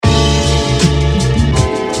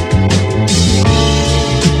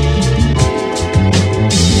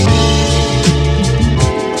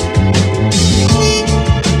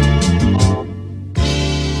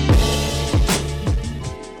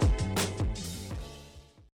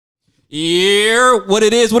Yeah, what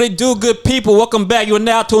it is, what it do, good people. Welcome back. You are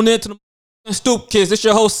now tuned in to the Stoop Kids. This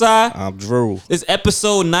your host, Si. I'm Drew. It's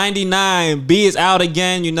episode 99. B is out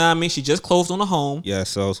again, you know what I mean? She just closed on a home. Yeah,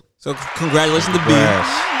 so congratulations to B.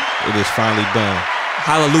 It is finally done.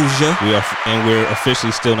 Hallelujah. We're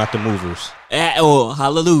officially still not the movers.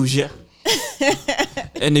 Hallelujah.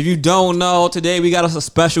 And if you don't know, today we got us a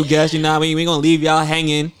special guest, you know what I mean? We're going to leave y'all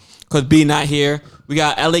hanging because B not here. We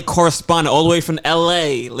got LA correspondent all the way from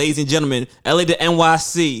LA, ladies and gentlemen. LA to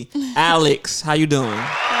NYC. Alex, how you doing?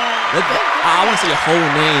 I want to say your whole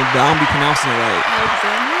name, but I don't be pronouncing it right.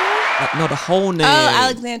 Alexandria? No, the whole name. Oh,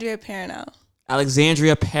 Alexandria Perino.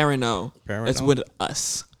 Alexandria Perino. It's with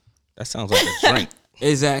us. That sounds like a drink.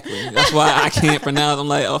 Exactly. That's why I can't pronounce. I'm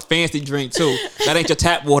like a fancy drink too. That ain't your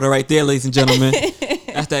tap water right there, ladies and gentlemen.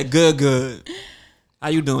 That's that good. How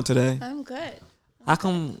you doing today? I'm good. How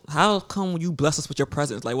come you bless us with your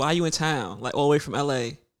presence? Like, why are you in town? Like, all the way from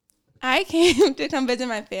LA? I came to come visit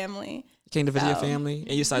my family. You came to visit your family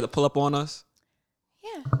and you decided to pull up on us?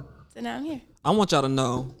 Yeah. So now I'm here. I want y'all to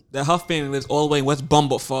know that her family lives all the way in West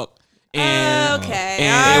Bumblefuck. And, okay.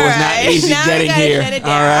 And it was not easy getting here. All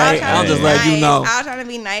right. I'll just let you know. I was trying to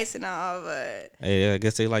be nice and all, but. Hey, I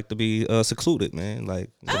guess they like to be secluded, man.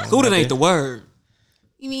 Like, secluded ain't the word.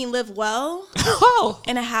 You mean live well? Oh.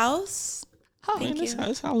 In a house? Thank you.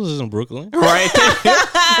 This house is in Brooklyn. Right.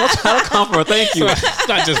 What's trying to come from? Thank you. It's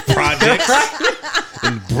not just projects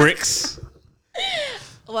and bricks.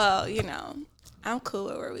 Well, I'm cool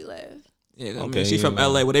with where we live. Yeah, okay, I mean, she's from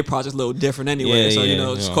LA, where they projects a little different anyway.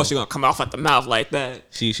 Of course, she's gonna come off at the mouth like that.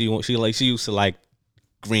 She used to like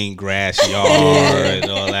green grass yard and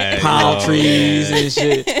all that, palm trees and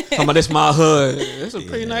shit. Come on, this my hood. It's a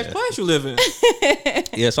pretty nice place you live in.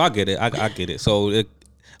 Yeah, so I get it. I get it. So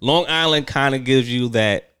Long Island kind of gives you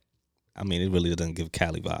that. I mean, it really doesn't give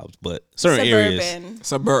Cali vibes, but certain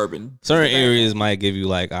suburban areas might give you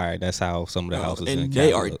like, all right, that's how some of the houses in Cali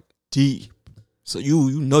they are look. Deep. So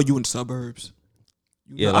you know you in the suburbs.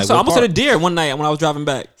 Yeah, I almost hit a deer one night when I was driving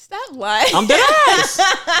back. Stop lying. I'm dead ass.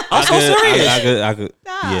 I'm so serious. I could.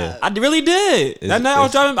 Stop. Yeah, I really did. That night I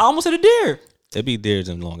was driving, I almost hit a deer. It'd be deers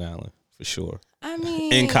in Long Island for sure. I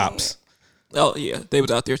mean, and cops. Oh yeah, they was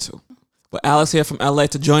out there too. But Alex here from LA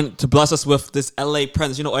to bless us with this LA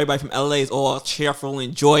presence. You know, everybody from LA is all cheerful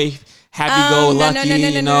and joy,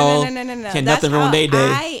 happy-go-lucky. No. Can't nothing ruin their day.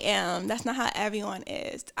 I am. That's not how everyone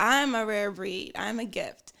is. I'm a rare breed. I'm a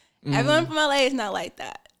gift. Everyone from LA is not like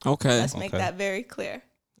that. Okay. Let's make that very clear.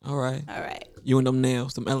 All right. You and them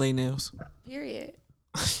nails, them LA nails. Period.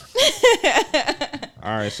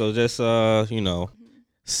 All right. So just on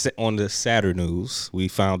the Saturday news, we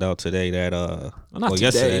found out today that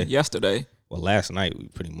yesterday. Well, last night we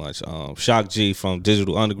pretty much Shock G from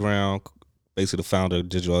Digital Underground, basically the founder of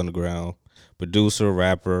Digital Underground, producer,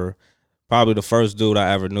 rapper, probably the first dude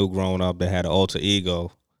I ever knew growing up that had an alter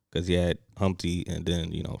ego because he had Humpty and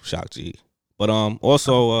then Shock G. But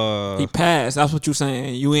also he passed. That's what you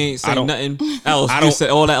saying. You ain't saying nothing else. You said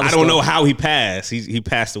all that. I don't know how he passed. He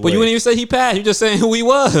passed away. But you didn't even say he passed. You just saying who he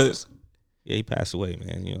was. Yeah, he passed away,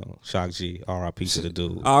 man. Shock G, R.I.P. to the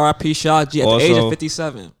dude. R.I.P. Shock G at the age of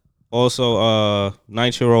 57. Also,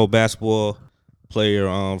 19-year-old basketball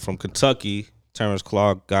player from Kentucky, Terrence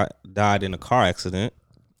Clark, died in a car accident.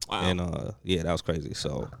 Wow. And that was crazy.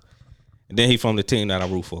 So, and then he from the team that I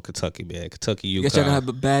root for, Kentucky, man. Kentucky, UConn. Guess y'all gonna have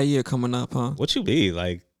a bad year coming up, huh? What you mean?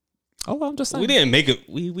 Like, I'm just saying. We didn't make it.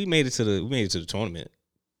 We made it to the tournament,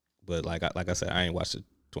 but like I said, I ain't watched the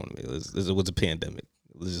tournament. It was a pandemic.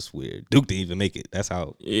 It was just weird. Duke didn't even make it. That's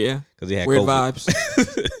how. Yeah. Because he had weird COVID.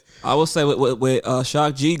 Vibes. I will say with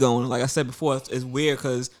Shock G going, like I said before, it's weird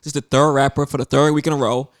because it's the third rapper for the third week in a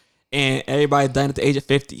row, and everybody dying at the age of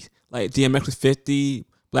 50. Like DMX was 50,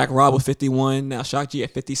 Black Rob was 51, now Shock G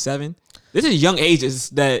at 57. This is young ages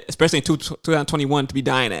that, especially in 2021, to be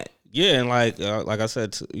dying at. Yeah, and like I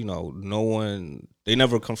said, no one, they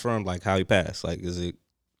never confirmed like how he passed. Like, it's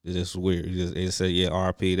just weird. They just said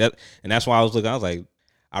RP. That's why I was looking. I was like,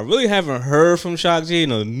 I really haven't heard from Shock G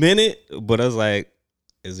in a minute, but I was like,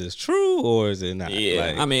 is this true or is it not? Yeah,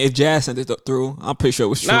 like, I mean, if Jazz sent it through, I'm pretty sure it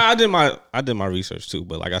was true. Nah, I did my research too,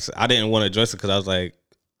 but like I said, I didn't want to address it because I was like,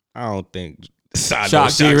 I don't think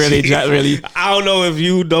Shock G really. I don't know if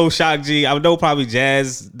you know Shock G. I know probably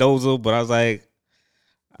Jazz knows him, but I was like,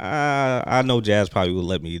 I know Jazz probably would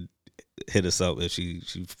let me hit us up if she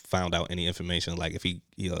found out any information, like if he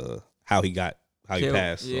how he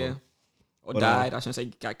passed. Yeah. So. Or died. I shouldn't say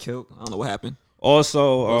got killed. I don't know what happened.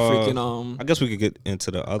 Also, freaking, I guess we could get into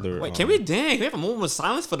the other. Wait, can we have a moment of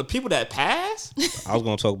silence for the people that passed? I was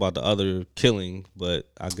going to talk about the other killing, but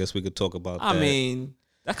I guess we could talk about that. I mean,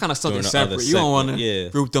 That kind of something during the other separate. You don't want to segment. Yeah.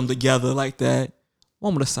 group them together like that.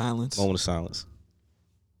 Moment of silence. Moment of silence.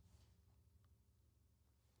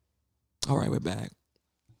 All right, we're back.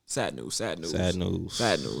 Sad news. Sad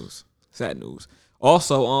news.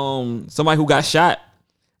 Also, somebody who got shot,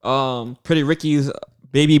 Pretty Ricky's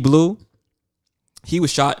baby Blue, he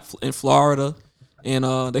was shot in Florida, and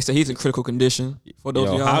they said he's in critical condition. For those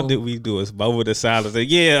of y'all, how did we do it? Moment of silence.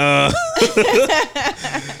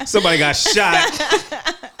 Somebody got shot.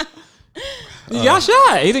 he got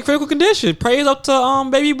shot. He's in critical condition. Praise up to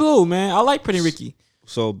baby Blue, man. I like Pretty Ricky.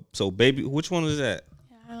 So baby, which one is that?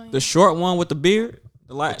 The short one with the beard.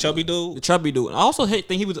 The chubby dude? The chubby dude. I also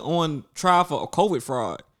think he was on trial for a COVID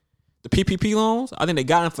fraud. The PPP loans. I think they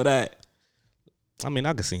got him for that. I mean,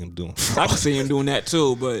 I could see him doing I could see him doing that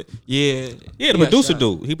too, but yeah. Yeah, the producer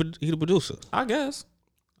dude. He the producer. I guess.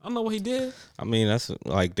 I don't know what he did. I mean, that's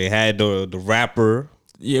like they had the rapper.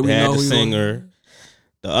 Yeah, we they had know the singer.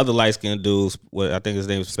 The other light skinned dude, I think his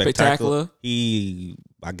name is Spectacular. He,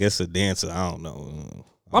 I guess, a dancer. I don't know.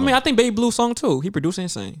 I think Baby Blue song too. He produced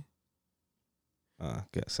and sang. I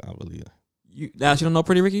guess I believe it. You don't know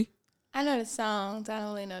Pretty Ricky? I know the songs. I don't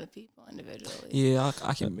really know the people individually. Yeah,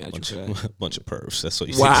 I can imagine that. Bunch of pervs. That's what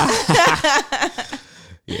you wow. said.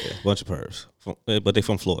 Yeah, bunch of pervs. But they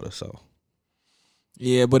from Florida, so.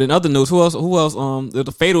 Yeah, but in other news, who else? There's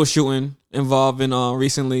a fatal shooting involving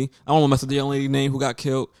recently. I don't want to mess with the young lady name who got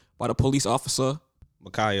killed by the police officer.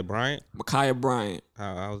 Ma'Khia Bryant.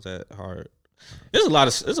 How's that hard? There's a lot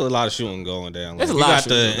of shooting going down. There's a you lot got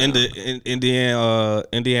of the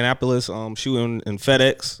Indianapolis shooting in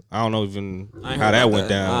FedEx. I don't know even how that went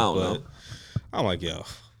down. I don't know. I'm like, yo,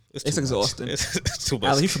 it's exhausting. It's too much.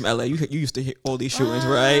 Alex, you from LA? You used to hear all these shootings,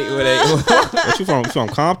 right? What you from? You from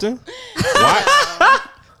Compton? What?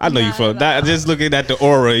 I know you from that. Just looking at the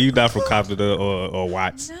aura, you not from Compton or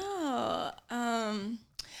Watts. No.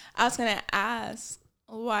 I was gonna ask,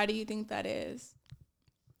 why do you think that is?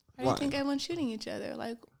 Why do you think everyone's shooting each other?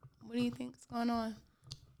 Like, what do you think's going on?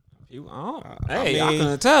 I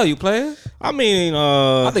couldn't tell you, player. I mean,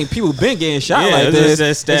 I think people been getting shot like this.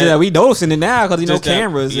 It's just that we noticing it now because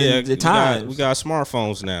cameras and the times. We got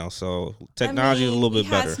smartphones now, so technology is a little bit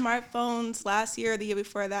better. We had smartphones last year, the year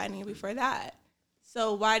before that, and the year before that.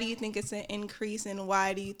 So why do you think it's an increase, and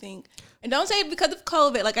why do you think? And don't say because of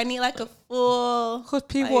COVID. Like, I need like a full. Because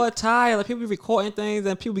people are tired. Like, people be recording things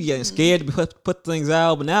and people be getting scared to put things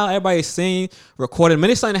out. But now everybody's seeing, recording. The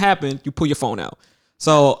minute something happens, you pull your phone out.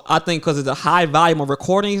 So I think because of the high volume of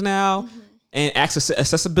recordings now and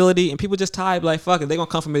accessibility, and people just tired, like, fuck it, they gonna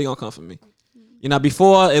come for me, they gonna come for me. You know,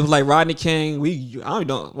 before it was like Rodney King. I don't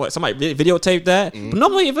know what somebody videotaped that. But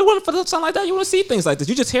normally, if it wasn't for something like that, you wouldn't see things like this.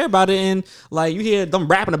 You just hear about it and like you hear them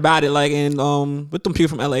rapping about it, like in with them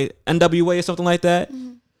people from LA, NWA or something like that.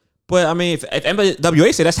 But I mean, if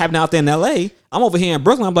NWA say that's happening out there in LA, I'm over here in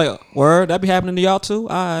Brooklyn. I'm like, word, that be happening to y'all too.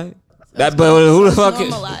 All right. But who the fuck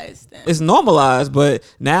normalized then? It's normalized, but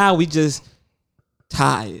now we just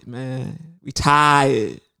tired, man. We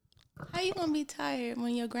tired. How you gonna be tired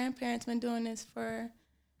when your grandparents been doing this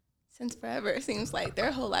since forever? It seems like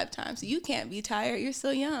their whole lifetime. So you can't be tired. You're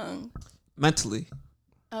still young. Mentally.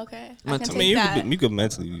 Okay. You could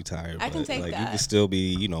mentally be tired. I can take like, that. You could still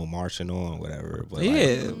be, marching on, whatever. But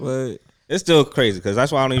but it's still crazy because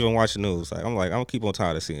that's why I don't even watch the news. Like, I'm gonna keep on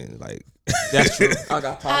tired of seeing like. That's true. I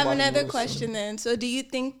have another question then. So do you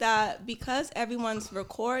think that because everyone's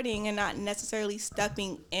recording and not necessarily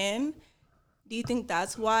stepping in, do you think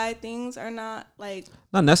that's why things are not like...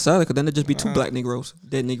 Not necessarily, because then there'd just be two black Negroes,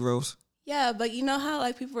 dead Negroes. Yeah, but you know how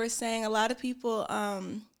like people were saying, a lot of people,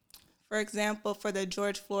 for example, for the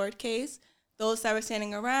George Floyd case, those that were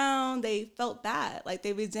standing around, they felt bad. Like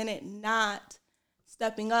they resented not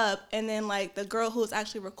stepping up. And then like the girl who was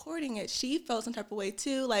actually recording it, she felt some type of way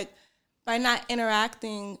too. Like by not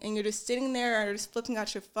interacting and you're just sitting there or just flipping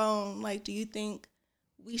out your phone, like do you think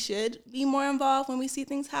we should be more involved when we see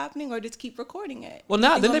things happening or just keep recording it? Well,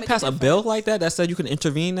 now, didn't they pass a bill like that said you can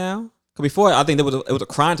intervene now? Because before, I think it was a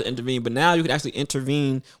crime to intervene, but now you can actually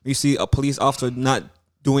intervene when you see a police officer not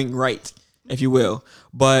doing right, if you will.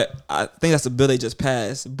 But I think that's the bill they just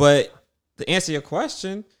passed. But to answer your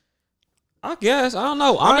question, I guess, I don't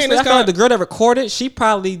know. Honestly, I feel like the girl that recorded, she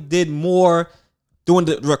probably did more doing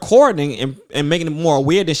the recording and making it more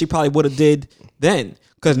aware than she probably would have did then.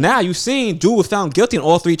 Because now you've seen Drew was found guilty on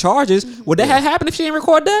all three charges. Would that have happened if she didn't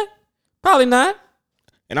record that? Probably not.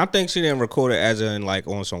 And I think she didn't record it as in like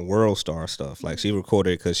on some World Star stuff. Like she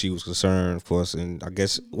recorded it because she was concerned, of course. And I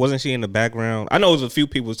guess, wasn't she in the background? I know it was a few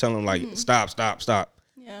people telling like, stop.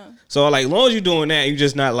 Yeah. So like, as long as you're doing that, you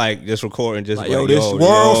just not like just recording, just like yo, this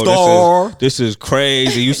World Star. This is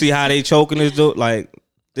crazy. You see how they choking this dude? Like,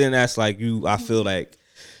 then that's like I feel like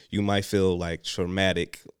you might feel like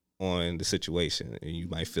traumatic on the situation, and you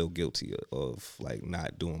might feel guilty of like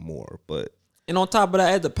not doing more. But And on top of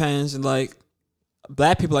that, it depends. And like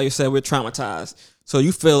black people, like you said, we're traumatized. So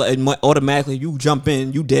you feel it automatically. You jump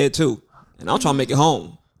in, you dead too. And I'm trying to make it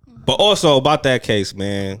home. But also about that case,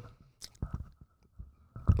 man.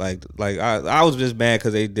 Like I was just mad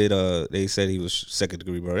because they said he was second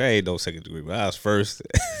degree murder. There ain't no second degree murder. I was first.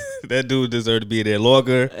 That dude deserved to be there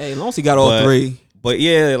longer. Hey, as long as he got all three. But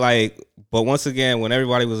yeah, but once again, when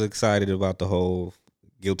everybody was excited about the whole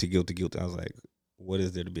guilty, I was like, what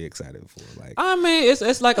is there to be excited for? Like, I mean,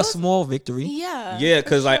 it's like a small victory. Yeah. yeah,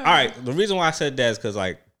 because for like, sure. all right, the reason why I said that is because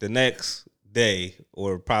like the next day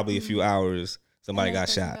or probably a few hours, somebody got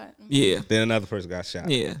shot. Yeah. Then another person got shot.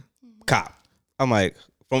 Yeah. Cop. I'm like,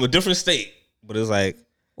 from a different state, but it's like,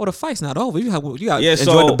 Well, the fight's not over. You got Yeah, enjoy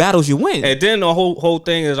so- the battles you win. and then the whole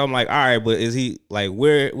thing is, I'm like, all right, but is he like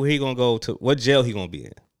where he gonna go to? What jail he gonna be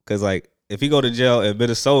in? Because like, if he go to jail in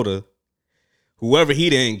Minnesota, whoever he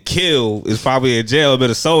didn't kill is probably in jail in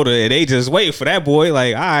Minnesota, and they just wait for that boy.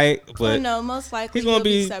 Like, all right, but no, most likely he's gonna he'll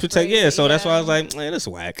be separated, protected. Yeah, so that's why I was like, man, that's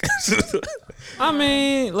whack. I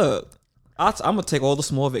mean, look, I'm gonna take all the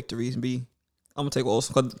small victories and I'm gonna take all.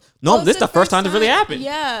 Cause no, Well, this it's is the first time it really happened.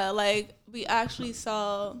 Yeah, like we actually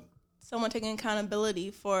saw someone taking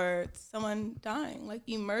accountability for someone dying. Like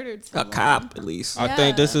you murdered A someone. cop, at least. I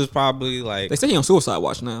think this is probably like, They say he on suicide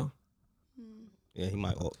watch now. yeah, he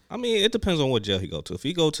might. I mean, it depends on what jail he go to.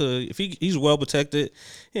 If he's well protected,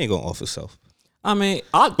 he ain't gonna off himself. I mean,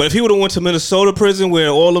 But if he would have went to Minnesota prison where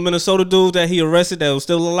all the Minnesota dudes that he arrested that was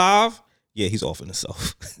still alive, yeah, he's offing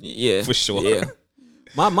himself. yeah, For sure. Yeah.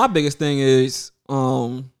 My biggest thing is,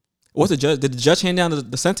 what's the judge? Did the judge hand down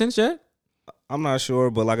the sentence yet? I'm not sure,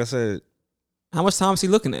 but like I said, How much time is he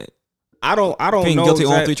looking at? I don't Being know guilty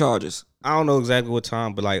on 3 charges. I don't know exactly what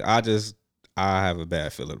time, but like I have a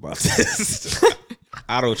bad feeling about this.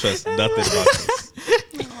 I don't trust nothing about this.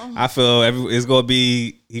 I feel it's gonna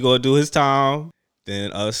be he gonna do his time,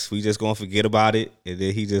 then we just gonna forget about it, and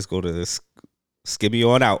then he just gonna skip me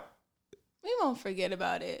on out. We won't forget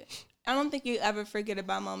about it. I don't think you ever forget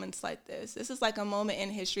about moments like this. This is like a moment in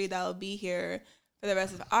history that will be here for the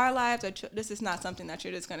rest of our lives. This is not something that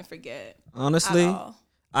you're just gonna forget. Honestly, At all.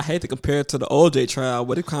 I hate to compare it to the OJ trial,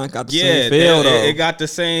 but it kind of got the Yeah, same feel though. it got the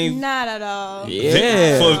same. Not at all.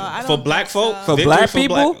 Yeah. I For don't black think folk, so. For victory black for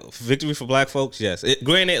people? victory for black folks. Yes.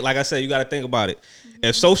 Granted, like I said, you got to think about it.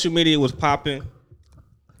 If social media was popping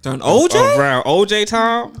Turn OJ? around OJ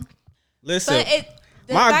time, listen, But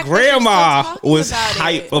the my fact that you're still grandma talking was about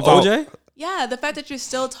hype it- about OJ? Yeah, the fact that you're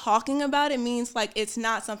still talking about it means like it's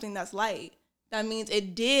not something that's light. That means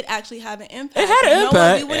it did actually have an impact. It had an No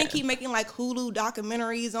impact. we wouldn't keep making like Hulu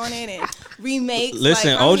documentaries on it and remakes.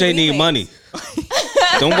 Listen, like, how many OJ need remakes? money.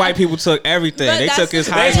 Them white people took everything. But They that's took his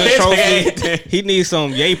the Heisman thing. Trophy. He needs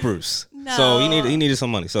some yapers. So he No. needed some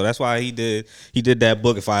money. So that's why he did that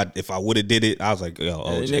book. If I would have did it, I was like, yo,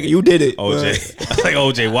 OJ, Nigga, you did it. OJ. I was like,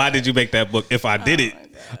 OJ, why did you make that book? If I did it,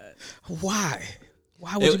 why?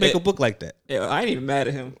 Why would you make a book like that? Yeah, I ain't even mad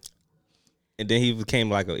at him. And then he became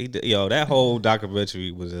like that whole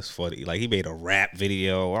documentary was just funny. Like he made a rap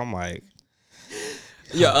video. I'm like,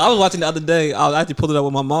 Yeah, I was watching the other day. I actually pulled it up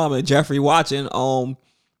with my mom and Jeffrey watching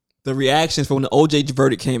the reactions from when the OJ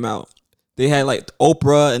verdict came out. They had like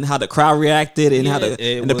Oprah and how the crowd reacted and how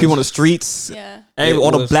Yeah, the people on the streets. Yeah.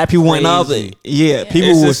 All the was black people went up. crazy. Yeah, people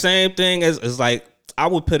it's the was same thing as like I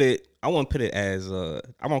won't put it as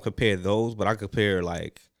I won't compare those, but I compare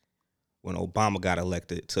like when Obama got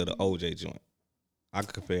elected to the OJ joint. I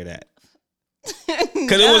could compare that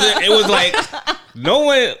because it was like no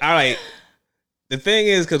one. All right, the thing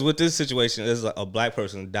is because with this situation, there's a black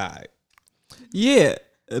person died. yeah.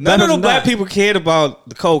 None of the black people cared about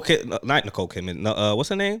not Nicole Kidman. No, what's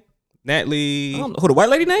her name? Natalie. I don't know, who the white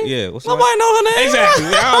lady name? Yeah, what's Nobody know her name. Exactly.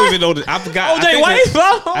 I don't even know. I forgot. OJ White.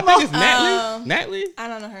 I think it's Natalie. Natalie. I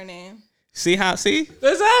don't know her name. See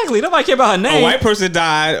Exactly. Nobody care about her name. a white person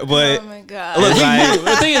died, but Oh my god. Look, we Like- knew,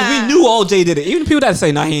 the thing is, we knew OJ did it. Even people that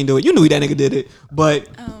say, "Nah, he ain't do it." You knew that nigga did it. But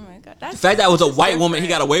Oh my god. That's the fact that it was a that's white woman, he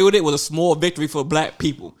got different. away with it, was a small victory for black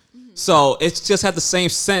people. So it's just had the same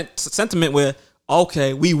sentiment where,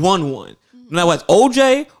 okay, we won one. Now what's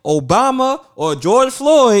OJ, Obama, or George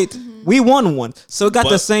Floyd, we won one. So it got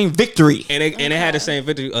the But- same victory. and it had the same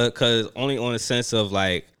victory because only on the sense of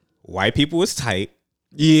like white people was tight.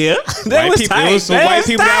 Yeah. White people, it was some white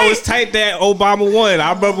people that was tight that Obama won.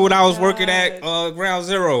 I remember when I was working at Ground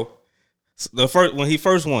Zero, when he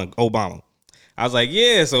first won Obama. I was like,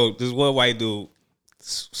 yeah. So this one white dude,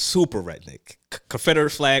 super redneck, Confederate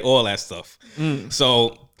flag, all that stuff.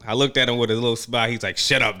 So I looked at him with a little smile. He's like,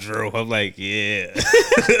 "Shut up, Drew." I'm like, "Yeah."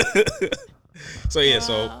 So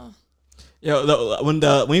Yo, when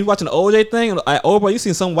you watching the OJ thing, you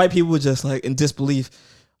seen some white people just like in disbelief.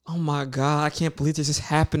 Oh my God, I can't believe this is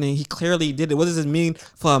happening. He clearly did it. What does this mean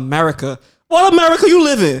for America? What America you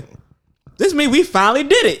live in? This means we finally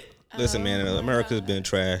did it. Listen, man, America's been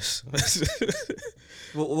trash.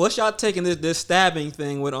 What's y'all taking this stabbing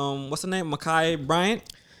thing with what's the name, Ma'Khia Bryant?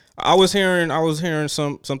 I was hearing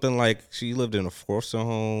something like she lived in a foster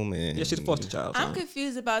home and Yeah, she's a foster child. I'm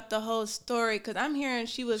confused about the whole story because I'm hearing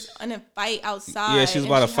she was in a fight outside. Yeah, she was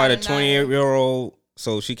about to fight a 28-year-old.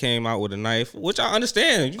 So she came out with a knife, which I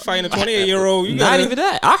understand. You fighting a 28-year-old, you not even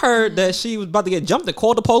that. I heard that she was about to get jumped and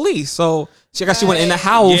called the police. So she went in the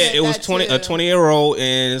house. Yeah, it was a 20-year-old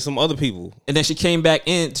and some other people. And then she came back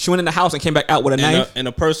in. She went in the house and came back out with a knife. And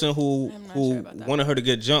the person who wanted her to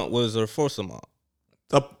get jumped was her foster mom.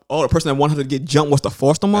 The person that wanted her to get jumped was the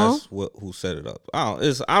foster mom? That's who set it up. I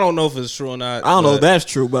don't know if it's true or not. I don't know if that's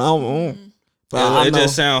true, but I don't know. But it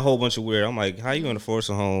just sounds a whole bunch of weird. I'm like, how you in a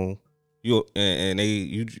foster home? You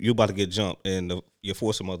about to get jumped, and your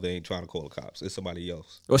foster mother ain't trying to call the cops. It's somebody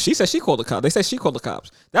else. Well, she said she called the cops. They said she called the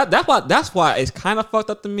cops. That's why it's kind of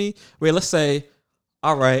fucked up to me. Where let's say,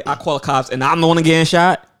 all right, I call the cops, and I'm the one getting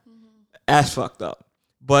shot. That's fucked up.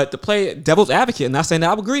 But to play devil's advocate, not saying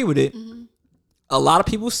that I would agree with it. A lot of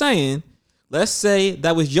people saying, let's say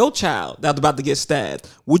that was your child that was about to get stabbed.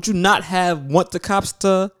 Would you not want the cops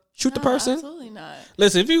to shoot the person? Absolutely not.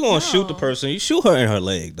 Listen, if you're gonna shoot the person, you shoot her in her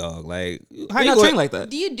leg, dog. Like, how you not trained like that?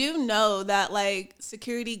 Do you know that like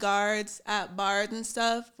security guards at bars and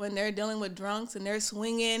stuff, when they're dealing with drunks and they're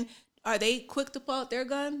swinging, are they quick to pull out their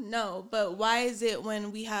gun? No. But why is it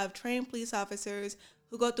when we have trained police officers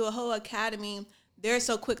who go through a whole academy, they're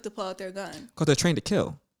so quick to pull out their gun? Because they're trained to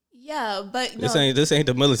kill. Yeah, but this ain't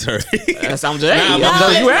the military. That's I'm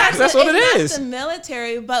just you asked. That's what it is. It's the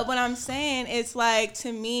military, but what I'm saying is like,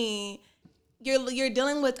 to me, you're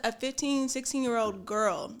dealing with a 15, 16-year-old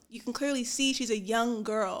girl. You can clearly see she's a young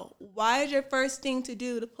girl. Why is your first thing to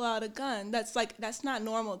do to pull out a gun? That's not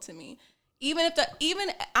normal to me. Even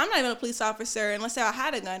I'm not even a police officer, and let's say I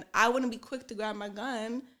had a gun, I wouldn't be quick to grab my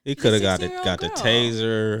gun. He could have got the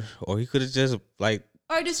taser, or he could have just like.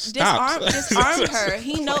 Or just disarmed her.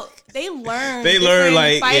 They learn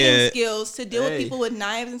like fighting skills to deal with people with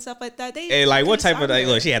knives and stuff like that. What type of like?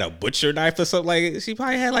 Look, she had a butcher knife or something. Like she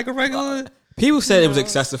probably had like a regular. People said it was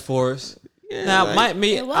excessive force. Yeah, now,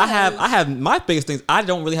 I have my biggest things. I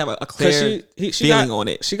don't really have a clear feeling on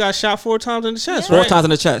it. She got shot 4 times in the chest. Yeah. 4 times in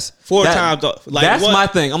the chest. 4 times. Like, that's my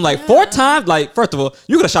thing. I'm like 4 times. Like, first of all,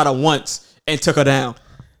 you could have shot her once and took her down.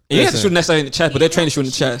 And you have to shoot necessarily in the chest, but they're trained to shoot in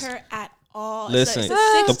the chest. Listen,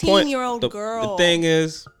 it's a 16-year-old The girl. thing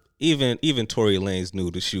is, even Tory Lanez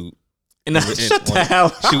knew to shoot. Shut the hell.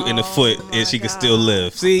 Shoot in the foot, and she could still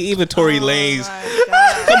live. See, even Tory Lanez.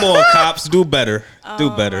 Come on, cops, do better. Do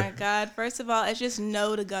better. Oh my God! First of all, it's just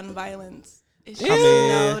no to gun violence. It's just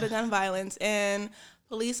no to gun violence, and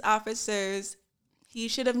police officers. He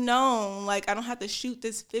should have known. Like, I don't have to shoot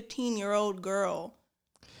this 15-year-old girl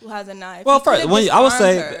who has a knife. Well, first, I would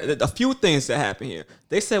say a few things that happen here.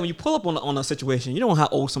 They said when you pull up on a situation, you don't know how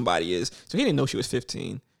old somebody is. So he didn't know she was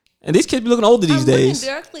 15. And these kids be looking older these days.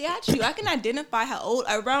 I'm looking directly at you. I can identify how old,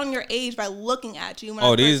 around your age, by looking at you.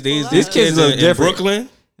 These kids look different. Brooklyn.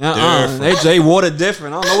 They water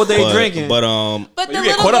different. I don't know what they drinking. But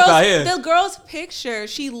the girl's picture,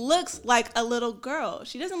 she looks like a little girl.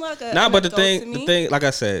 She doesn't look like a but the thing, like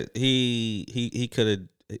I said, he could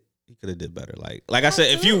have did better. Like I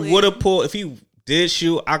said, if you did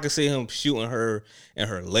shoot, I could see him shooting her in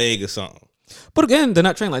her leg or something. But again, they're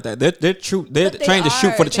not trained like that. They're trained to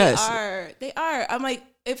shoot for the chest. They are. I'm like,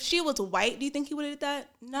 if she was white, do you think he would have did that?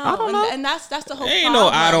 No. I don't know. And that's the whole problem. Ain't no,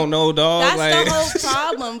 I don't know, dog. That's the whole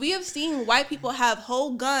problem. We have seen white people have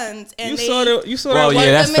whole guns, and you saw that. You saw the white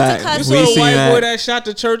boy that shot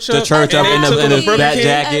the church up. The church up in that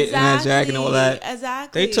jacket and all that.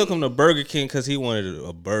 Exactly. They took him to Burger King because he wanted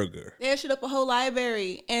a burger. They shoot up a whole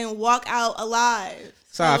library and walk out alive.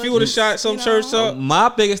 So if you would have shot some church up, my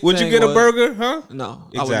biggest would you get a burger? Huh? No,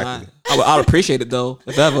 exactly. I would appreciate it though,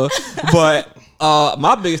 if ever. But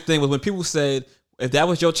my biggest thing was when people said, if that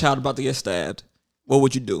was your child about to get stabbed, what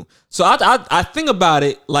would you do? So I think about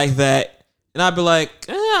it like that, and I'd be like,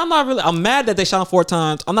 I'm mad that they shot him 4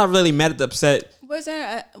 times. I'm not really mad at the upset. Was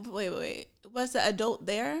there wait? Was the adult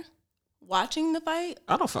there watching the fight?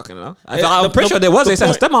 I don't fucking know. I'm pretty sure there was. They said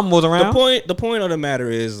her stepmom was around. The point of the matter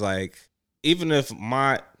is, like, even if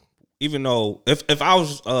I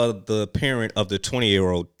was the parent of the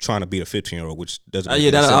 20-year-old trying to beat a 15-year-old, which doesn't make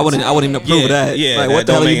sense. I wouldn't even approve of that. Yeah, like, what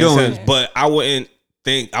the hell are you doing? Sense. But I wouldn't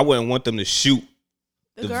want them to shoot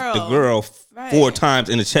the girl. girl Right. 4 times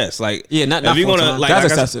in the chest. Like, Yeah, not if you're 4 gonna times. like, That's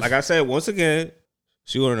like excessive. like I said once again,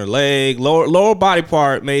 shoot her in her leg, lower body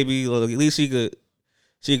part, maybe. At least she could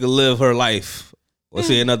live her life. Or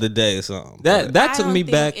see another day or something. That I took don't me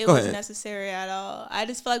think back. It Go was ahead. necessary at all. I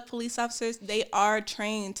just feel like police officers, they are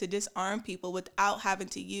trained to disarm people without having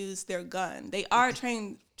to use their gun. They are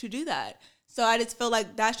trained to do that. So I just feel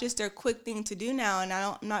like that's just their quick thing to do now, and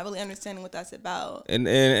I'm not really understanding what that's about. And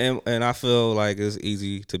I feel like it's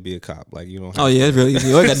easy to be a cop. Like, you don't have Oh yeah, it's really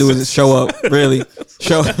easy. All you gotta do is just show up. Really,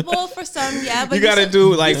 show up. Well, for some, yeah, but you gotta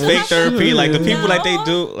still- do like you still fake have to- therapy, like the people like they No,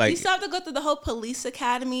 do. you Like, still have to go through the whole police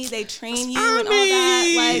academy. They train you I and all that.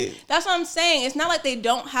 mean- Like, that's what I'm saying. It's not like they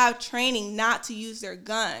don't have training not to use their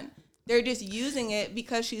gun. They're just using it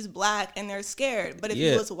because she's black and they're scared. But if he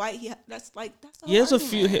Yeah. was white, that's the whole there's a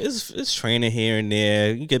few. argument. It's training here and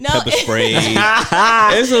there. You get No, pepper it- sprayed.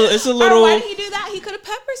 it's a Or little. why did he do that? He could have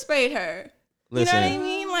pepper sprayed her. Listen. You know what I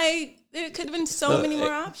mean? Like, there could have been so many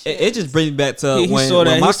more options. It just brings me back to He when saw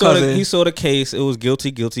that. my cousin. He saw the case. It was guilty.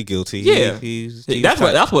 Yeah,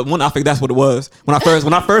 that's what one. I think that's what it was when I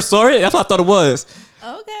first saw it. That's what I thought it was.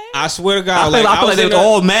 Okay. I swear to I God, feel like they in was the-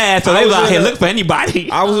 all mad, so I they was was out in here the- looking for anybody.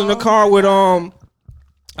 I was in the car with I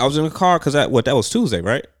was in the car because that was Tuesday,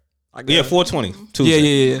 right? Yeah, 420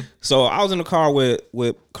 Tuesday. Yeah. So I was in the car with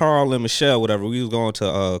Carl and Michelle, whatever. We was going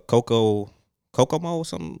to Kokomo,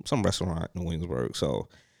 some restaurant in Williamsburg. So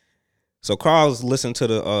Carl's listening to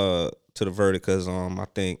the verdict because I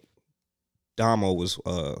think Damo was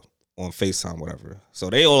on FaceTime, whatever. So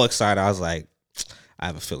they all excited. I was like, I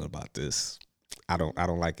have a feeling about this. I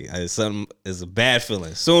don't like it. It's a bad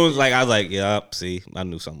feeling. As soon as I was like, yep, see, I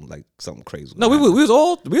knew something crazy. No, we was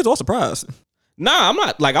all surprised. Nah, I'm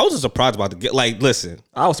not. Like, I wasn't surprised about the guilt. Like, listen.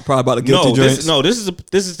 I was surprised about the guilty drinks. This is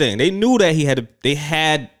the thing. They knew that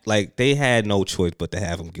they had no choice but to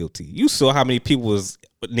have him guilty. You saw how many people was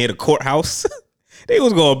near the courthouse. They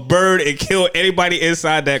was gonna burn and kill anybody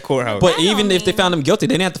inside that courthouse. But I even don't if they found him guilty,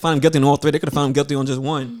 they didn't have to find him guilty on all 3. They could have found him guilty on just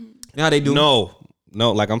one. You know how they do?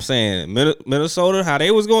 No, like I'm saying, Minnesota, how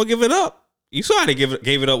they was gonna give it up. You saw how they gave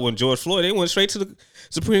it up when George Floyd. They went straight to the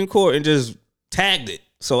Supreme Court and just tagged it.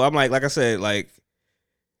 So I'm like I said, like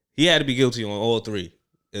he had to be guilty on all 3.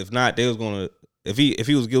 If not, they was gonna. If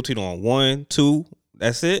he was guilty on 1, 2,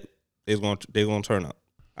 that's it. They're gonna turn up.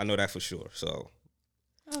 I know that for sure. So.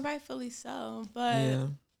 Oh, rightfully so, but Yeah.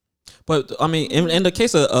 But I mean, in the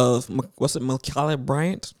case of what's it, Michaela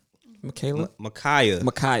Bryant? Micaiah.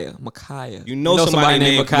 You know somebody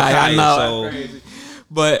named Micaiah. I know. so-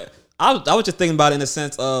 But I was just thinking about it in the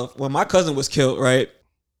sense of when my cousin was killed, right?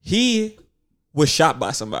 He was shot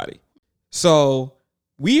by somebody. So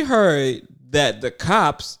we heard that the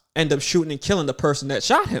cops end up shooting and killing the person that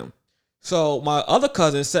shot him. So my other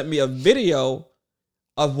cousin sent me a video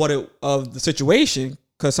of of the situation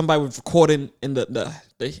because somebody was recording in the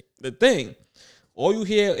thing. All you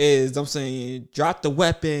hear is them saying, drop the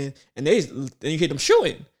weapon, and then you hear them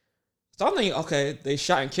shooting. So I'm thinking, okay, they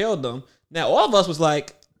shot and killed them. Now, all of us was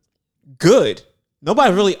like, good.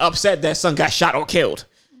 Nobody really upset that son got shot or killed.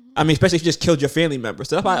 I mean, especially if you just killed your family member.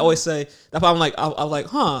 So that's why I always say, that's why I'm like, I was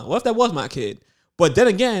like, what if that was my kid? But then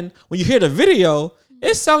again, when you hear the video,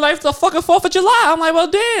 it sounds like the fucking 4th of July. I'm like,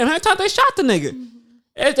 well, damn, how many times they shot the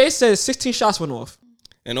nigga? They said 16 shots went off.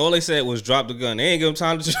 And all they said was drop the gun. They ain't give him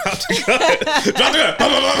time to drop the gun. Drop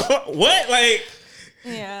the gun. What? Like,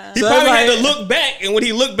 yeah. he So probably everybody- had to look back. And when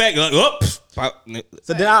he looked back, like,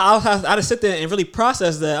 So then I had to sit there and really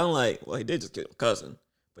process that. I'm like, well, he did just kill my cousin.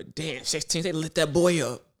 But damn, 16, they lit that boy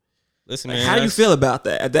up. Listen, Like, man. how do you feel about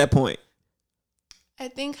that at that point? I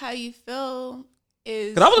think how you feel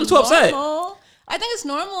is 'Cause I wasn't too upset. normal. I think it's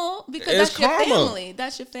normal because It's that's your karma. family.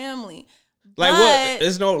 That's your family. Like, But- what?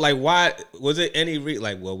 There's no, like, why? Was it any,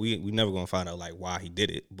 like, well, we never going to find out, like, why he did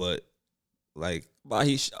it. But, like,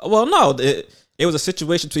 Well, no, it was a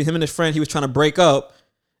situation between him and his friend. He was trying to break up,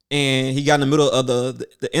 and he got in the middle of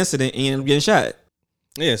the incident and ended up getting shot.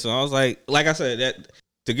 yeah, so I was like I said, that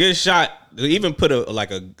to get shot, to even put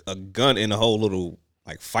a gun in a whole little,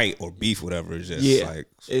 like, fight or beef, whatever, is just, like,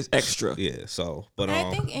 It's extra. yeah, so, but, And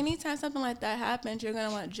I think anytime something like that happens, you're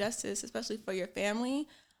gonna want justice, especially for your family.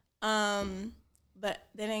 But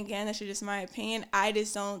then again, that's just my opinion. I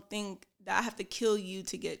just don't think that I have to kill you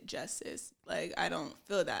to get justice. Like, I don't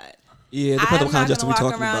feel that. Yeah, depends on I'm what kind not of justice gonna we're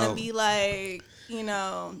walk talking around about. and be like,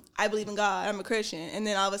 I believe in God. I'm a Christian, and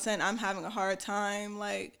then all of a sudden, I'm having a hard time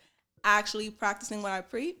like actually practicing what I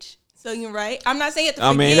preach. So you're right. I'm not saying it.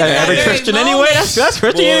 I mean, every Christian anyway. That's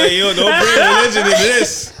Christian. boy, you don't bring religion to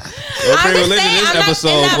this. I'm just saying, this I'm not, episode,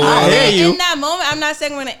 in that boy. moment, I hear you. In that moment, I'm not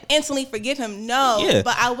saying I'm going to instantly forgive him. No, Yeah.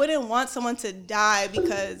 but I wouldn't want someone to die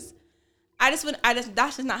because that's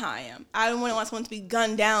just not how I am. I wouldn't want someone to be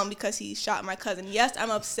gunned down because he shot my cousin. Yes, I'm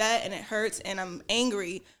upset and it hurts and I'm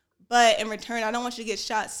angry, but in return, I don't want you to get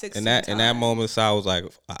shot 16 times. In that moment, so I was like,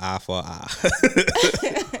 eye for eye.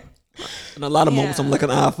 In a lot of moments, I'm like an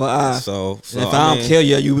eye for eye. So And if I don't kill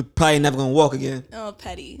you, you probably never gonna walk again. Oh,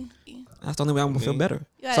 petty. That's the only way I'm gonna feel better.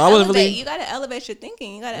 You So I wasn't really. You gotta elevate your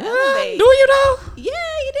thinking. You gotta elevate. Do you though? Yeah,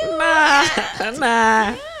 you do.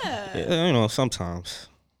 Nah. Yeah, you know, sometimes.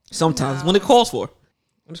 Sometimes when it calls for,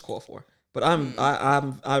 when it's called for. But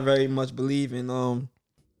I very much believe in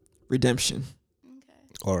redemption.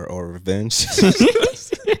 Or revenge.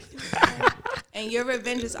 And your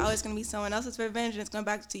revenge is always going to be someone else's revenge, and it's going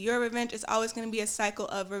back to your revenge. It's always going to be a cycle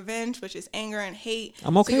of revenge, which is anger and hate.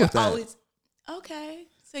 I'm okay with that. Okay.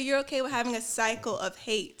 So you're okay with having a cycle of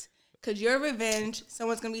hate. Because your revenge,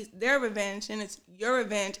 someone's going to be their revenge, and it's your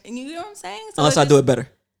revenge. And you know what I'm saying? So Unless I do it better.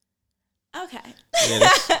 Okay. Yeah,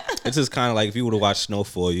 it's just kind of like if you would have watched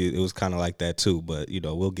Snowfall, it was kind of like that too. But, you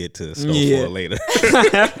know, we'll get to Snowfall later.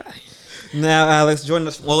 Now, Alex, joining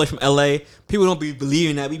us all the way from LA. People don't be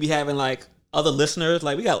believing that. We be having like other listeners.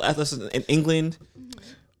 Like we got listeners in England.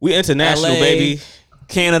 We international, LA, baby.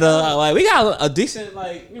 Canada. Like we got a decent,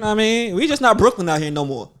 like, you know what I mean? We just not Brooklyn out here no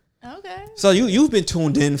more. Okay. So you've been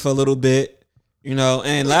tuned in for a little bit, you know,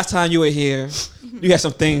 and last time you were here, you had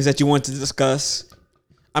some things that you wanted to discuss.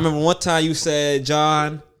 I remember one time you said,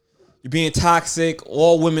 John, you're being toxic.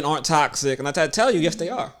 All women aren't toxic. And I tried to tell you, yes, they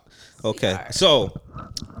are. Okay. So,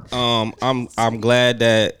 I'm glad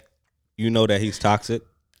that you know that he's toxic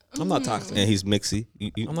I'm not toxic. and he's mixy.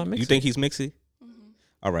 I'm not mixy. You think he's mixy?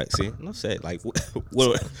 All right, see, I'm saying like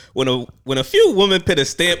when a few women put a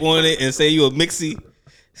stamp on it and say you a mixy,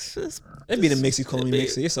 It'd be the mixy calling me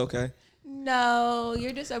mixy. It's okay. No,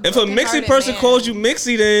 you're just a if a mixy broken-hearted person man. calls you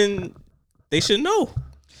mixy, then they should know.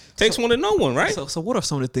 Takes one to know one, right? So what are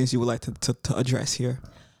some of the things you would like to address here?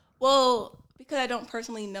 Well, because I don't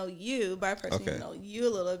personally know you, but I personally know you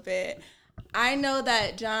a little bit. I know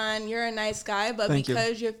that, John, you're a nice guy, but Thank you.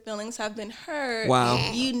 because your feelings have been hurt, Wow.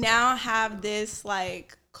 you now have this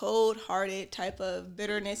like cold-hearted type of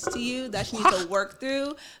bitterness to you that you need to work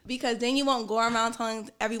through, because then you won't go around telling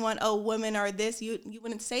everyone, oh, women are this. You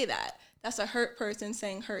wouldn't say that. That's a hurt person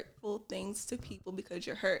saying hurtful things to people because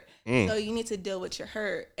you're hurt. So you need to deal with your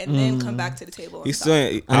hurt and then come back to the table. He's And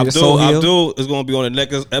saying I need a soul heal. Abdul is going to be on the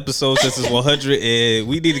next episode since it's 100, and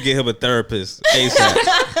we need to get him a therapist ASAP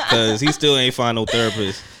because he still ain't find no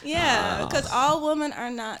therapist. yeah, because all women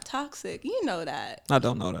are not toxic. You know that. I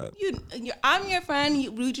don't know that. I'm your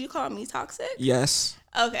friend. Would you call me toxic? Yes.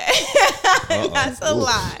 Okay. That's a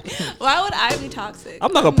lie. Why would I be toxic?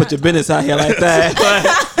 I'm not gonna put your toxic. business out here like that.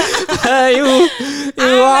 But hey,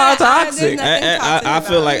 you are toxic. I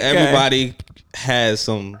feel like Okay. everybody has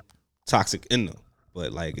some toxic in them,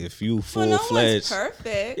 but like if you Well, no one's full-fledged,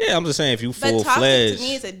 perfect. yeah, I'm just saying if you But toxic full-fledged, to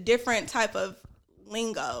me is a different type of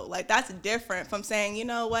lingo. Like that's different from saying, you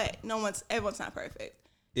know what, everyone's not perfect.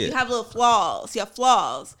 Yeah. You have little flaws. You have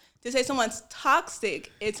flaws. To say someone's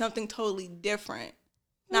toxic, it's something totally different.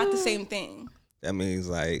 Not the same thing. that means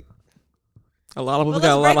like A lot of people Well,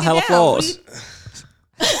 got a lot of hella flaws.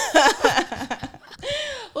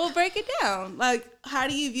 Well, break it down. Like, how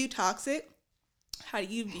do you view toxic? How do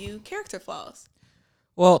you view character flaws?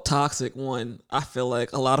 Well, toxic one. I feel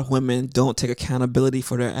like a lot of women don't take accountability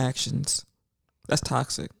for their actions. That's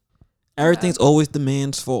toxic. Everything's always the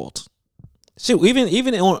man's fault. Shoot,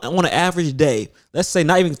 even on an average day, let's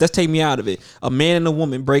take me out of it. A man and a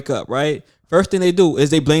woman break up, right? First thing they do is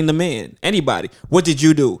they blame the man. Anybody. What did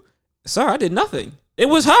you do? Sir, I did nothing. It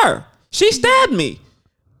was her. She stabbed me.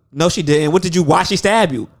 No, she didn't. Why she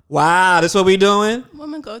stab you? Wow, that's what we doing?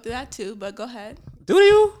 Women go through that too, but go ahead. Do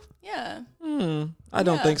you? Yeah. I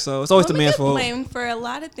don't think so. It's always the Women man's get fault. blamed for a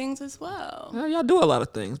lot of things as well. Well, y'all do a lot of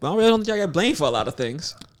things, but I really don't think y'all get blamed for a lot of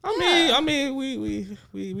things. I mean,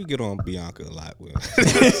 we get on Bianca a lot.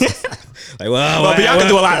 Like, well, Bianca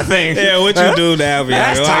do a lot of things. Yeah, what you do now,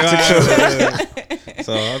 Bianca? That's toxic.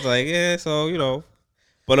 So I was like, yeah, so you know,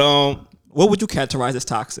 but What would you categorize as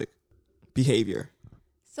toxic behavior?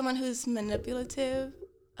 Someone who's manipulative,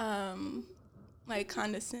 like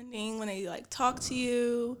condescending when they like talk to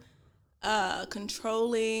you,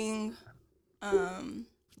 controlling.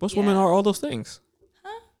 Most women are all those things.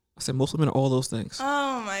 I said most women are all those things.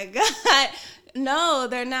 Oh my God. No,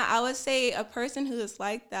 they're not. I would say a person who is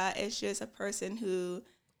like that is just a person who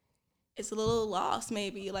is a little lost,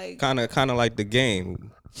 maybe. Like kind of like the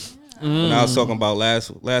game. When I was talking about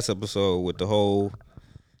last episode with the whole,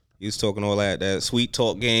 He was talking all that sweet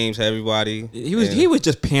talk games to everybody. He was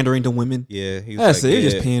just pandering to women. Yeah, he was That's like, it. He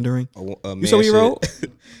was just pandering. You saw what he wrote?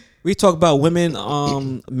 We talk about women.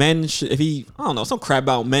 Men should, I don't know, some crap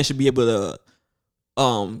about men should be able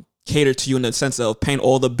to cater to you in the sense of paying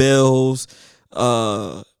all the bills.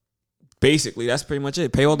 Basically, that's pretty much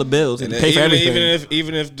it. Pay all the bills and pay for everything.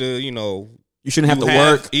 Even if the you shouldn't have to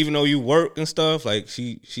work. Even though you work and stuff, like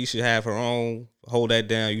she should have her own. Hold that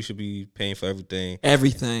down. You should be paying for everything.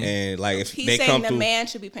 Everything. And like if he's they saying come the through, man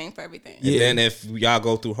should be paying for everything. And then if y'all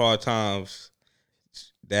go through hard times,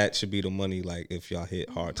 that should be the money. Like if y'all hit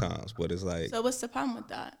hard times, but it's like. So what's the problem with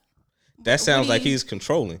that? That sounds like he's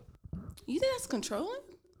controlling. You think that's controlling?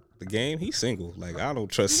 The game, he's single. Like I don't You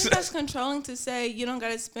trust. think that's controlling to say you don't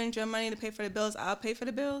gotta spend your money to pay for the bills? I'll pay for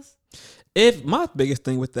the bills. If my biggest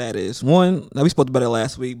thing with that is one, now we spoke about it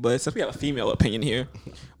last week, but since we have a female opinion here,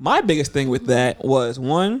 my biggest thing with that was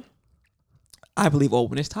one, I believe all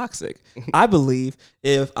women is toxic. I believe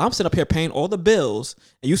if I'm sitting up here paying all the bills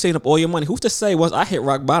and you saving up all your money, who's to say once I hit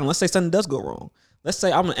rock bottom, let's say something does go wrong. Let's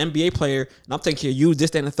say I'm an NBA player and I'm taking care of you,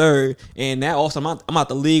 this, that, and the third, and now also I'm out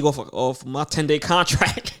the league off my 10-day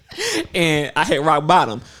contract and I hit rock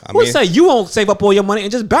bottom. Who's to say you won't save up all your money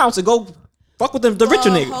and just bounce and go fuck with the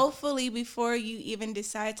richer nigga? Hopefully, before you even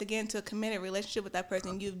decide to get into a committed relationship with that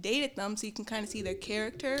person, you've dated them so you can kind of see their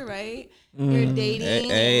character, right? You're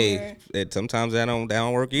dating. Sometimes that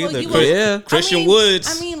don't work either. Christian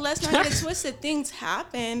Woods. I mean, let's not get it twisted. Things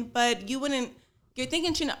happen, but you wouldn't. Your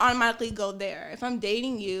thinking shouldn't automatically go there. If I'm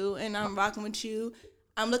dating you and I'm rocking with you,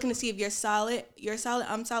 I'm looking to see if you're solid. You're solid.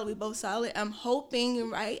 I'm solid. We both solid. I'm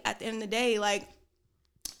hoping, right, at the end of the day, like,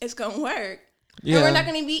 it's going to work. Yeah. And we're not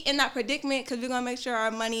going to be in that predicament because we're going to make sure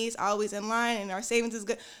our money is always in line and our savings is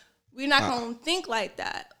good. We're not going to think like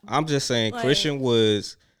that. I'm just saying, like, Christian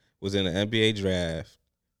Woods was in the NBA draft.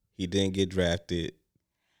 He didn't get drafted.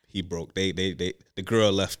 He broke. The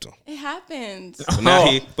girl left him. It happens. Now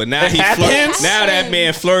that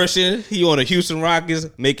man flourishing. He on the Houston Rockets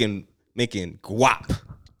making guap.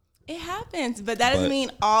 It happens, but that doesn't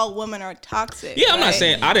mean all women are toxic. Yeah, I'm not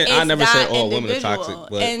saying I never said all women are toxic,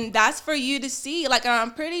 but and that's for you to see. Like,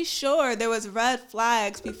 I'm pretty sure there was red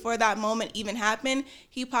flags before that moment even happened.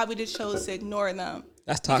 He probably just chose to ignore them.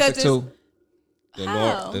 That's toxic too.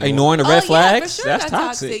 Ignoring the red flags? Yeah, for sure that's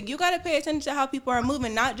toxic. You got to pay attention to how people are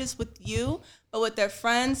moving, not just with you, but with their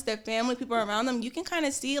friends, their family, people around them. You can kind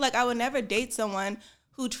of see, like, I would never date someone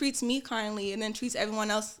who treats me kindly and then treats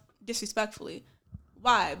everyone else disrespectfully.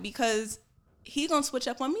 Why? Because he's going to switch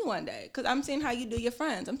up on me one day. Because I'm seeing how you do your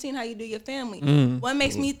friends. I'm seeing how you do your family. What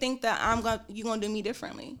makes me think that you're going to do me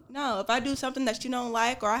differently? No, if I do something that you don't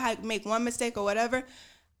like or I make one mistake or whatever,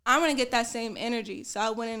 I'm gonna get that same energy, so I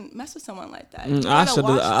wouldn't mess with someone like that. I should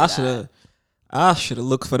have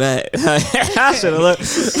looked for that. I should have looked.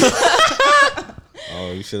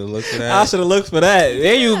 Oh, you should have looked for that. I should have looked for that.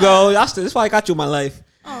 There you go. That's why I got you in my life.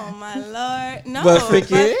 Oh my Lord, no. But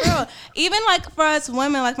even like for us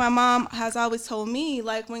women, like my mom has always told me,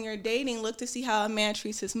 like when you're dating, look to see how a man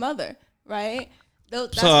treats his mother, right?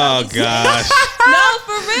 That's gosh. No,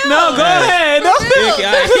 for real. No, go ahead.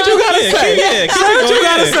 That's what you gotta say. That's what you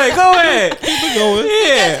gotta say. Go ahead. Keep it going.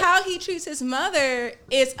 Yeah. Because how he treats his mother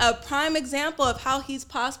is a prime example of how he's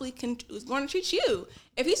possibly going to treat you.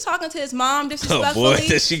 If he's talking to his mom disrespectfully,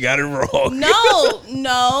 boy, she got it wrong.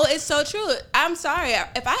 No, it's so true. I'm sorry.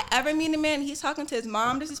 If I ever meet a man and he's talking to his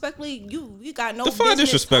mom disrespectfully, you got no define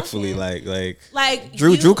business disrespectfully, talking. like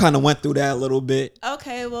Drew kind of went through that a little bit.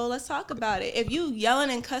 Okay, well, let's talk about it. If you yelling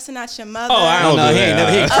and cussing at your mother, I don't know. He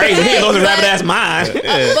ain't crazy. He ain't lost a rabbit ass mind.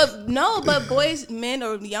 But boys, men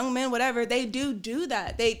or young men, whatever, they do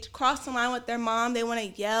that. They cross the line with their mom. They want to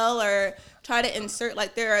yell or try to insert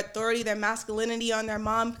like their authority, their masculinity on their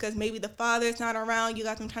mom because maybe the father's not around. You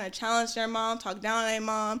got them trying to challenge their mom, talk down on their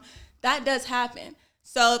mom. That does happen.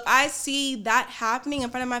 So if I see that happening in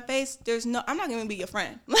front of my face, I'm not gonna be your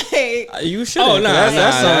friend. Like you should. Oh no,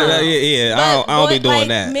 yeah. I don't be doing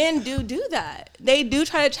that. Men do that. They do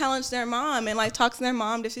try to challenge their mom and like talk to their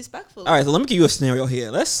mom disrespectfully. All right, so let me give you a scenario here.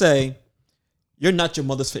 Let's say you're not your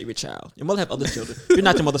mother's favorite child. Your mother have other children. You're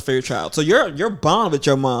not your mother's favorite child. So your bond with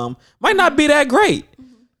your mom might not be that great.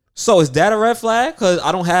 So is that a red flag? Because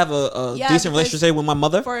I don't have a decent relationship with my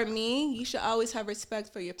mother? For me, you should always have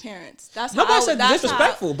respect for your parents. That's nobody said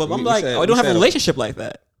disrespectful, but I'm like, I don't have a relationship like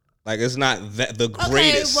that. Like it's not the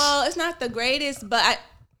greatest. Okay, well, it's not the greatest, but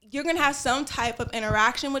you're going to have some type of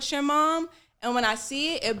interaction with your mom. And when I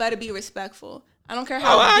see it, it better be respectful. I don't care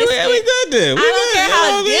how we good then. I don't care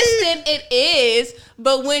how distant it is,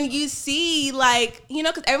 but when you see, like, you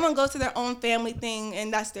know, because everyone goes to their own family thing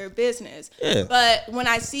and that's their business. Yeah. But when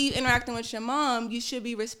I see you interacting with your mom, you should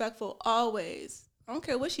be respectful always. I don't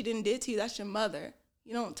care what she did to you. That's your mother.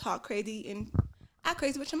 You don't talk crazy and act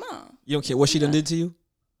crazy with your mom. You don't care what she done did to you?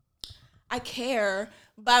 I care,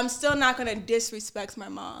 but I'm still not going to disrespect my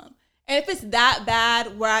mom. And if it's that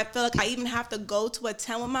bad where I feel like I even have to go to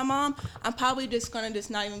attend with my mom, I'm probably just going to just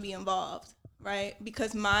not even be involved, right?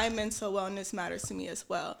 Because my mental wellness matters to me as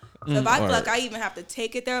well. So if I feel like I even have to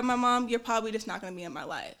take it there with my mom, you're probably just not going to be in my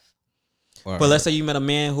life. But let's say you met a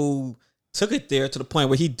man who took it there to the point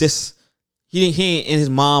where he ain't in his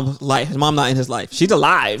mom's life. His mom not in his life. She's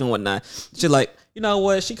alive and whatnot. She's like, you know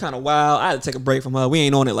what? She kind of wild. I had to take a break from her. We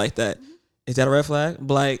ain't on it like that. Is that a red flag?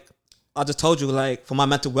 But like, I just told you, like, for my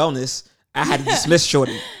mental wellness, I had to dismiss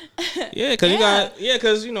shorty. Yeah,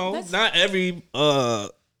 because you know, not every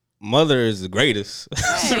mother is the greatest.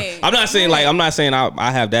 Right. I'm not saying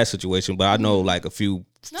I have that situation, but I know like a few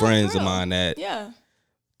friends of mine that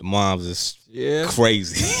the moms is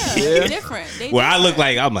crazy. Yeah, different. Where I look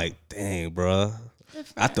like I'm like, dang, bro.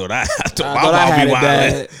 I thought my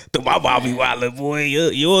mom be wildin', boy.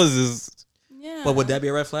 Yours is. Yeah. But would that be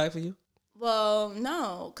a red flag for you? Well,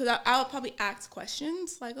 no, because I would probably ask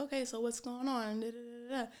questions like, okay, so what's going on? Da, da,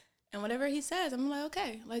 da, da. And whatever he says, I'm like,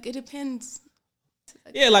 okay, like it depends.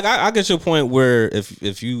 Yeah, like I get your point where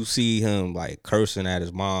if you see him like cursing at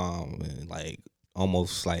his mom and like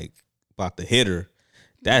almost like about to hit her,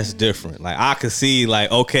 that's different. Like I could see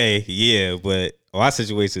like, okay, yeah, but my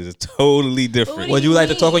situation is totally different. Would you like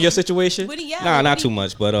to talk on your situation? Not too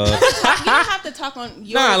much, but you don't have to talk on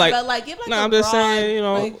yours, but like give like a I'm just broad, saying, you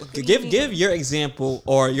know, like, give your example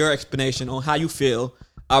or your explanation on how you feel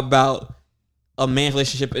about a man's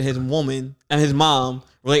relationship with his woman and his mom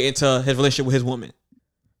related to his relationship with his woman.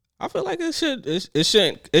 I feel like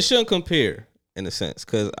it shouldn't compare in a sense,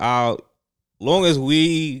 because long as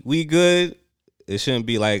we good, it shouldn't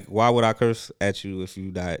be like, why would I curse at you if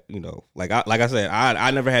you not, you know, like I said,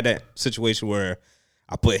 I never had that situation where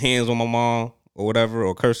I put hands on my mom or whatever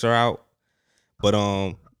or curse her out, but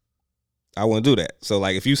I wouldn't do that. So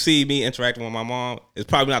like if you see me interacting with my mom, it's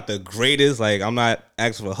probably not the greatest. Like I'm not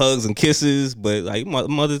asking for hugs and kisses, but like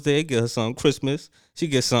Mother's Day, get her something. Christmas, she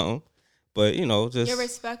gets something. But you know, just you're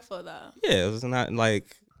respectful though. Yeah, it's not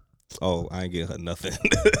like, oh, I ain't getting her nothing.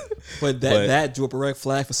 But that drew up a red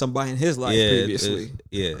flag for somebody in his life previously.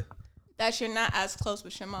 That you're not as close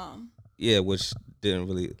with your mom. Yeah, which didn't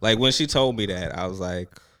really, like when she told me that, I was like,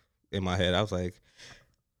 in my head, I was like,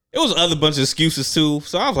 it was other bunch of excuses too.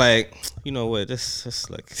 So I was like, you know what, this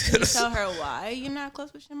like. Did you tell her why you're not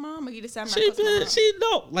close with your mom, or you just said I'm not close with my mom? She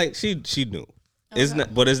know, like she knew. Okay.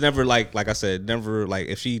 It's never like I said, never like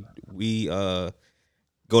if we go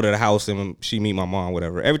to the house and she meet my mom,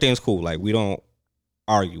 whatever, everything's cool. Like we don't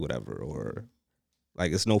argue, whatever, or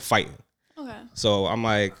like it's no fighting. Okay. So I'm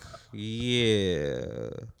like, yeah,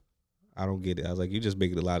 I don't get it. I was like, you just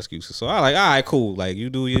making a lot of excuses. So I like, all right, cool. Like you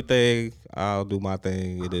do your thing, I'll do my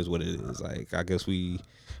thing. It is what it is. Like I guess we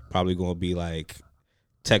probably gonna be like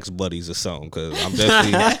text buddies or something, because I'm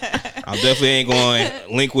definitely ain't going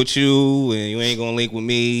to link with you and you ain't going to link with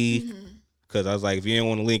me, because I was like, if you ain't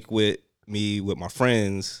want to link with me with my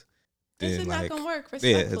friends, then this is like, not gonna work.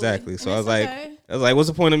 Respectfully. Yeah, exactly. So and I was like, what's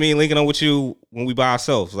the point of me linking up with you when we by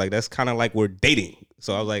ourselves? Like that's kind of like we're dating.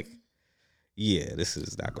 So I was like, yeah, this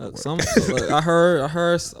is not gonna work. I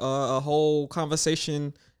heard a whole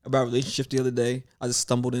conversation about relationships the other day. I just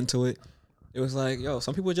stumbled into it. It was like, yo,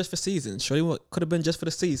 some people are just for seasons. Shorty could have been just for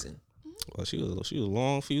the season. Well, she was a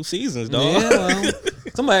long few seasons, dog. Yeah, well,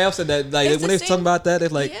 somebody else said that. Like when they was talking about that,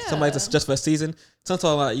 it's like somebody just for a season. Some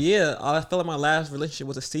talking about, I felt like my last relationship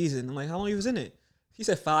was a season. I'm like, how long you was in it? He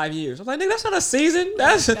said 5 years. I'm like, nigga, that's not a season.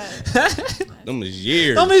 That's them is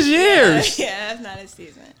years. Them is years. Yeah, that's not a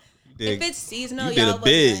season. If it's seasonal, y'all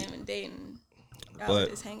wasn't even dating. Y'all was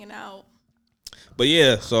just hanging out. But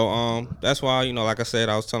yeah, so that's why, you know, like I said,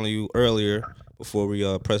 I was telling you earlier before we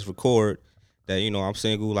press record that, you know, I'm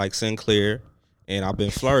single like Sinclair, and I've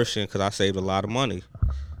been flourishing because I saved a lot of money.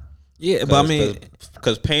 Yeah, but I mean,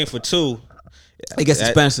 because paying for two, it gets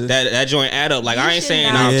expensive. That joint add up. Like I ain't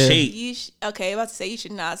saying I'm cheap. Okay, about to say you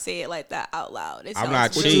should not say it like that out loud. I'm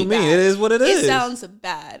not cheap. What you mean? It is what it is. It sounds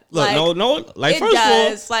bad. Look, like, no. Like it first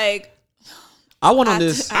does. of all, like. I went on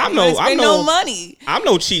this. I'm no money. I'm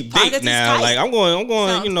no cheap date now. Like I'm going.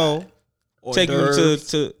 Sounds you know, take you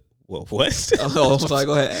to. Well, what? Oh, sorry.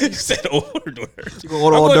 Go ahead. You said hors d'oeuvres. You gonna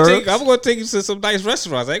order hors d'oeuvres? I'm going to take you to some nice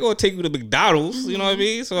restaurants. I ain't going to take you to McDonald's. You know what I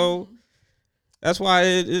mean? So That's why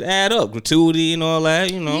it add up. Gratuity and all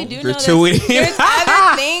that, you know. You do Gratuity. know there's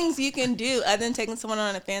other things you can do other than taking someone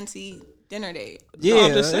on a fancy dinner date. Yeah, No,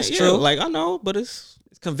 I'm just that's saying, true. Like, I know, but it's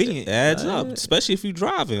Convenient. it adds up, especially if you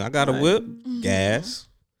driving. I got a whip, gas.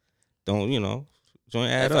 Don't,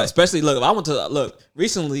 joint add up. Especially, look, if I went to,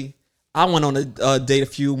 recently, I went on a date a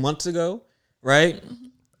few months ago, right?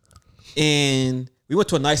 And we went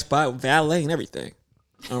to a nice spot with valet and everything.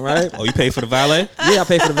 All right? Oh, you paid for the valet? Yeah, I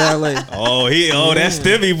paid for the valet. That's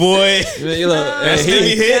Stimmy, boy. You look, That's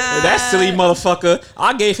Stimmy hit. that silly motherfucker.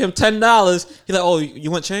 I gave him $10. He's like, oh,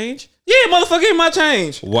 you want change? Yeah, motherfucker, give me my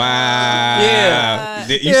change. Wow. Yeah.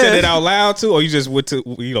 You said it out loud too, or you just went to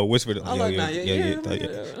whispered it? I like, nah,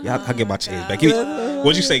 Yeah, I'll get my change back.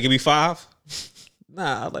 What'd you say? Give me 5?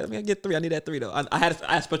 Nah, I was like, let me get 3. I need that 3 though. I had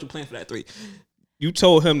a special plan for that 3. You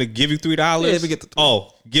told him to give you $3? Yeah, let me get the 3.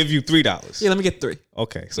 Oh, give you $3. Yeah, let me get 3.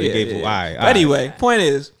 Okay, so you gave him. All right. But anyway, point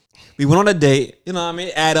is, we went on a date. You know what I mean?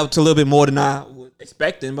 It add up to a little bit more than I was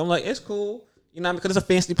expecting. But I'm like, it's cool. You know what I mean? Because it's a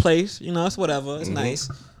fancy place. You know, it's whatever. It's nice.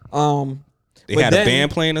 They had a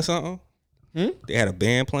band playing or something? They had a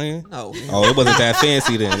band playing? No. Oh, it wasn't that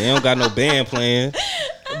fancy then. They don't got no band playing.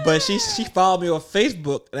 But she followed me on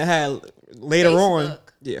Facebook. And I had later on. Facebook.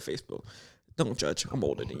 Yeah, Facebook. Don't judge. I'm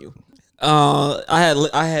older than you. I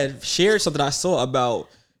had shared something I saw about,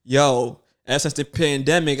 ever since the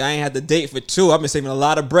pandemic, I ain't had to date for 2. I've been saving a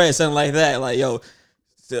lot of bread, something like that. Like,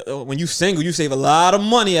 when you single, you save a lot of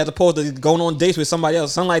money as opposed to going on dates with somebody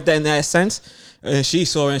else, something like that in that sense. And she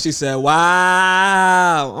saw it and she said,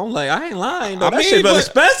 wow. I'm like, I ain't lying, though. That shit was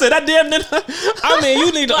expensive. That damn nigga.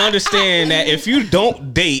 You need to understand that if you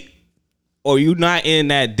don't date or you're not in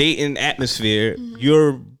that dating atmosphere,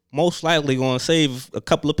 you're most likely going to save a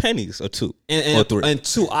couple of pennies or 2 or 3. And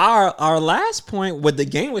to our last point, what the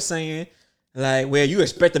game was saying, like where you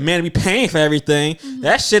expect the man to be paying for everything,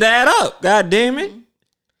 that shit add up. God damn it.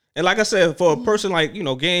 And like I said, for a person like,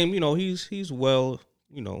 Game, he's well,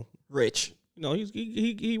 Rich.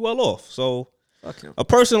 He well off. So Fuck him. a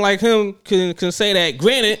person like him can say that.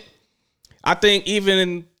 Granted, I think even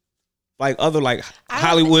in like other like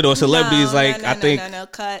Hollywood or celebrities, I think no,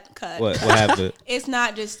 cut. What happened? It's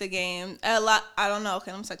not just a game. A lot. I don't know.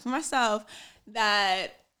 Okay, I'm saying for myself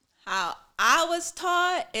that how I was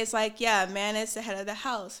taught is like, yeah, man is the head of the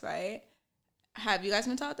house, right? Have you guys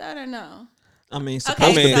been taught that or no? I mean,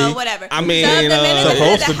 supposed Okay, to so be. whatever. I mean, so if the man is the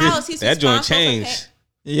head of the house, he's that joint responsible for changed.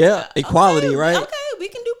 Yeah, equality, okay, right? Okay, we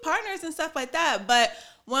can do partners and stuff like that. But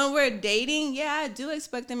when we're dating, yeah, I do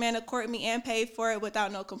expect the man to court me and pay for it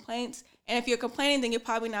without no complaints. And if you're complaining, then you're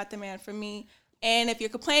probably not the man for me. And if you're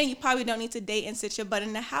complaining, you probably don't need to date and sit your butt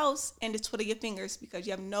in the house and just twiddle your fingers because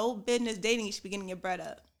you have no business dating. You should be getting your bread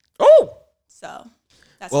up. Oh! So,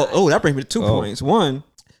 that's Well, that brings me to 2 points. One,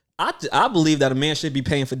 I believe that a man should be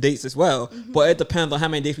paying for dates as well, but it depends on how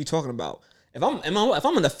many dates we're talking about. If I'm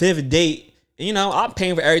on the 5th date, I'm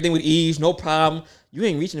paying for everything with ease, no problem. You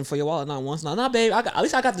ain't reaching for your wallet not once. Nah, babe. At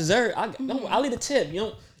least I got dessert. I'll leave a tip.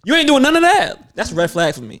 You ain't doing none of that. That's a red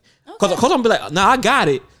flag for me. Cause I'm gonna be like, nah, I got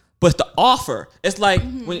it, but it's the offer. It's like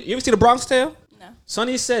when you ever see the Bronx Tale? No.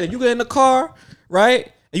 Sonny said, if you get in the car, right,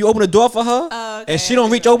 and you open the door for her, and she don't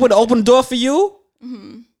reach over to open the door for you,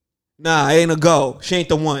 nah, it ain't a go. She ain't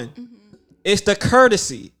the one. It's the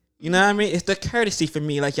courtesy. You know what I mean? It's the courtesy for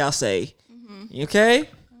me, like y'all say. Okay?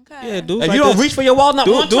 Yeah, dudes. If you don't reach for your wallet, not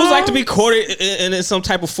one dudes time, like to be courted in some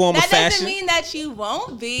type of form that of fashion. doesn't mean that you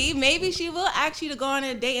won't be. Maybe she will ask you to go on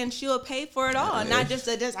a date and she'll pay for it all, not just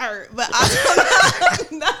a dessert, but also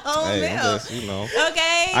the whole meal.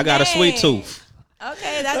 Okay, I got a sweet tooth.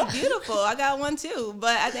 Okay, that's beautiful. I got one too.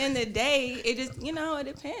 But at the end of the day, it just it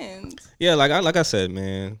depends. Yeah, like I said,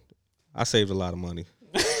 man, I saved a lot of money.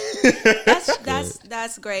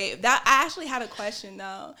 That's great. That I actually had a question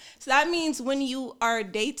though. So that means when you are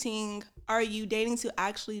dating, are you dating to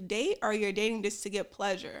actually date, or you're dating just to get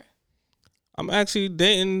pleasure? I'm actually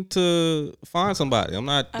dating to find somebody. I'm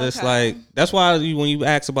not just like. That's why when you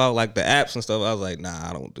ask about like the apps and stuff, I was like, nah,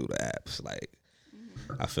 I don't do the apps. Like,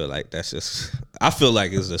 I feel like that's just. I feel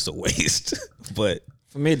like it's just a waste. But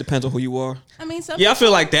for me, it depends on who you are. I mean, I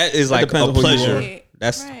feel like that is like a pleasure.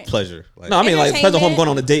 That's pleasure. Like, no, I mean, like, it depends on who I'm going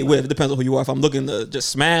on a date with. It depends on who you are. If I'm looking to just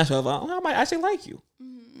smash her, I might actually like you.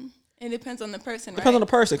 It depends on the person, Depends on the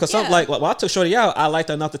person. Because some, like, when I took Shorty out, I liked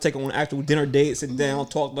her enough to take her on an actual dinner date, sit down,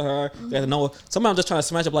 talk to her, get to know her. Sometimes I'm just trying to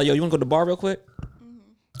smash up, like, yo, you want to go to the bar real quick?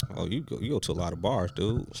 Oh, you go to a lot of bars,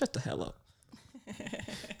 dude. Shut the hell up.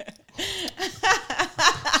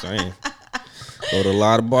 Same. Go to a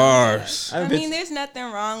lot of bars. I mean, there's nothing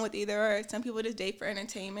wrong with either or. Some people just date for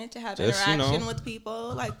entertainment, to have interaction with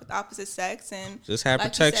people, like with opposite sex, and just have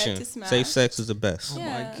like protection. Said, Safe sex is the best. Oh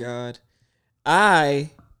my God. I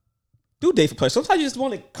do date for pleasure. Sometimes you just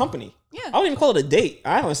want a company. Yeah. I don't even call it a date.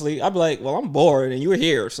 I honestly, I'd be like, well, I'm bored and you were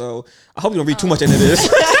here, so I hope you don't read too much into this.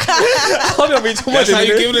 I hope you don't read too much That's how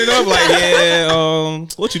into you this. giving it up. Like, yeah,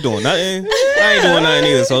 what you doing? Nothing. I ain't doing nothing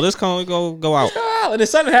either. So let's go out. And if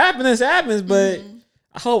something happens, it happens. But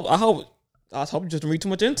I hope you just don't read too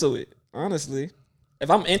much into it. Honestly,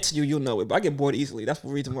 if I'm into you, you'll know it. But I get bored easily. That's the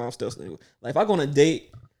reason why I'm still single. Like if I go on a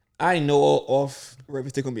date, I know off rip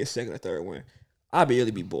if there's gonna be a second or third one. I'd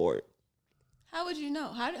really be bored. How would you know?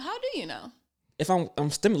 How do you know? If I'm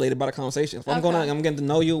stimulated by the conversation. If I'm going out, I'm getting to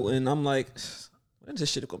know you, and I'm like, when is this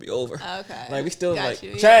shit gonna be over? Okay. Like we still Got like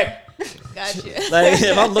you, check. Got you. Like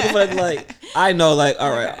if I'm looking for like I know like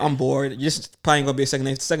all right, I'm bored. Just probably gonna be a second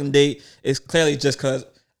date. Second date is clearly just because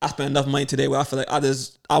I spent enough money today where I feel like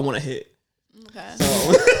I want to hit. Okay.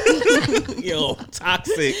 So Yo,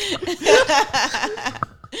 toxic.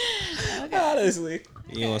 honestly,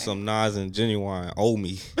 You want some Nas and Genuine? Owe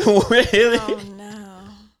me. really, Oh no.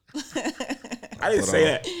 I didn't say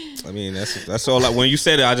that. I mean, that's all. When you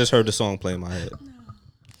said it, I just heard the song play in my head.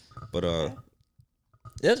 But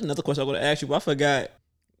There's another question I'm gonna ask you, but I forgot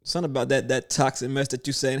something about that toxic mess that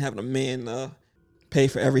you saying having a man pay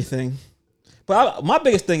for everything. But my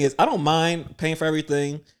biggest thing is I don't mind paying for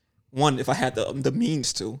everything. One, if I had the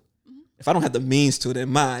means to. If I don't have the means to,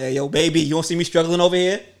 then hey, yo, baby, you don't see me struggling over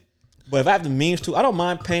here. But if I have the means to, I don't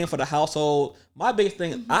mind paying for the household. My biggest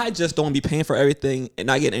thing is I just don't be paying for everything and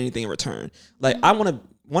not getting anything in return. Like I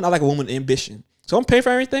like a woman with ambition. So I'm paying for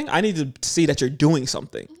everything. I need to see that you're doing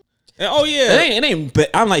something. oh yeah, It ain't.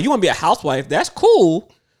 But I'm like, you want to be a housewife? That's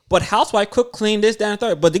cool. But housewife, cook, clean, this, that, and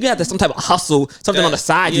third. But you got to some type of hustle, something on the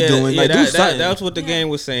side you're doing. Like do something. That's what the game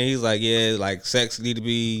was saying. He's like, yeah, like sex need to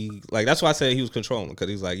be like. That's why I said he was controlling because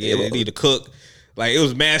he's like, yeah, they need to cook. Like it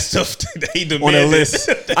was mad stuff that he demanded. On the list,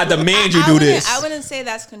 I demand you do this. I wouldn't say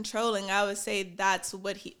that's controlling. I would say that's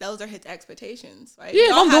those are his expectations, right? Yeah, We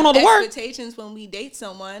all I'm doing have all the work. Expectations when we date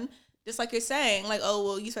someone, just like you're saying, like, oh,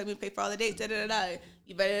 well, you expect me to pay for all the dates, da da da.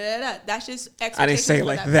 You better da da. That's just expectations. I didn't say it for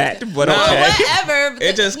like that that, person. but Well, okay. whatever. But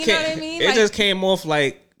It just you came. know what I mean? It Like, just came off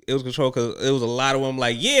like it was control because it was a lot of them.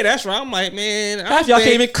 Like, yeah, that's right. I'm like, man, Half y'all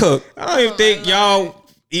can't even cook. I don't even think y'all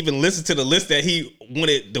even listen to the list that he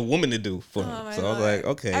wanted the woman to do for him. oh So my I was God. like,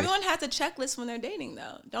 okay, Everyone has a checklist when they're dating,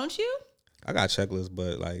 though, don't you? I got checklists,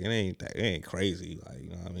 but like it ain't crazy. Like you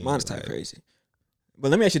know what I mean? Mine's type like, crazy.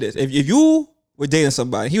 But let me ask you this: if you were dating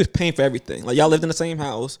somebody, he was paying for everything. Like y'all lived in the same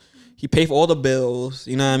house, he paid for all the bills.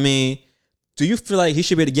 You know what I mean? Do you feel like he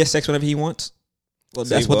should be able to get sex whenever he wants? Well,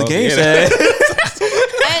 that's what the game said.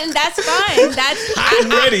 And that's fine. I'm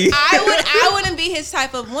ready. I wouldn't be his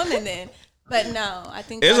type of woman then. But no, I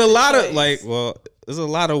think There's that's a lot choice. of there's a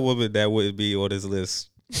lot of women that would be on this list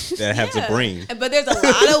that have to bring. But there's a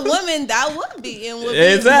lot of women that would be and would be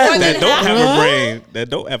Exactly. more That than don't happy. have a brain. That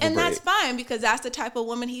don't have a And brain. that's fine because that's the type of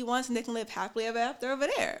woman he wants and they can live happily ever after over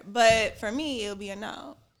there. But for me, it'll be a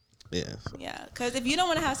no. Yeah. So, Yeah, because if you don't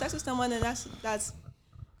want to have sex with someone, then that's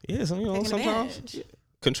yeah. So, taking sometimes advantage.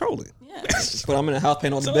 control it. Yeah. But I'm in the house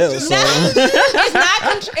paying all the bills. So.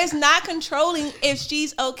 It's not controlling if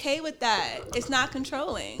she's okay with that. It's not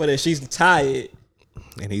controlling. But if she's tired,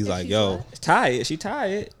 And he's like, she's yo, what? she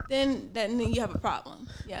tired. then you have a problem.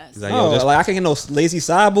 Yes. he's like, yo, Oh, this, like I can't get no lazy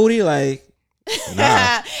side booty. Like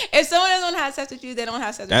nah. If someone doesn't want to have sex with you, they don't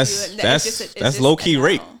have sex That's- with you. that's- It's that's just low-key a no.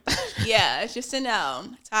 rape. Yeah, it's just a no.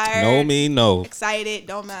 Tired. No mean no. Excited,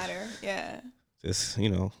 don't matter. Yeah, Just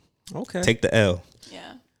okay. take the L.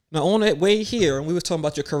 yeah. Now on that way here, and we was talking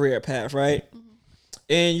about your career path, right?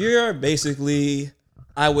 And you're basically,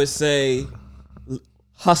 I would say,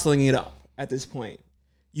 hustling it up at this point.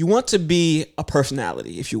 You want to be a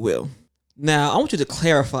personality, if you will. Now, I want you to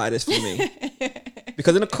clarify this for me.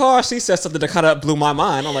 Because in the car, she said something that kind of blew my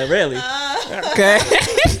mind. I'm like, really? Okay.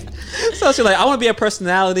 So she's like, I want to be a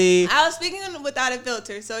personality. I was speaking without a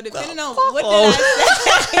filter, so depending on what did I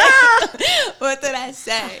say, what did I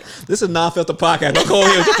say? This is a non-filter podcast. Don't go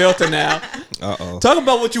here with the filter now. Uh-oh. Talk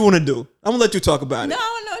about what you want to do. I'm going to let you talk about No,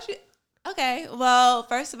 it. okay. Well,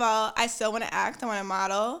 first of all, I still want to act. I want to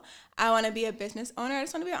model. I want to be a business owner. I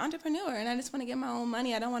just want to be an entrepreneur, and I just want to get my own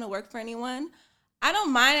money. I don't want to work for anyone. I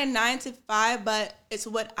don't mind a 9 to 5, but it's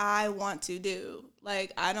what I want to do.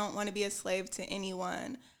 Like, I don't want to be a slave to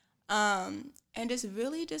anyone. And just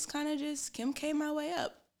really just kind of just Kim K my way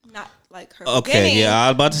up. Not like her Okay, beginning. yeah, I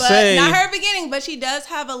was about to but say. not her beginning, but she does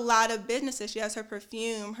have a lot of businesses. She has her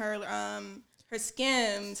perfume, her her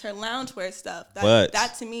Skims, her loungewear stuff. But-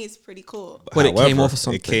 That to me is pretty cool. But it came However, off of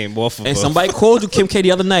something. It came off of And a- somebody called you Kim K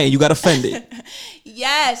the other night and you got offended.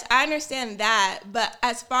 Yes, I understand that. But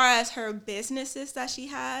as far as her businesses that she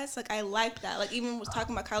has, like, I like that. Like, even was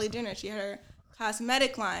talking about Kylie Jenner, she had her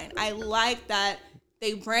cosmetic line. I like that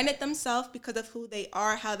they branded themselves because of who they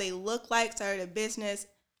are, how they look like, started a business,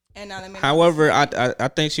 and now they made However, I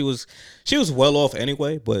think she was well off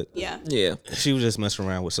anyway, but yeah. Yeah. she was just messing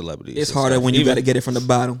around with celebrities. It's and harder stuff. when you Even- got to get it from the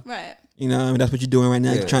bottom. Right. You know, I mean, that's what you're doing right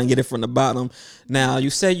now. Yeah. You're trying to get it from the bottom. Now, you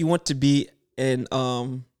said you want to be an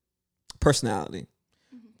personality.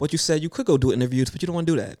 But you said you could go do interviews, but you don't want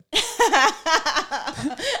to do that.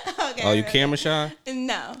 Okay. Oh, you camera shy?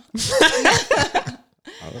 No. That's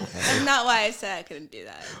not why I said I couldn't do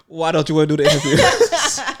that. Why don't you want to do the interview?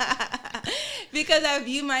 Because I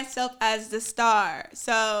view myself as the star.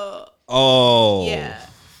 So, Oh, yeah.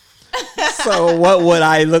 So what would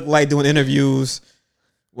I look like doing interviews?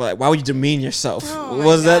 Why would you demean yourself? Oh my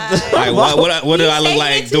Was that God. Like, what do He's I look taking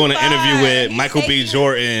like it doing too an interview far. with He's Michael B. taking it-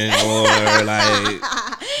 Jordan or like?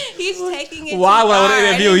 He's taking it Why too would I wanna far.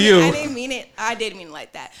 interview you? I didn't mean it. I didn't mean it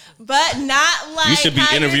like that. But not like You should be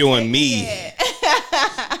how you're interviewing taking me. it.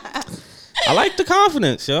 I like the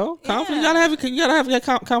confidence, yo. Confidence. Yeah. You gotta have your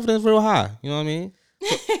confidence real high. You know what I mean?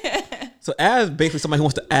 So as basically somebody who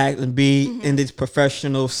wants to act and be in these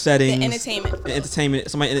professional settings, The entertainment field.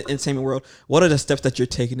 somebody in the entertainment world, what are the steps that you're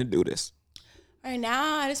taking to do this? Right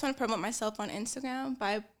now, I just want to promote myself on Instagram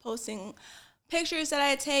by posting pictures that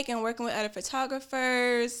I take and working with other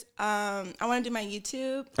photographers. I want to do my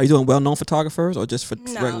YouTube. Are you doing well-known photographers or just for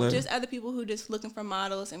No, regular? just other people who just looking for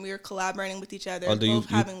models, and we were collaborating with each other, Oh, do both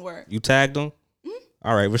having work. You tagged them?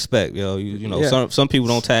 All right, respect, yo. You know, Yeah. some people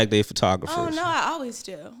don't tag their photographers. Oh no, I always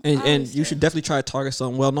do. and I and always you do. should definitely try to target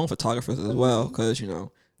some well-known photographers as well, because you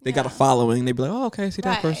know they got a following. They be like, oh, okay, see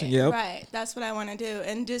that person, yeah. Right. That's what I want to do.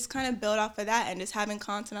 And just kind of build off of that and just having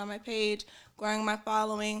content on my page, growing my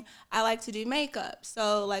following. I like to do makeup.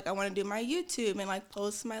 So, like, I want to do my YouTube and, like,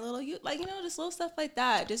 post my little, like, you know, just little stuff like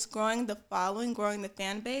that. Just growing the following, growing the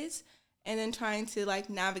fan base, and then trying to, like,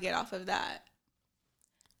 navigate off of that.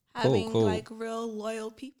 Having, cool. like, real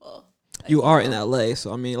loyal people. Like, You are in LA,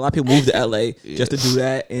 so I mean, a lot of people move to LA just to do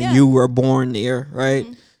that, and Yeah. you were born there, right?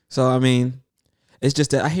 So I mean, it's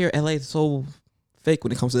just that I hear LA is so fake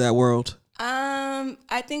when it comes to that world.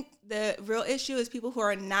 I think the real issue is people who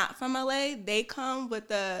are not from LA. They come with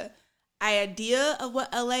the idea of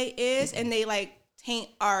what LA is, and they like taint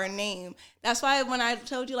our name. That's why when I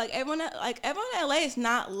told you, like everyone in LA is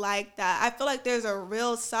not like that. I feel like there's a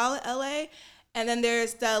real solid LA, and then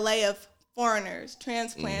there's the LA of foreigners,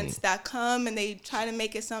 transplants that come and they try to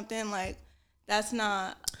make it something like that's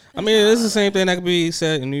not. I mean, it's the same thing that could be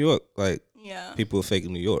said in New York. Like, Yeah. people are fake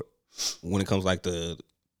in New York when it comes like the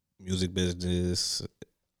music business.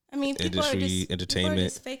 I mean, Industry, people entertainment. are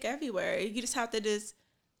just fake everywhere. You just have to just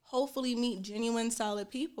hopefully meet genuine, solid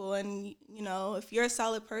people. And, you know, if you're a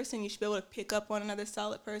solid person, you should be able to pick up on another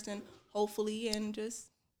solid person, hopefully, and just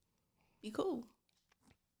be cool.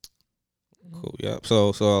 Cool, yeah. So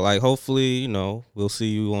like, hopefully, you know, we'll see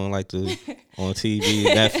you on like the on TV,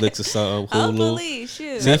 Netflix or something, Hulu. Hopefully,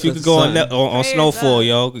 shoot. See if you could go on Prayers Snowfall,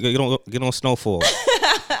 up. yo. Get on Snowfall.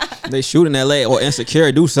 They shoot in LA or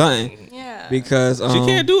Insecure, do something Yeah. because She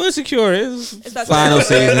can't do Insecure. It's It's about to final be-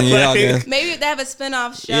 season. Yeah, okay. Maybe if they have a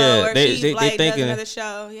spin-off show Yeah, or they she like does thinking- another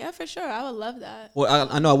show. Yeah, for sure. I would love that. Well,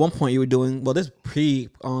 I know at one point you were doing this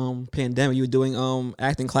pandemic. You were doing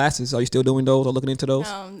acting classes. Are you still doing those or looking into those?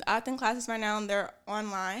 Acting classes right now, they're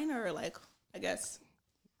online or like, I guess.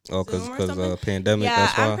 Oh, Zoom or because something? pandemic. Yeah,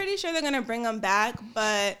 That's why. I'm pretty sure they're gonna bring them back,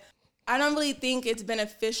 but I don't really think it's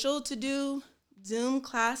beneficial to do Zoom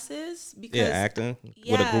classes because Yeah, acting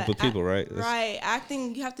with a group of people, right? It's- Right,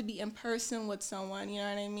 acting you have to be in person with someone. You know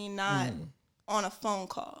what I mean? Not on a phone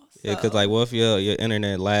call. Yeah, So- because like, what if your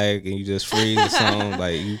internet lag and you just freeze or something?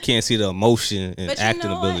 Like, you can't see the emotion and But you acting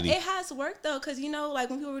know what? ability. It has worked though, because you know, like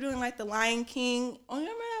when people were doing like the Lion King. Oh, you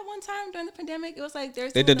remember that one time during the pandemic? It was like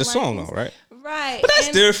They did the song though, right? Right. But that's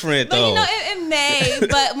different But though. you know, it may.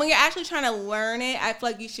 But when you're actually trying to learn it, I feel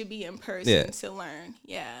like you should be in person Yeah. to learn.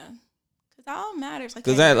 Yeah. Because that all matters.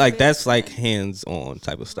 Because that that's like hands on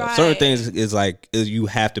type of stuff. Certain things is you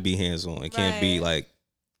have to be hands on. It can't be Right. like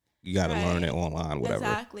you got to learn Right. it online, whatever.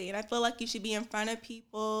 Exactly. And I feel like you should be in front of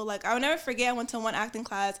people. Like, I'll never forget, I went to one acting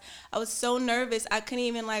class. I was so nervous. I couldn't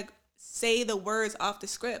even, like, say the words off the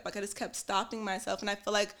script. Like, I just kept stopping myself. And I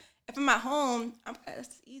feel like if I'm at home,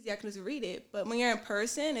 it's easy. I can just read it. But when you're in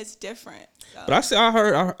person, it's different. So.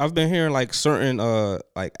 But I've been hearing like certain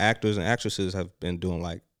like actors and actresses have been doing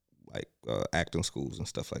like like acting schools and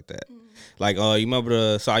stuff like that. Like you remember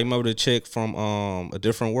the chick from A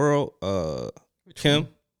Different World, Kim,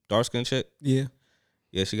 dark skin chick. Yeah.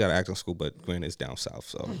 Yeah, she got an acting school, but granted it's down south.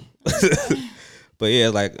 So, but yeah,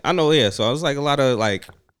 like I know. Yeah, so I was like a lot of like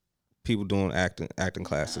people doing acting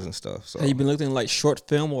classes and stuff. So Have you been looking at like short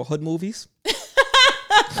film or hood movies?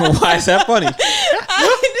 Why is that funny?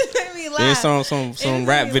 It just made me laugh. then some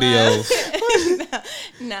rap videos.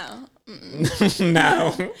 No.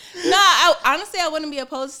 No. Honestly, I wouldn't be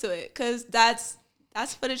opposed to it because that's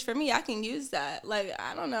footage for me. I can use that. Like,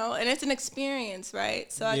 I don't know. And it's an experience,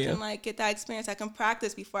 right? So I can like get that experience. I can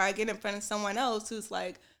practice before I get in front of someone else who's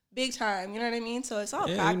like big time. You know what I mean? So it's all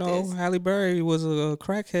practice. You know, Halle Berry was a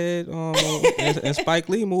crackhead in Spike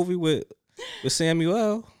Lee movie with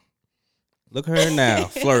Samuel. Look at her now,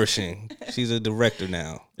 flourishing. She's a director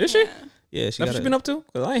now. Is she? Yeah, That's what she been up to?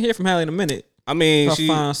 Because I ain't hear from Halle in a minute. I mean, Her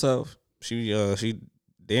fine herself. she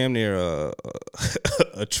damn near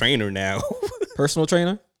a trainer now. Personal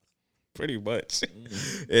trainer? Pretty much.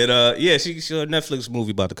 And yeah, she a Netflix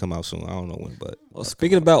movie about to come out soon. I don't know when, but Well,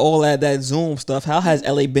 speaking about all that Zoom stuff, how has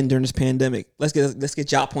LA been during this pandemic? Let's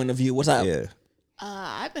get y'all point of view. What's up? yeah.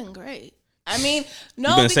 I've been great. I mean, no,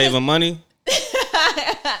 You been saving money?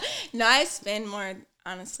 No, I spend more,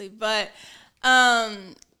 honestly. But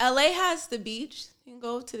LA has the beach. You can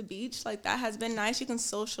go to the beach. Like, that has been nice. You can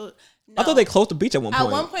social. No. I thought they closed the beach at one point.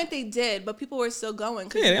 At one point they did, but people were still going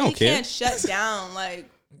because Yeah, they don't care. can't shut down like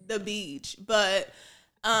the beach. But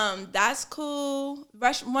that's cool.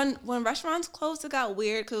 When restaurants closed, it got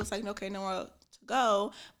weird because it was like, okay, nowhere to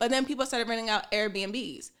go. But then people started renting out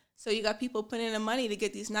Airbnbs. So you got people putting in the money to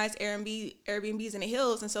get these nice Airbnbs in the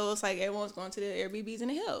hills, and so it's like everyone's going to the Airbnbs in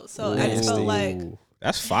the hills. So I just felt like Ooh,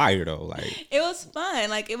 that's fire though. Like it was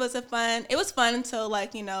fun. Like it was fun until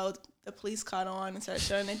like, you know, the police caught on and started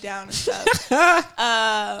shutting it down and stuff.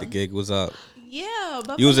 the gig was up. Yeah,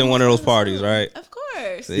 but You was in one of those parties, right? Of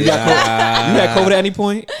course. You had COVID at any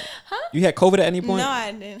point? Huh? You had COVID at any point? No,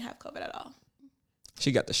 I didn't have COVID at all.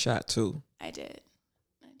 She got the shot too. I did.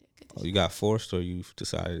 Get the Oh, you got forced, or you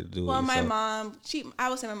decided to do it? Well, my yourself? mom, I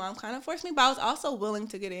would say my mom kind of forced me, but I was also willing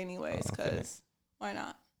to get it anyways because why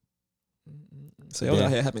not? So y'all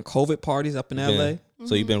out here having COVID parties up in LA?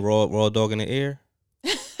 So you been raw dog in the air?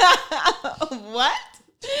 What?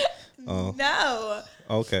 Oh. No.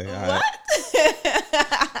 Okay. all right.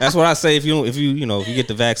 What? That's what I say. If you get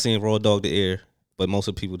the vaccine, raw dog the air. But most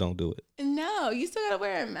of the people don't do it. No, you still gotta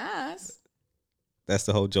wear a mask. That's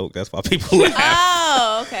the whole joke. That's why people laugh.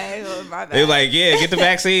 Oh, okay. Well, my bad. They like, yeah, get the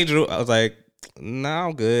vaccine, Drew. I was like, nah,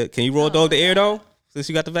 I'm good. Can you raw dog the air though? Since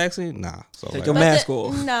you got the vaccine? Nah. So Take like, your mask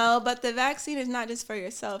off. No, but the vaccine is not just for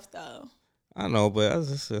yourself though. I know, but I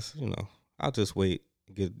was just I'll just wait.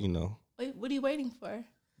 Wait, what are you waiting for?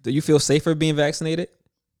 Do you feel safer being vaccinated?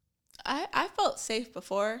 I felt safe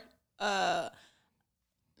before.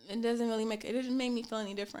 It didn't make me feel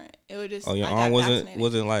any different. It would just. Oh, your I arm got vaccinated.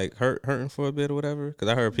 wasn't like hurting for a bit or whatever? Because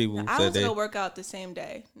I heard people I said was they. gonna work out the same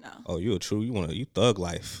day. No. Oh, you thug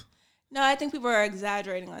life. No, I think people are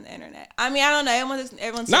exaggerating on the internet. I mean, I don't know.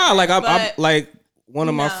 Everyone's Nah, like I'm but like one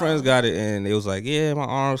of my no. friends got it and it was like, yeah, my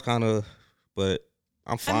arm's kind of, but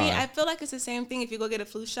I'm fine. I mean, I feel like it's the same thing. If you go get a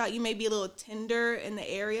flu shot, you may be a little tender in the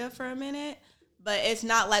area for a minute, but it's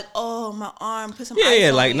not like, oh, my arm, put some ice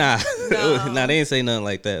on like me. nah, No. nah, they ain't say nothing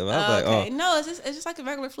like that. But I was like, okay. No, it's just like a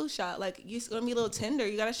regular flu shot. Like you're gonna be a little tender.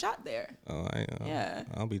 You got a shot there. I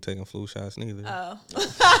don't be taking flu shots neither.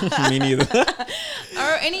 Oh. Me neither.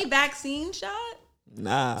 Or any vaccine shot?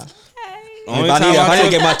 Nah. Okay. Only If I time need I to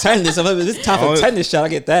took- get my tetanus, if it's time for Only- tetanus shot, I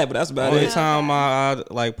get that, but that's about Only it. time I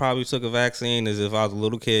like probably took a vaccine is if I was a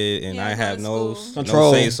little kid and Yeah, I had going no to school.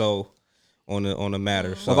 Control. say so on the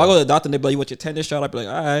matter. So So if I go to the doctor and they be like, you want your tetanus shot? I'd be like,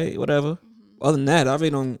 all right, whatever. Other than that, I really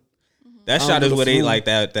don't. that I don't shot do is the where they flu. like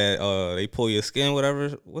that they pull your skin, whatever.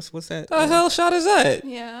 What's that? The hell shot is that?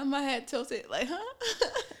 Yeah, my head tilted like, huh?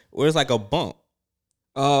 Where it's like a bump.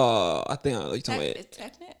 I think I know what you're talking about. It's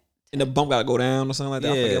technic. And the bump gotta go down or something like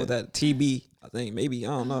that. I Yeah. forget what that TB. I think maybe I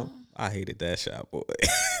don't know. I hated that shot, boy.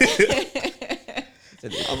 They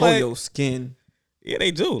pull your skin. Yeah,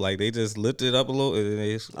 they do. Like they just lift it up a little. And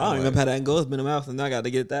they just, I don't remember how that goes. It's been a mouth, and now I got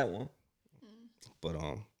to get that one. But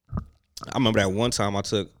I remember that one time I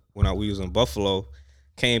took when we was in Buffalo,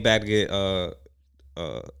 came back to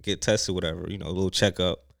get tested, whatever, a little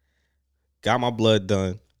checkup. Got my blood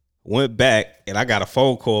done, went back, and I got a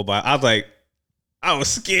phone call. But I was like, I was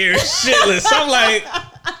scared shitless. I'm like,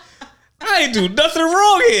 I ain't do nothing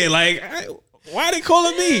wrong here. Like, why they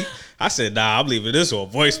calling me? I said, nah, I'm leaving this on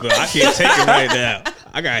voicemail. I can't take it right now.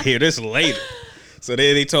 I gotta hear this later. So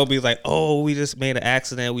then they told me like, oh, we just made an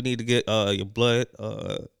accident. We need to get your blood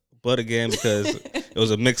blood again because it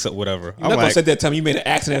was a mix up, whatever. You're not gonna sit there telling me you made an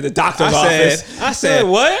accident at the doctor's I office. I said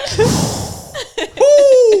what?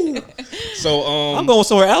 So I'm going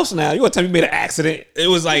somewhere else now. You gonna tell me you made an accident? it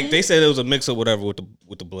was like they said it was a mix up, whatever, with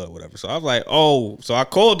the blood, whatever. So I was like, oh, so I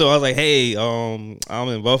called them. I was like, hey, I'm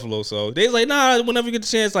in Buffalo, so they was like, nah, whenever you get the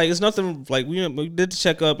chance, like it's nothing. Like we did the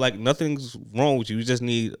checkup, like nothing's wrong with you. You just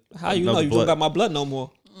need How you know you don't got my blood no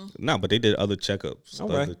more? No, but they did other checkups.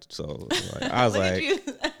 Okay. So like, I was Look at like, you.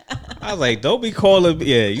 I was like, don't be calling me.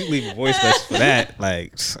 Yeah, you leave a voice message for that.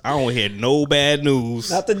 Like, I don't hear no bad news.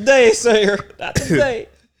 Not today, sir. Not today.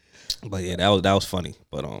 But yeah, that was funny.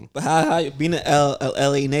 But But how being an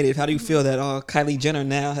LA native, how do you feel that Kylie Jenner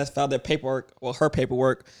now has filed her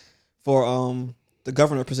paperwork for the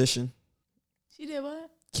governor position? She did what?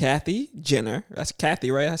 Kathy Jenner. That's Kathy,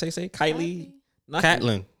 right? How say Kylie? Not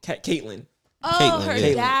Caitlyn. Caitlyn. Oh, Caitlyn, her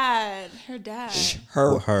yeah. dad. Her dad.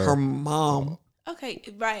 Her mom. Okay,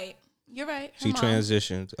 right. You're right. Her She mom.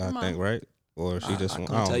 transitioned, I mom. think, right? Or she just I went.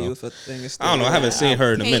 can't I tell don't you know. if a thing is. I don't know. I haven't seen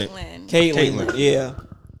her in a minute. Caitlyn. Yeah.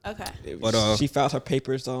 Okay. But she filed her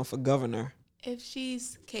papers for governor. If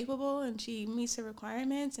she's capable and she meets the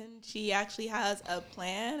requirements and she actually has a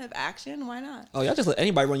plan of action, why not? Oh, y'all just let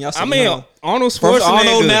anybody run y'all. I city, mean, huh? Arnold First Schwarzenegger.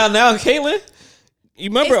 Arnold, now Caitlyn. You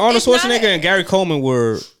remember It's- Arnold it's not Schwarzenegger a- and Gary Coleman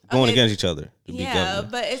were going Okay. against each other to be Yeah, governor.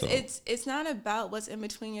 but So, it's not about what's in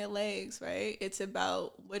between your legs, right? It's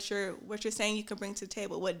about what you're saying you can bring to the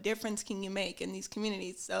table. What difference can you make in these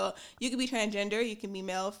communities? So you could be transgender, you can be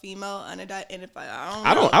male, female, unidentified.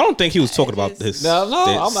 I I don't think he was talking about just- this. No, this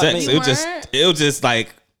I'm not sex. making- You It was just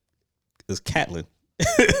like it's Caitlyn.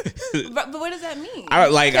 But what does that mean? I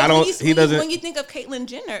don't- like, I Because don't- he doesn't- When you think of Caitlyn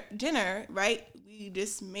Jenner, right? We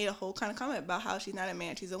just made a whole kind of comment about how she's not a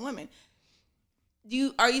man, she's a woman.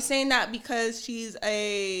 Are you saying that because she's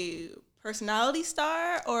a personality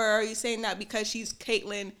star, or are you saying that because she's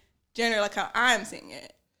Caitlyn Jenner, like how I'm saying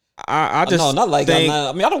it? I just No, not like that. think,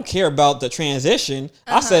 I mean, I don't care about the transition.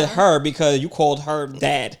 I said her because you called her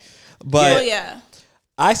dad, but Oh yeah.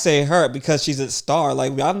 I say her because she's a star.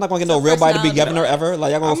 Like I'm not gonna get no So real body to be personality governor wise. ever.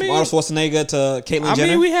 Like y'all gonna go from I mean- Arnold Schwarzenegger to Caitlyn I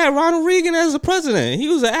Jenner. mean, we had Ronald Reagan as the president. He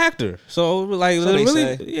was an actor, so like So they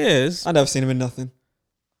really, say. yes. I never seen him in nothing.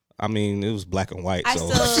 I mean, it was black and white. I So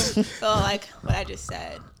still feel like what I just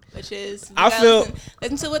said, which is you I gotta feel-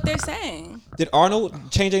 listen to what they're saying. Did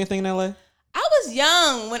Arnold change anything in LA? I was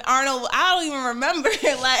young when Arnold. I don't even remember.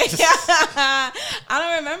 Like I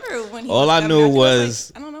don't remember when. All I governor. knew think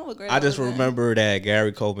was- I don't know what grade. I just was in. remember that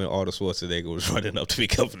Gary Coleman, Arnold Schwarzenegger was running up to be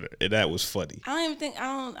governor, and that was funny. I don't even think.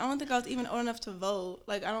 I don't think I was even old enough to vote.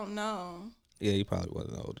 Like I don't know. Yeah, he probably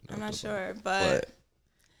wasn't old enough. I'm not to sure, vote. but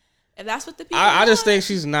if that's what the people. I just want, think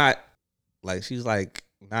she's not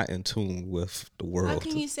not in tune with the How world.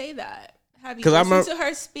 can you say that? Have you 'Cause I listened remember- to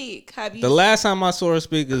her speak? Have you The last time I saw her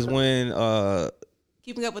speak is when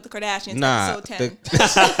Keeping Up with the Kardashians? nah, Episode 10.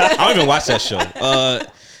 I don't even watch that show.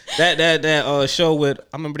 That show with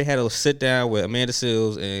I remember they had a sit down with Amanda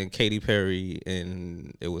Seales and Katy Perry,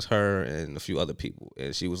 and it was her and a few other people,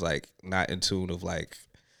 and she was like not in tune of like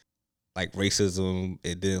racism,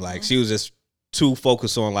 and then like she was just too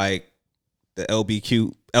focused on like the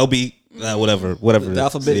whatever The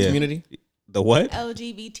alphabet yeah. community. The what?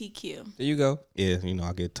 LGBTQ. There you go. Yeah,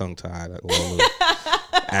 I get tongue tied all the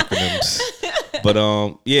acronyms.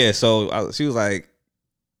 But yeah. So she was like,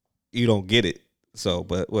 "You don't get it." So,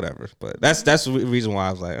 but whatever. But that's the reason why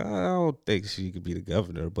I was like, I don't think she could be the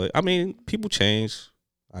governor. But I mean, people change,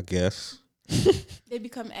 I guess. They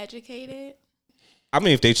become educated. I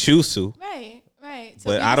mean, if they choose to. Right. So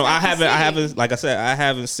But we I just have to haven't. see. Like I said, I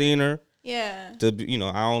haven't seen her. Yeah. I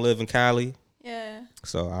don't live in Cali, Yeah.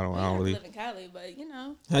 so I don't I really. live in Cali, but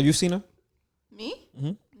Have you seen her? me?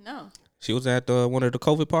 Mhm. No. She was at one of the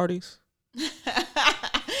COVID parties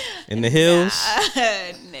in the hills. No.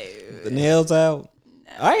 The nails out.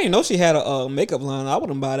 I didn't know she had a makeup line. I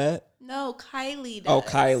wouldn't buy that. No, Kylie does. Oh,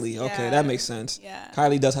 Kylie. Okay, Yeah. that makes sense. Yeah.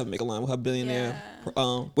 Kylie does have a makeup line with her billionaire.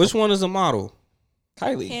 Which one is a model?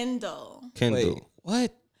 Kylie. Kendall. Kendall. Wait,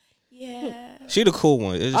 what? Yeah. She the cool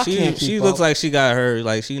one. I She can't she keep looks up. like she got her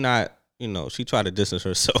like she not she tried to distance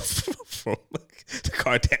herself from the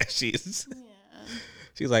Kardashians. Yeah.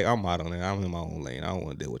 She's like, I'm modeling. I'm in my own lane. I don't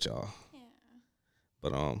want to deal with y'all. Yeah.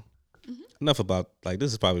 But enough about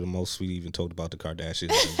this is probably the most we even talked about the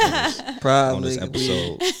Kardashians on Probably. this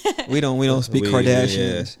episode. We don't speak We-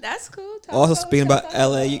 Kardashians. That's cool. Talk Also about speaking what about y'all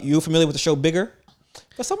LA, talking you familiar with the show Bigger?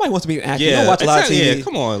 Because somebody wants to be an actor. You Yeah, don't watch a lot of exactly. TV. Yeah,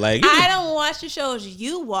 come on, like about. I don't watch the shows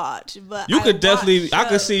you watch, but you I could watch definitely. I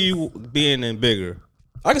could shows. see you being in Bigger.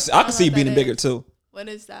 I can see know you what being that Bigger is. too. What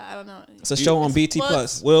is that? I don't know. It's a show on BT Well,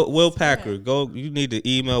 Plus. Will Packer, go. You need to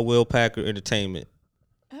email Will Packer Entertainment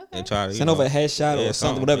and try to Send over a headshot yeah, or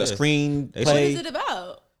something, whatever, yeah. screen They What play. is it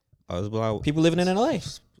about? It's about People living in LA.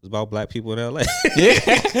 It's about black people in LA. Yeah.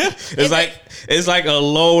 it's like a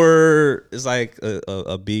lower. It's like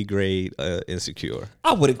a B grade Insecure.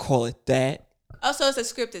 I wouldn't call it that. Oh, so it's a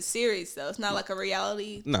scripted series, though. It's not like a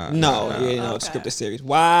reality. Nah, No, nah. it's a Okay. scripted series.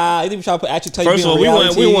 Wow, you think we try to actually tell First you of all, being on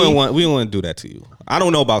reality TV? we wouldn't do that to you. I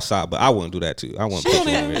don't know about Saab, but I wouldn't do that to you. I wouldn't put you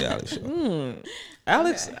on a reality show.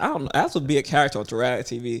 Alex, Okay. I don't know. Alex would be a character on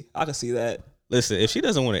reality TV. I can see that. Listen, if she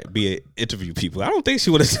doesn't want to be interview people, I don't think she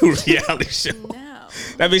would have do a reality show. No.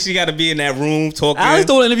 That means she got to be in that room talking. Alex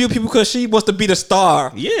don't interview people because she wants to be the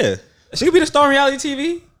star. Yeah, She could be the star in reality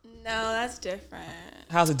TV. No, that's different.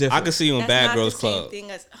 How's it I different? can see you in That's Bad not Girls the same Club.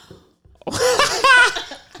 thing as,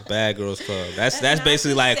 Bad Girls Club. That's not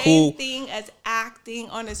basically the like same who. thing as acting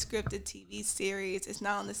on a scripted TV series. It's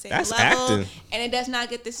not on the same That's level, acting. and it does not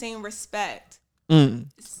get the same respect. Mm.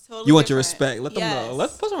 It's totally You want your different. respect. Let them know. Yes.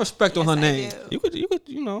 Let's put some respect on Yes, her I name. do. You could,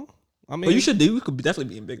 you know. I mean, But you should do. You could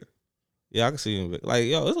definitely be in bigger. Yeah, I can see you. Like,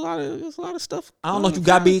 yo, there's a lot of stuff. I don't know if you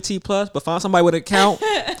got BET Plus, but find somebody with an account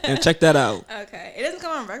and check that out. Okay, it doesn't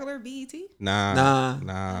come on regular BET. Nah.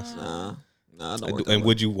 Nah, don't work And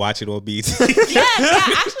would you watch it on BET? Yeah,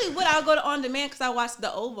 actually, I'll go to on demand because I watched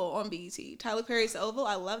The Oval on BET. Tyler Perry's The Oval.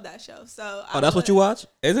 I love that show. So Oh, that's what you watch?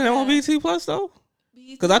 Isn't it on BET Plus though? BET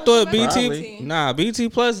Because I thought Probably.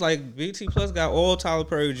 BET Plus, like BET Plus got all Tyler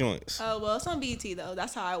Perry joints. Oh well, it's on BET though.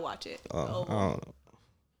 That's how I watch it. The I Oval. don't know.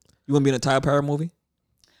 You want to be in a Tyler Perry movie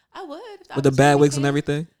I would if with the bad wigs and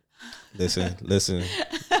opportunity everything? Listen.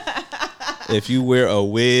 If you wear a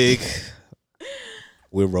wig,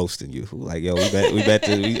 we're roasting you. Like, yo, we bet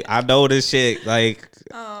I know this shit. Like, came.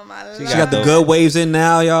 Oh my lord. She got the good waves in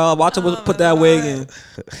now, y'all. Watch her put that wig in.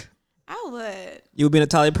 I would. You would be in a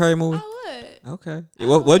Tyler Perry movie? I would. Okay.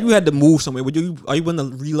 What you had to move somewhere? Are you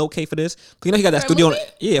willing to relocate for this? 'Cause you know he got that For a studio. movie?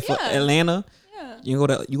 For Yeah. Atlanta. Yeah. You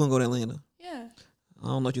gonna go to Atlanta? Yeah. I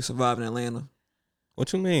don't know if you survive in Atlanta.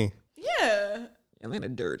 what you mean? Yeah. Atlanta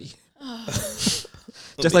dirty.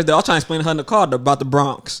 Just like I'll try to explain to her in the car about the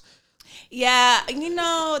Bronx. Yeah. You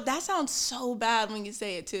know that sounds so bad when you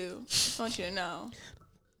say it too. Just want you to know.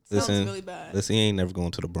 Sounds really bad. Listen, he ain't never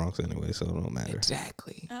going to the Bronx anyway, so it don't matter.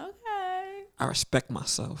 Exactly. Okay. I respect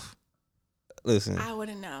myself. Listen, I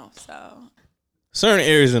wouldn't know. So. certain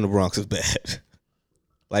areas in the Bronx is bad.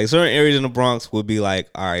 Like, certain areas in the Bronx would be like,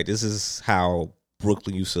 all right, this is how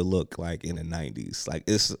Brooklyn used to look like in the 90s. Like,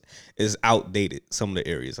 it's outdated. Some of the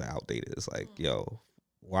areas are outdated. It's like, yo,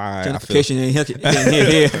 why Gentrification ain't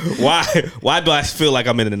here. why do I feel like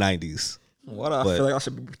I'm in the 90s? What I But- feel like I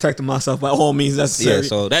should be protecting myself by all means necessary. Yeah,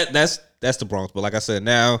 so that's the Bronx. But like I said,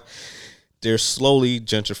 now they're slowly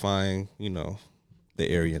gentrifying, the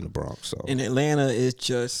area in the Bronx. So in Atlanta, it's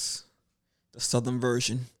just the southern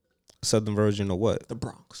version, southern version of what? the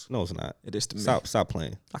Bronx. No, it's not. It is to me. Stop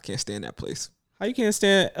playing. I can't stand that place. How you can't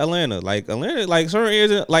stand Atlanta? Like certain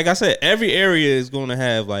areas, like I said, every area is going to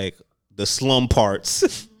have like the slum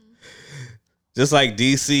parts. Just like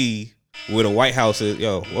DC, where the White House is.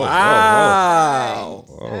 Yo, whoa, Wow.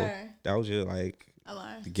 whoa. Sorry. That was your like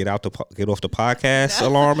Alarm. get off the podcast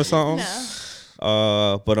alarm or something.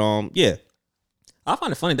 No. But yeah, I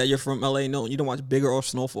find it funny that you're from LA. No, you don't watch Bigger or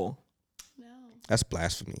Snowfall. No. that's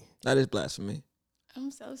blasphemy. That is blasphemy.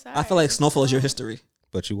 I'm so sorry. I feel like Snowfall is your history.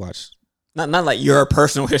 But you watched. Not like your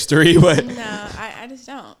personal history, but No, I just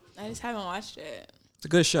don't. I just haven't watched it. it's a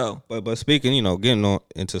good show. But speaking, getting on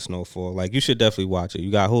into Snowfall, like you should definitely watch it.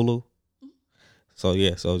 You got Hulu. So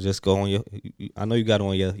yeah, so just go on I know you got it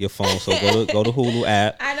on your phone, so go to Hulu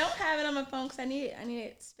app. I don't have it on my phone because I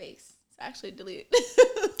need space. So actually delete it.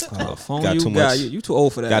 The phone got you too got, much- you too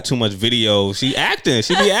old for that. Got too much video. She acting.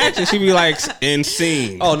 She be acting. She be like in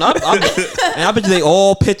scene. Oh no! And I bet you they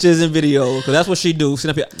all pictures and videos because that's what she do. Sit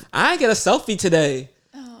up here. I ain't get a selfie today.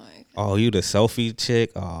 Oh my god. Oh, you the selfie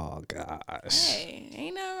chick? Oh gosh. Hey,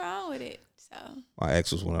 ain't nothing wrong with it. So My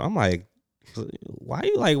ex was one. I'm like,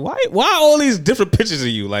 why all these different pictures of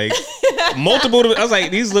you? Like multiple. I was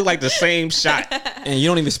like, these look like the same shot. And you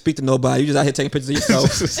don't even speak to nobody. You just out here taking pictures of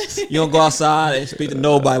yourself. You don't go outside and speak to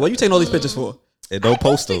nobody. What you taking all these pictures for? And don't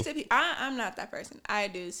post them. speak to people. I'm not that person. I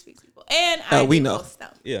do speak to people, and I we do know. post them.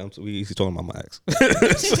 Yeah, he's talking about my ex.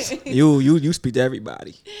 You speak to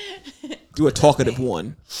everybody. You a talkative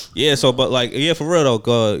one. Yeah, so but like for real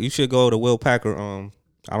though, you should go to Will Packer.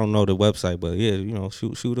 I don't know the website, but yeah,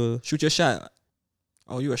 Shoot your shot.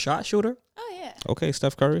 Oh, you a shot shooter? Oh yeah, okay,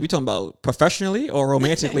 Steph Curry. You talking about professionally or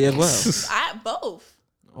romantically as well? both.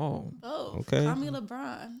 Oh, Okay. Call me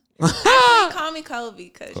LeBron. Actually, call me Kobe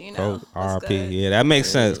because what's RP. good. Yeah, that makes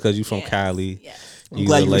sense because you from Yes, Cali. Yes. I'm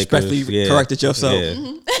glad you respectfully corrected yourself.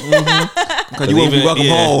 Yeah. Because you won't be welcome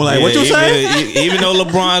home. Like, what you say? Even though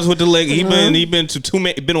LeBron's with the Lakers,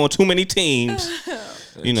 he been on too many teams.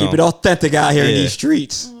 You know, keep it authentic out here in these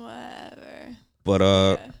streets. Whatever.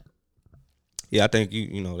 But yeah, I think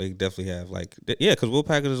you know they definitely have like because Will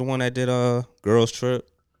Packard is the one that did Girls Trip.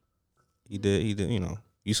 He did you know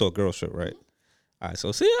you saw Girls Trip, right? All right,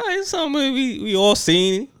 so see, it's something we all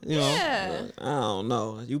seen, you know. Yeah. I don't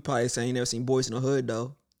know. You probably saying you never seen Boys in the Hood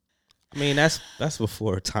though. I mean that's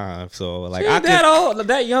before time, so like that old,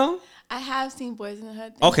 that young. I have seen Boys in the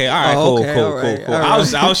Hood. Okay, all right, cool. I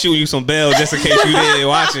was shooting you some bells just in case you didn't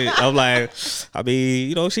watch it. I'm like, I mean,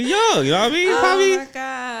 you know, she young, you know what I mean? Oh my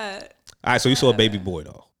god. All right, so you saw Baby Boy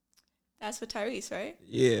though. That's for Tyrese, right?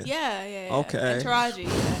 Yeah. Yeah. Okay. And Taraji.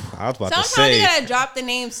 Yeah. I was about Sometimes to say. you gotta drop the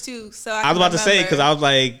names too, so I was about to say because I was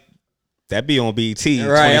like, that be on BET.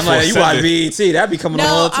 Right. I'm like, you watch BET, that be coming on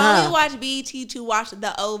all the time. No, I only watch BET to watch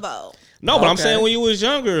The Ovo. No, but I'm saying when you was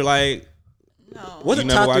younger, like. No. What's the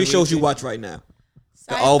top 3 shows you watch right now?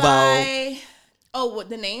 The Sci-fi. Oh, what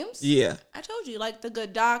the names? Yeah. I told you, like The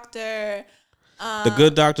Good Doctor. The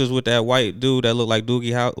Good Doctor's with that white dude that looked like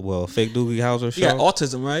Doogie House. Well, fake Doogie Howser show. Yeah,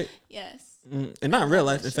 autism, right? Yes. And not in real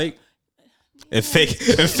life, it's fake. In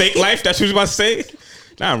fake life, that's what you about to say?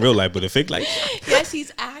 Not in real life, but in fake life. Yes,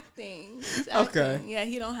 he's acting. Okay. Yeah,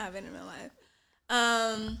 he don't have it in real life.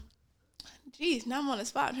 Geez, now I'm on the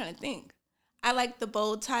spot. I'm trying to think. I like the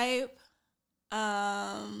bold type.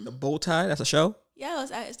 The Bow Tie, that's a show? Yeah,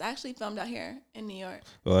 it's actually filmed out here in New York.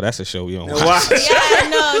 Well, that's a show we don't watch. Yeah,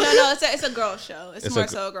 no. It's a girl show. It's more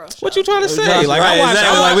so a girl show. What you trying to say? Right, Like, I watch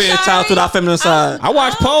we entitled to our feminine side. I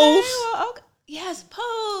watch Pose. Okay. Yes,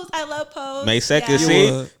 Pose. I love Pose. May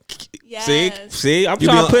 2nd, Yes. see, I'm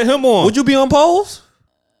trying to put him on. Would you be on Pose?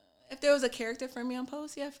 If there was a character for me on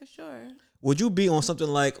Pose, yeah, for sure. Would you be on something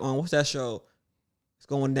like what's that show? It's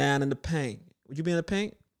going down in the paint. Would you be in the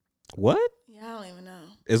paint? What? Yeah, I don't even know.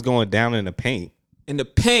 It's going down in the paint. In the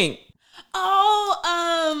paint.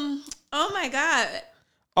 Oh my God.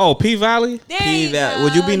 Oh, P Valley.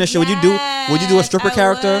 Would you be in the show? Would you do a stripper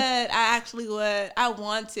character? I actually would. I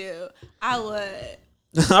want to. I would.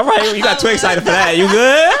 All right, you got too excited for that. You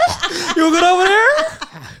good? You good over there?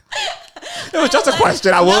 It was just a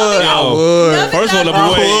question. I would. First one,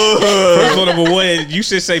 number one. You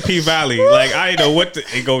should say P Valley. Like I didn't know what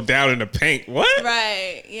it go down in the paint. What?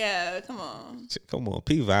 Right. Yeah. Come on.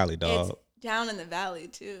 P Valley, dog. It's down in the valley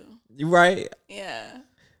too. You right? Yeah.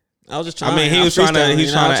 I was just trying. I mean, he was trying to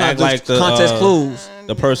act like the contest clues.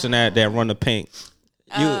 The person that run the paint.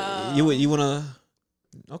 You wanna?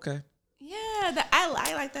 Okay. Yeah,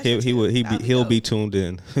 I like that. He'll be tuned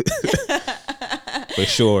in. For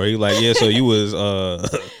sure. He like, yeah, so you was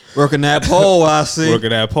working that pole, I see.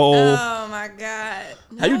 Working that pole. Oh my God.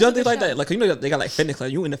 Have you done things like that? Like, you know, they got like fitness class.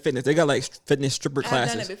 You in the fitness. They got like fitness stripper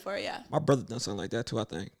classes. I've done it before, yeah. My brother done something like that too, I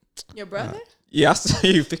think. Your brother? Yeah, I saw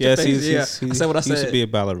you. Yes, I said what I said. He used to be a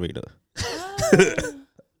ballerina. Okay.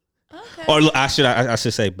 Or I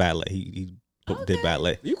should say ballet. He did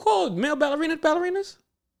ballet. You call male ballerinas?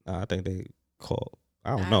 I think they call.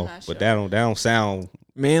 I don't I'm know, not but sure. that don't sound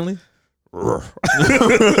manly. A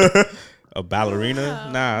ballerina?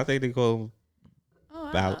 Wow. Nah, I think they call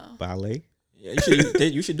Wow. ballet. Yeah,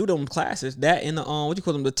 you should do them classes. That in the what you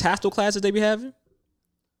call them, the tassel classes they be having.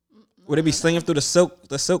 Would they be slinging through the silk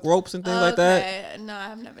ropes and things like that? No,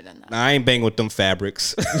 I've never done that. Nah, I ain't banging with them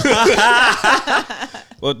fabrics.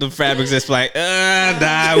 Well, the fabrics that's like,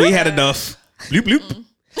 nah, we had enough. Bloop bloop.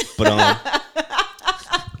 But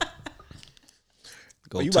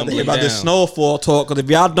go You about to hear tumbling about down. this snowfall talk? Because if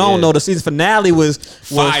y'all don't know, the season finale was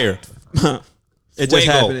Fire. It just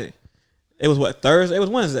Fuego. happened. It was what, Thursday? It was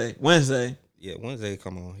Wednesday. Yeah, Wednesday.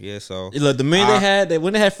 Come on. Yeah, so Look, the minute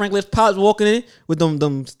when they had Franklin's Pops walking in with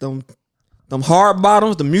them hard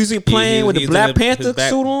bottoms, the music playing with the he's Black in his Panther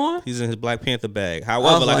suit on. He's in his Black Panther bag.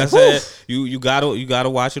 However, was like I like, said, you gotta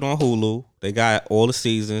watch it on Hulu. They got all the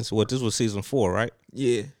seasons. What, this was season 4, right?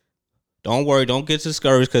 Yeah. Don't worry, don't get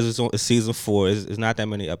discouraged because it's season 4. It's not that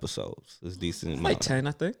many episodes. It's decent amount. Like 10,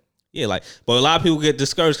 I think. Yeah, but a lot of people get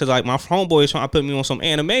discouraged because like my homeboy is trying to put me on some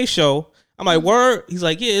anime show. I'm like, word? He's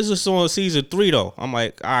like, yeah, it's just on season 3 though. I'm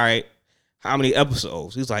like, all right, how many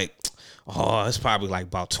episodes? He's like, oh, it's probably like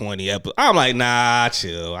about 20 episodes. I'm like, nah,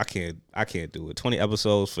 chill. I can't do it. 20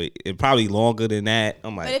 episodes for it, probably longer than that.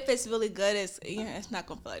 I'm like, But if it's really good, it's not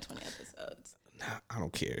gonna feel like 20 episodes. nah, I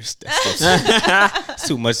don't care. It's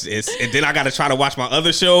too much. And then I got to try to watch my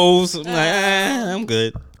other shows. I'm like, I'm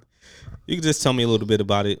good. You can just tell me a little bit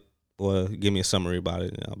about it or give me a summary about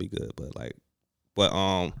it and I'll be good.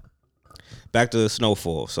 But back to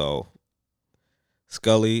Snowfall. So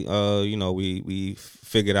Scully, we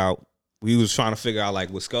figured out we was trying to figure out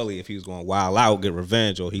like with Scully if he was going to wild out, get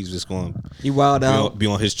revenge, or he's just going He wild out. be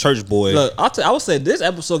on his church boy. Look, I would say this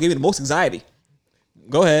episode gave me the most anxiety.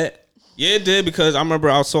 Go ahead. Yeah, it did, because I remember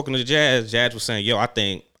I was talking to Jazz. Jazz was saying, "Yo, I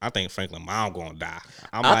think Franklin mom gonna die."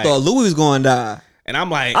 I thought Louis was going to die. and I'm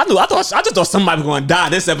like, I just thought somebody was going to die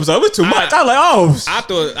this episode. It was too much. I was like,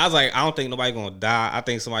 oh. I was like, I don't think nobody gonna die. I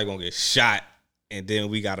think somebody gonna get shot, and then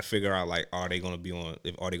we got to figure out like, are they gonna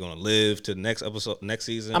live to the next episode, next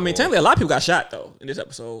season? I mean, technically, a lot of people got shot though in this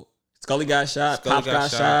episode. Scully got shot. Pop got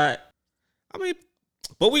shot. I mean,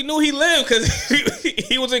 but we knew he lived because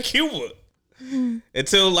he was in Cuba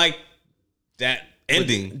until like that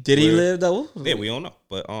ending. Did he live though? Yeah, we don't know.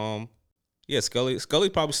 But yeah, Scully's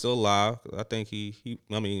probably still alive. I think he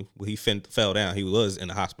fell down. He was in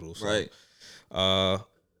the hospital. So. Right.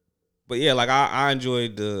 But yeah, like I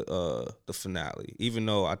enjoyed the finale, even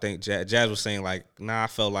though I think Jazz was saying like, nah, I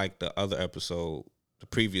felt like the other episode, the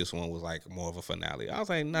previous one, was like more of a finale. I was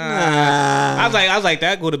like, nah. I was like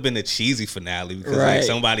that would have been a cheesy finale because like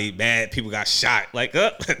somebody bad people got shot. Like,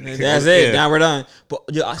 that's it. Yeah. Now we're done. But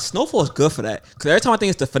yeah, Snowfall is good for that because every time I think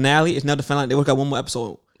it's the finale, it's not the finale. They work out one more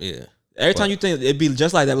episode. Yeah. Every time you think it'd be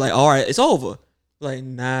just like that, like, all right, it's over. Like,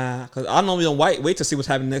 nah, because I normally don't wait to see what's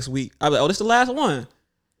happening next week. I'm like, oh, this is the last one.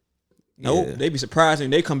 Nope, they be surprised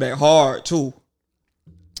and they come back hard too.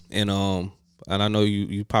 And I know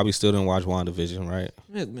you probably still didn't watch WandaVision, right?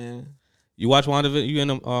 Look, man, you watch WandaVision? You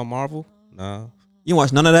in Marvel? Nah. You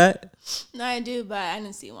watch none of that? No, I do, but I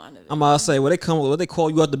didn't see WandaVision. I'm about to say, what they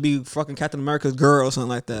call you out to be fucking Captain America's girl or something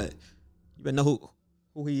like that. You better know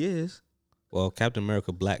who he is. Well, Captain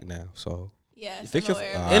America black now, so. Yes, and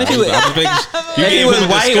And if he was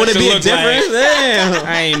white, would it be a difference? Damn.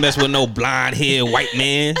 I ain't mess with no blonde haired white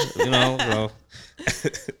man, you know. So.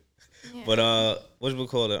 Yeah. But what we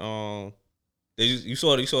call it? You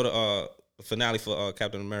saw the finale for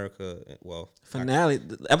Captain America. Well, finale,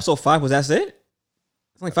 episode 5 was that it?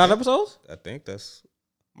 It's like 5 episodes. I think that's.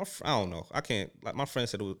 I don't know. I can't. Like my friend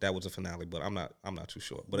said that was a finale, but I'm not too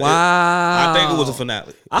sure. But wow, I think it was a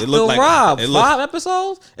finale. I feel robbed. 5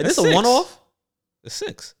 episodes? Is this a one-off? It's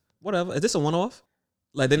 6. Whatever. Is this a one-off?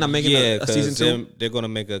 Like they're not making a season 2? They're gonna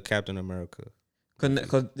make a Captain America.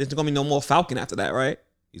 Because there's gonna be no more Falcon after that, right?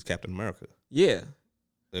 He's Captain America. Yeah.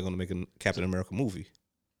 They're gonna make a Captain America movie.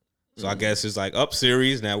 So I guess it's like up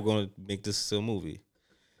series. Now we're gonna make this a movie.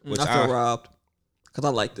 Which I feel robbed because I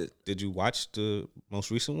liked it. Did you watch the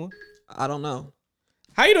most recent one? I don't know.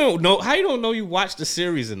 How you don't know you watched the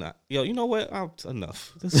series or not? Yo, you know what?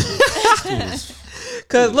 Enough.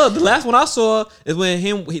 Cause look, the last one I saw is when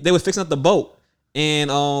they was fixing up the boat,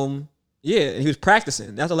 and and he was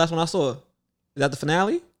practicing. That's the last one I saw. Is that the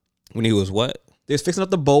finale? When he was what? They was fixing up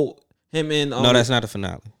the boat. Him and no, that's not the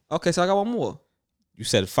finale. Okay, so I got one more. You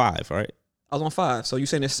said 5, right? I was on 5. So you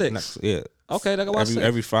saying there's 6? Yeah. Okay, I got 6.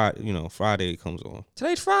 Every Friday, Friday it comes on.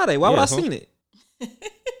 Today's Friday. Why would I seen it?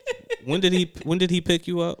 When did he pick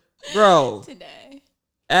you up, bro? Today.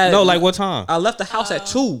 No, like what time? I left the house at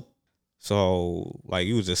 2. So like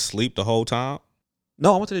you was just asleep the whole time?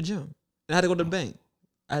 No, I went to the gym and I had to go to the bank.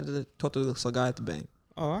 I had to talk to some guy at the bank.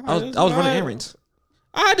 Oh, I was running errands.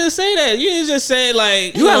 I had to say that. You didn't just say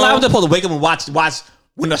like you I was supposed to wake up and watch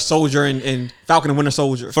Winter Soldier and Falcon and Winter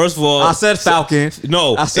Soldier. First of all, I said Falcon.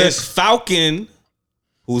 No, it's Falcon,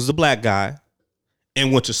 who's the black guy,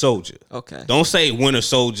 and Winter Soldier. Okay. Don't say Winter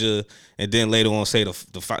Soldier and then later on say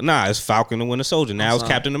nah, it's Falcon and Winter Soldier. Now it's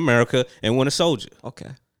Captain America and Winter Soldier.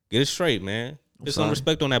 Okay. Get it straight, man. Get some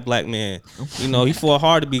respect on that black man. You know, he fought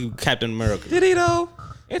hard to be Captain America. Did he though?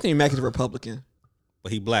 Anthony Mackie is a Republican.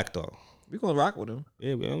 But he black though. We gonna rock with him.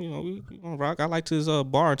 Yeah, well, we gonna rock. I liked his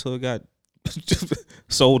bar until it got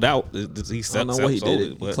sold out. He I don't know what he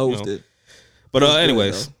did. He closed it. But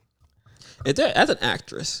anyways, is there, as an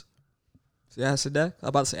actress, see how I said that? I'm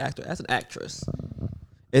about to say actor. As an actress,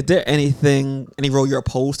 is there any role you're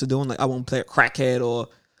opposed to doing? Like I want to play a crackhead or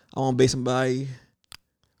I want to be somebody.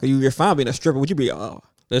 Cause you're fine being a stripper. Would you be?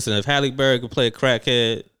 Listen, if Halle Berry could play a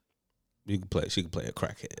crackhead, she could play a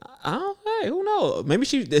crackhead. Hey, who knows? Maybe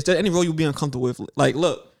is there any role you'd be uncomfortable with? Like,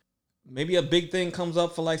 look, maybe a big thing comes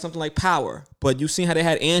up for like something like Power, but you seen how they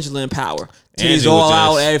had Angela in Power. Titties all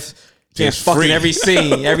out, just fucking every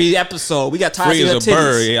scene, every episode. We got tired of seeing her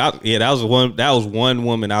titties. Yeah, that was one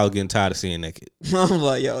woman I was getting tired of seeing naked. I'm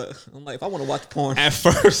like, if I want to watch porn. At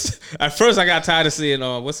first I got tired of seeing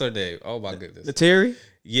what's her name? Oh my goodness, the Terry.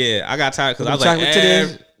 Yeah, I got tired because I was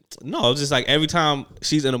like, no, it was just like every time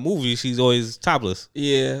she's in a movie, she's always topless.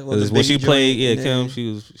 Yeah, when she played, Kim,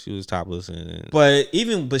 she was topless, but she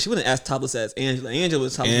wasn't as topless as Angela. Angela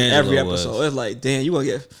was topless in every episode. It's like, damn, you gonna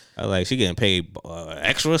get like she getting paid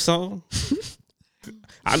extra or something.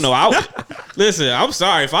 I know. Listen. I'm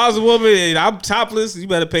sorry. If I was a woman and I'm topless, you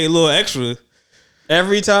better pay a little extra.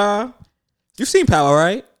 Every time. You've seen Power,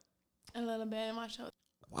 right? A little bit in my show.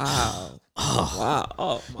 Wow. Wow.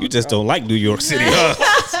 Oh, You just don't like New York City, huh?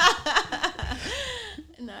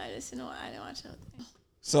 No, I didn't watch it.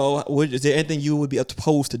 So, is there anything you would be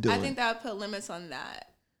opposed to doing? I think that would put limits on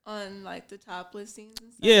that, on like the topless scenes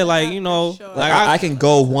and stuff. Yeah, like, that, you know, for sure. like I can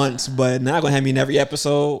go once, but not gonna have me in every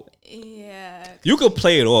episode. Yeah, You could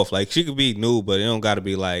play it off. Like, she could be nude, but it don't got to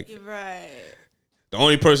be like you're right. the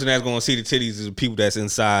only person that's going to see the titties is the people that's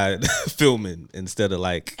inside filming instead of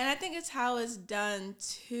like. And I think it's how it's done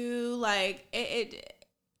too. Like it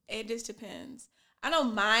just depends. I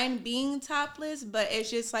don't mind being topless, but it's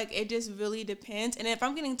just like it just really depends. And if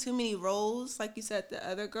I'm getting too many roles, like you said, the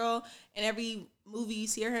other girl, in every movie you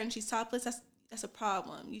see her and she's topless, that's a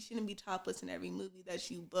problem. You shouldn't be topless in every movie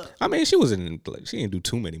that you book. I mean, she didn't do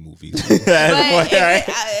too many movies. It's just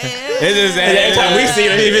every time we see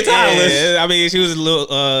her, she be topless. I mean, she was a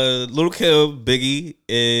little Kim, Biggie,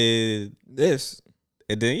 and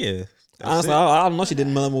then yeah. Honestly, I don't know. She did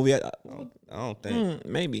another movie. I don't think.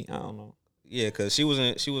 Maybe I don't know. Yeah, because she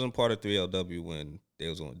wasn't part of 3LW when they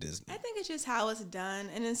was on Disney. I think it's just how it's done,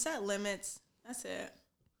 and then set limits. That's it.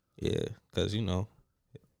 Yeah, because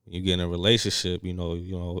you get in a relationship,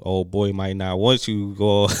 old boy might not want you to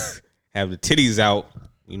go have the titties out,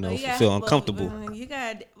 feel uncomfortable. You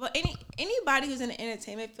got anybody who's in the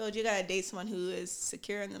entertainment field, you gotta date someone who is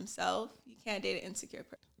secure in themselves. You can't date an insecure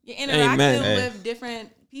person. You're interacting with different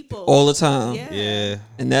people all the time. Yeah.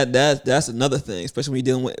 And that's another thing, especially when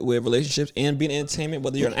you're dealing with relationships and being in entertainment,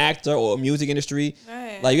 whether you're an actor or a music industry.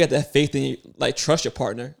 Right. Like, you have to have faith in, like, trust your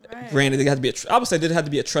partner. Right. Granted, there has to be I would say there has to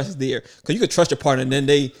be a trust there, because you could trust your partner and then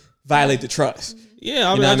they violate the trust.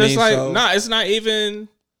 Yeah, I mean, it's not even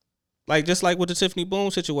like, just like with the Tiffany Boone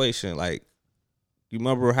situation. Like, you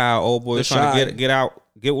remember how old boy was trying to get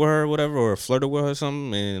with her or whatever, or flirted with her or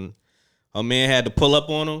something, and her man had to pull up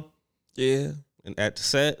on him. Yeah. And at the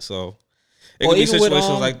set, so it could be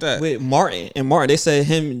situations like that. With Martin, they said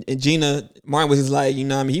him and Gina, Martin was just like, he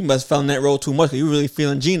must have felt in that role too much, because he really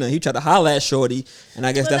feeling Gina. He tried to holler at Shorty, and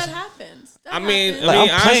I guess that happens. I'm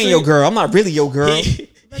playing your girl. I'm not really your girl.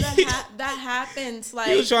 But that happens. Like,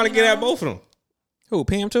 he was trying to get at both of them. Who,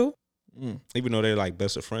 Pam too? Even though they're like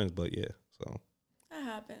best of friends, but yeah. So that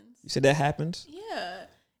happens. You said that happens? Yeah.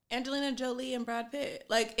 Angelina Jolie and Brad Pitt.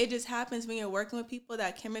 Like, it just happens when you're working with people,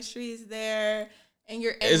 that chemistry is there, and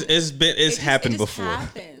you're. It's happened before.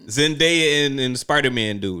 Happens. Zendaya and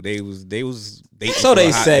Spider-Man dude. They was. So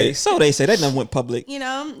they say. They never went public.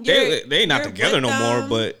 They not together no more,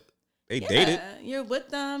 but they dated. You're with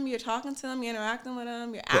them. You're talking to them. You're interacting with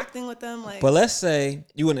them. You're acting with them. Like, but let's say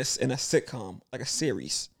you in a sitcom, like a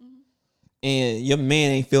series, and your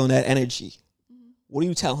man ain't feeling that energy. What do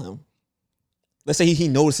you tell him? Let's say he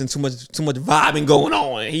noticing too much vibing going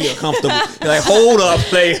on. He uncomfortable. You're like, hold up,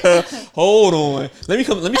 player. Hold on. Let me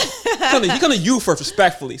come to you first,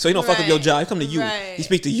 respectfully, so he don't fuck up your job. He come to you. Right. He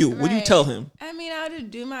speak to you. What do you tell him? I mean, I would just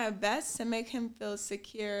do my best to make him feel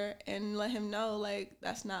secure and let him know, like,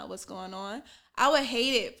 that's not what's going on. I would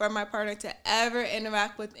hate it for my partner to ever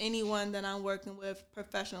interact with anyone that I'm working with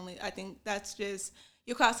professionally. I think that's just,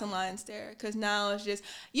 you're crossing lines there, because now it's just,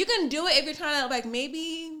 you can do it if you're trying to, like,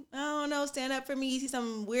 maybe, I don't know, stand up for me, you see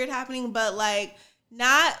something weird happening, but, like,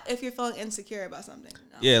 not if you're feeling insecure about something.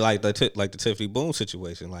 No. Yeah, like the Tiffany Boone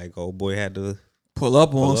situation. Like, old boy had to pull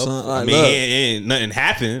up on something. I mean, ain't nothing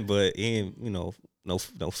happened, but no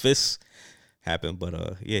fists happened.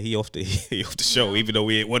 But he off the show, even though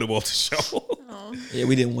we didn't want him off the show. Yeah,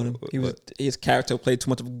 we didn't want him. His character played too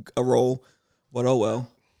much of a role. But oh well.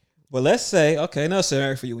 But let's say, okay, another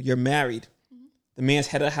scenario for you. You're married. The man's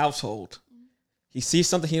head of the household. He sees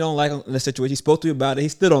something he don't like in the situation. He spoke to you about it. He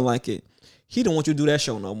still don't like it. He don't want you to do that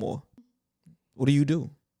show no more. What do you do?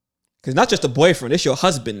 Because not just a boyfriend, it's your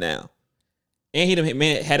husband now. And he the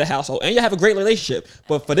man had a household. And you have a great relationship.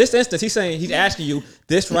 But for this instance, he's asking you,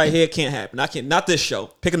 this right here can't happen. Not this show.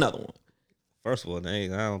 Pick another one. First of all, I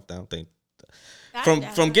don't think.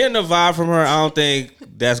 From getting a vibe from her, I don't think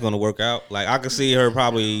that's gonna work out. Like, I could see her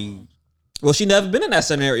probably. Well, she never been in that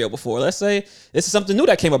scenario before. Let's say this is something new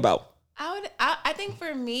that came about. I think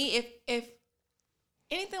for me, if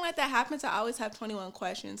anything like that happens, I always have 21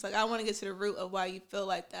 questions. Like, I want to get to the root of why you feel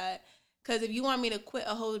like that. Because if you want me to quit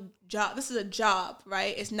a whole job, this is a job,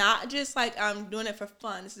 right? It's not just like I'm doing it for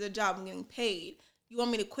fun. This is a job. I'm getting paid. You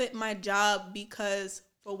want me to quit my job because,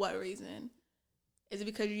 for what reason? Is it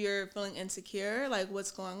because you're feeling insecure? Like,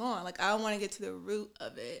 what's going on? Like, I want to get to the root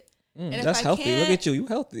of it. And that's healthy. Look at you. You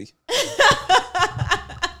healthy.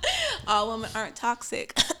 All women aren't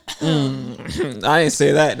toxic. I didn't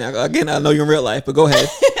say that. Now again, I know you in real life, but go ahead.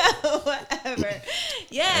 Whatever.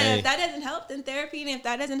 Yeah, if that doesn't help, then therapy. And if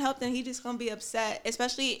that doesn't help, then he's just gonna be upset.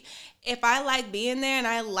 Especially if I like being there and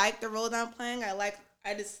I like the role that I'm playing. I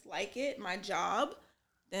just like it, my job.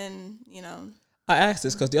 Then I asked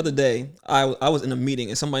this because the other day I was in a meeting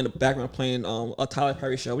and somebody in the background playing a Tyler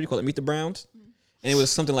Perry show. What do you call it? Meet the Browns. And it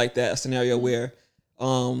was something like that, a scenario where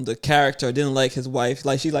the character didn't like his wife.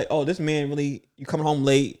 Like she's like, oh, this man really, you coming home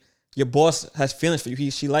late. Your boss has feelings for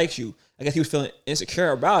you. She likes you. I guess he was feeling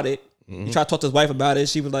insecure about it. He tried to talk to his wife about it.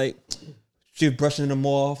 She was like, she was brushing him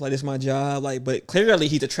off. Like, this is my job. Like, but clearly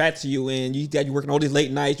he's attracted to you and you working all these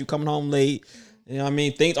late nights. You coming home late. You know what I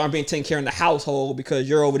mean? Things aren't being taken care of in the household because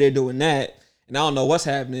you're over there doing that. And I don't know what's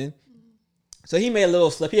happening. So he made a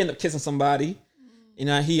little slip. He ended up kissing somebody.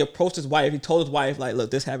 He approached his wife. He told his wife, like,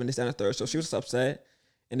 look, this happened, this, that, and the third. So she was upset.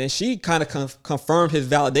 And then she kind of confirmed his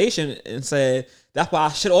validation and said, that's why I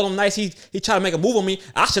should all them nights he tried to make a move on me.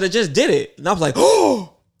 I should have just did it. And I was like,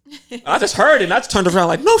 oh. I just heard it and I just turned around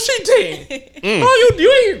like, no, she did. Oh,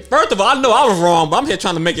 you ain't. First of all, I know I was wrong, but I'm here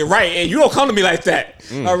trying to make it right. And you don't come to me like that.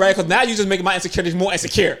 All right? Because now you just making my insecurities more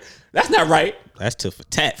insecure. That's not right. That's tit for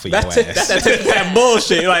tat for your ass. That's that tit for tat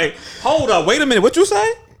bullshit. Like, hold up. Wait a minute. What you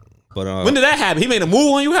say? But when did that happen? He made a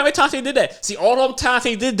move on you? How many times he did that? See, all them times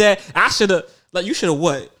he did that, I should have, like, you should have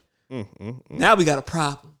what? Now we got a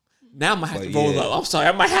problem. Now I might have to roll up. I'm sorry.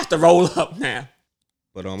 I might have to roll up now.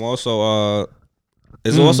 But also,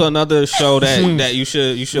 there's also another show that you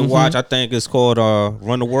should watch. I think it's called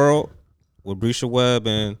Run the World with Brisha Webb,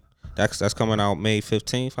 and that's coming out May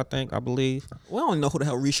 15th, I believe. Well, I don't even know who the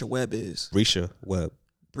hell Risha Webb is. Brisha Webb.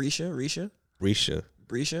 Brisha.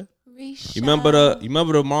 You remember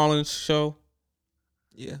the Marlins show?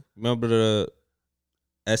 Yeah. Remember the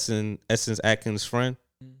Essence Atkins friend?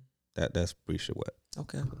 That's Brisha Webb.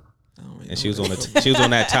 Okay. And she was on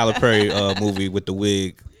that Tyler Perry movie with the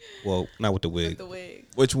wig. Well, not with the wig.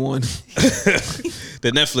 Which one?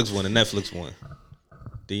 The Netflix one.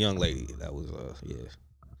 The young lady that was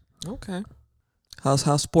Okay.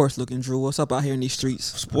 How's sports looking, Drew? What's up out here in these streets?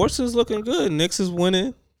 Sports is looking good. Knicks is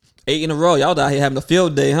winning. 8 in a row. Y'all out here having a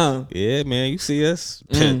field day, huh? Yeah, man. You see us.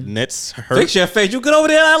 Nets hurt. Fix your face. You good over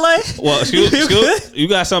there, LA? Well, you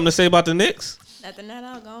got something to say about the Knicks? Nothing at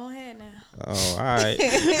all. Go ahead now. Oh, all right.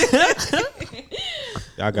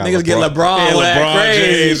 Y'all got niggas get LeBron with that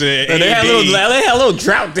crazy. They had a little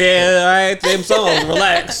drought there. All right, them songs.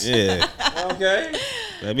 Relax. Yeah. Okay.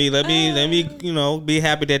 Let me, be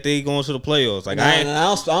happy that they going to the playoffs. Like I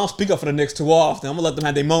don't speak up for the Knicks too often. I'm gonna let them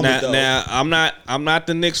have their moment though. Now I'm not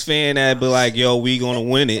the Knicks fan that be like, yo, we gonna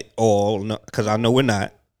win it all, because I know we're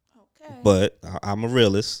not. Okay. But I'm a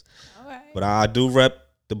realist. All right. But I do rep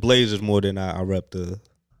the Blazers more than I rep the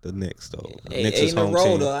Knicks though. Knicks is home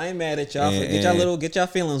team. Though. I ain't mad at y'all. Get y'all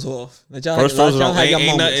feelings off. First of all,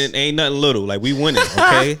 ain't nothing little. Like we winning,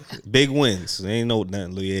 okay? Big wins. Ain't nothing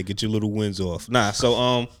little. Yeah, get your little wins off. Nah,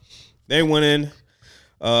 so they winning.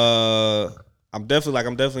 I'm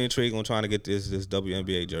definitely intrigued on trying to get this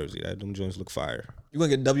WNBA jersey. Them joints look fire. You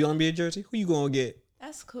gonna get a WNBA jersey? Who you gonna get?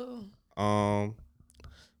 That's cool.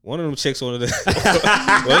 One of them chicks on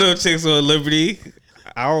Liberty.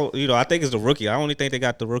 I think it's the rookie. I only think they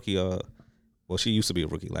got the rookie. Well, she used to be a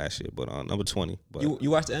rookie last year, but number 20. But you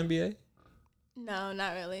watch the NBA? No,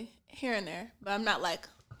 not really. Here and there, but I'm not like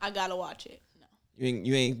I gotta watch it. No.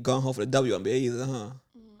 You ain't going home for the WNBA either, huh?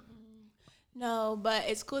 No, but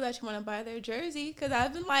it's cool that you want to buy their jersey because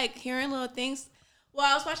I've been like hearing little things.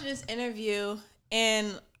 Well, I was watching this interview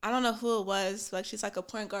and I don't know who it was. Like she's like a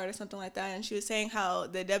point guard or something like that, and she was saying how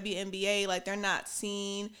the WNBA like they're not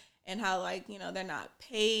seen. And how, like, they're not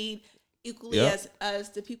paid equally as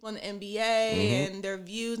the people in the NBA and their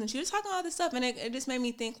views. And she was talking all this stuff. And it just made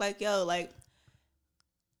me think, like, yo, like,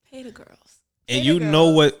 pay the girls. And you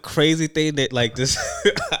know what crazy thing that, like, this,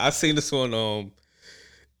 I seen this on,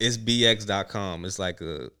 it's bx.com. It's like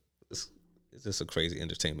it's just a crazy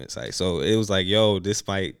entertainment site. So it was like, yo, this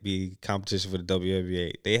might be competition for the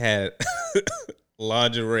WNBA. They had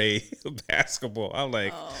lingerie basketball. I'm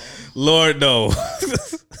like, Lord, no.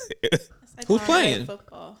 Like who's playing?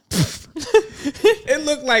 Football. It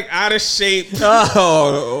looked like out of shape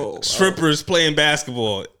strippers playing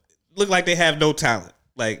basketball. Look like they have no talent.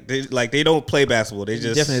 Like they don't play basketball. They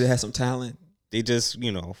just definitely have some talent. They just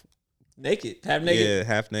naked, half naked. Yeah,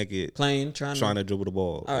 half naked, playing, trying to dribble the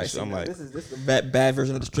ball. All right, so I'm like, this is a bad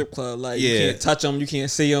version of the strip club. Like you can't touch them, you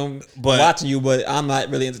can't see them. But I'm watching you, but I'm not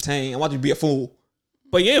really entertained. I want you to be a fool.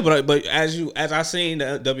 But as I seen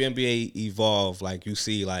the WNBA evolve, like you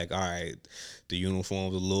see, like all right, the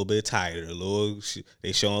uniforms a little bit tighter.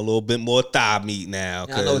 They showing a little bit more thigh meat now.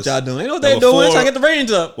 I know what y'all doing. They know what Now they doing. before- Trying to get the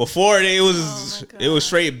range up. Before it Oh was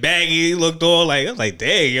straight baggy. It looked all like, I was like,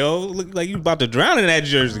 dang, yo, look like you about to drown in that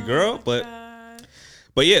jersey, girl. But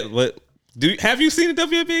have you seen the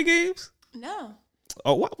WNBA games? No.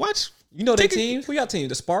 Oh, watch. You know their team? Who y'all team?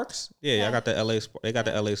 The Sparks? Yeah, I got the LA. They got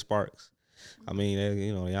the LA Sparks. I mean,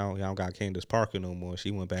 y'all don't got Candace Parker no more.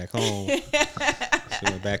 She went back home. She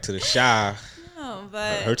went back to the Shy. No,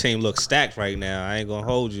 but Her team looks stacked right now. I ain't gonna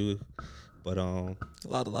hold you, but A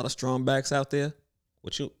lot of strong backs out there.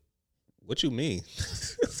 what you mean?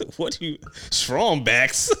 What do you strong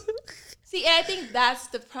backs? see, I think that's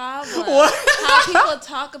the problem. What? How people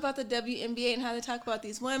talk about the WNBA and how they talk about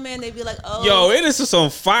these women. They be like, "Oh, Yo, it is some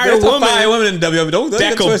fire There's some women fire women in WNBA. Don't that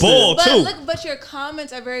get could twisted. ball too. but your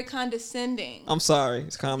comments are very condescending. I'm sorry.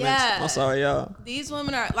 It's comments. Yeah. I'm sorry, y'all. These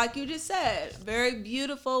women are, like you just said, very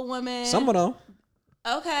beautiful women. Some of them.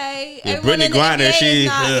 Okay, Yeah, everyone Brittany in the Griner, NBA she- is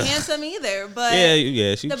not ugh. handsome either. But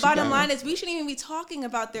Yeah. the bottom line is, we shouldn't even be talking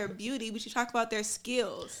about their beauty. We should talk about their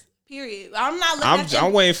skills. Period. I'm not looking at them.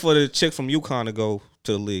 I'm waiting for the chick from UConn to go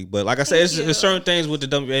to the league, but like I said, Thank you. there's certain things with the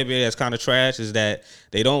WNBA that's kind of trash. Is that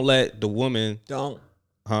they don't let the women, Don't.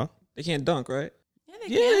 huh? They can't dunk, right? Yeah,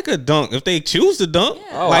 they Yeah, can. they could dunk if they choose to dunk.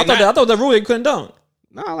 Yeah. Oh, Like, I thought the rule they couldn't dunk.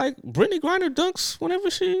 Nah, like Brittany Griner dunks whenever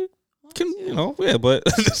she can, yeah. But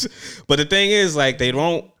but the thing is, like, they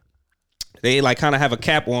like kind of have a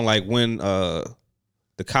cap on like when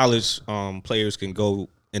the college players can go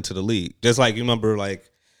into the league. Just like you remember, like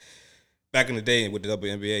back in the day with the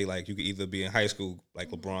WNBA, like you could either be in high school, like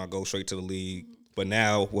LeBron, go straight to the league. But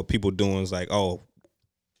now what people doing is like, oh,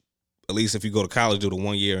 at least if you go to college, do the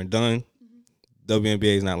 1 year and done.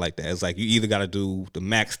 WNBA is not like that. It's like you either got to do the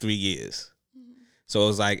max 3 years. So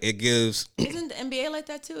it's like it gives Isn't the NBA like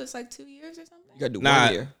that too? It's like 2 years or something. You got to do 1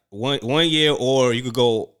 not year. one year, or you could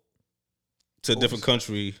go to a different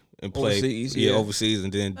country and play Overseas, yeah. overseas,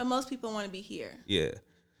 and then But most people want to be here. yeah.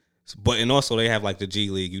 But and also they have like the G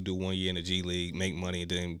League. You do 1 year in the G League, make money,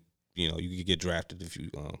 and then you could get drafted if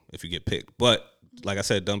you get picked. But like I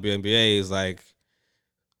said, WNBA is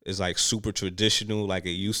like super traditional, like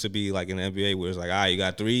it used to be, like in the NBA, where it's like, all right, you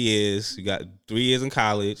got 3 years, you got 3 years in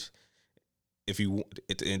college.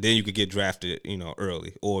 And then you could get drafted,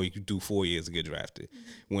 early, or you could do 4 years to get drafted.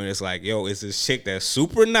 When it's like, yo, it's this chick that's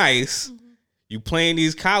super nice. You playing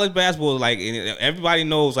these college basketball, like, and everybody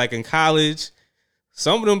knows, like in college,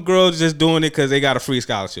 some of them girls just doing it because they got a free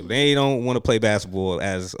scholarship. They don't want to play basketball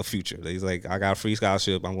as a future. They're like, I got a free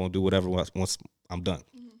scholarship. I'm going to do whatever once I'm done.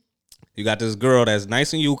 You got this girl that's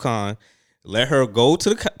nice in UConn. Let her go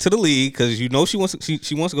to the league because she wants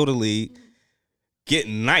to go to the league. Get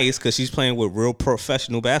nice because she's playing with real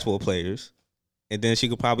professional basketball players, and then she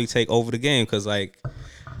could probably take over the game. Because like,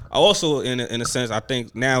 I also in a sense, I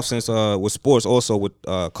think now since with sports, also with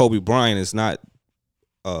Kobe Bryant is not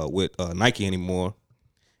with Nike anymore,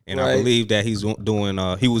 and I Right. believe that he's doing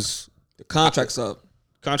he was The contract's up.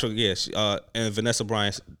 contract, yes, and Vanessa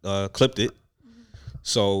Bryant clipped it,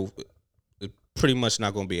 so it's pretty much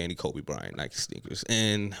not going to be any Kobe Bryant Nike sneakers,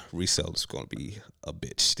 and resale is going to be a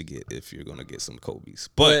bitch to get if you're going to get some Kobe's.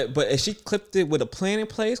 But But if she clipped it with a plan in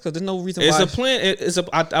place, because there's no reason it's why. a plan. It's a.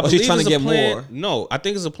 I she's believe trying it's to a get plan. more. No, I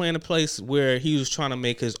think it's a plan in place where he was trying to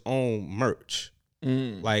make his own merch,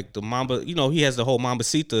 like the Mamba. He has the whole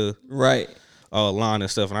Mambasita Right. line and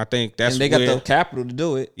stuff, and I think that's And they got where, the capital to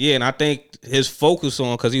do it. yeah, and I think his focus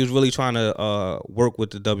on, because he was really trying to work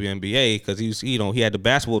with the WNBA, because he had the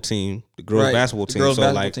basketball team, the girls Right. basketball The team, girls so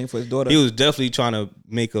basketball like team for his daughter. he was definitely trying to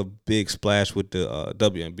make a big splash with the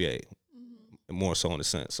WNBA, more so in a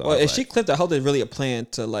sense. So I Well, was if like- she clipped, I hope there's really a plan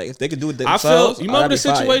to, like, if they could do it I themselves. feel you remember the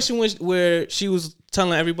that'd be fire. situation where she was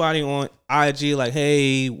telling everybody on IG like,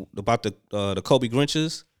 hey, about the Kobe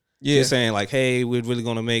Grinches. Yeah. Just saying like, hey, we're really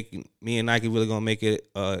gonna make me and Nike really gonna make it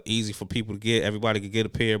easy for people to get. Everybody could get a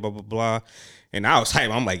pair, blah blah blah. And I was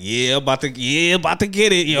hyped. I'm like, about to get it. That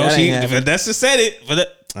ain't happening. Vanessa said it,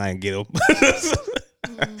 but I didn't get them.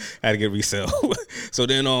 I had to get resale. So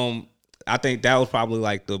then I think that was probably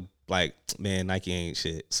man, Nike ain't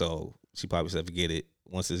shit. So she probably said forget it.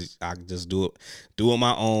 Once I can just do it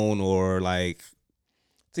my own, or like.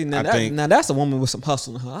 See, now, I think- now that's a woman with some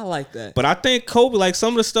hustle in her. I like that. But I think Kobe, like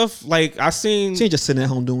some of the stuff, like I seen, She ain't just sitting at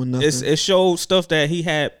home doing nothing. it showed stuff that he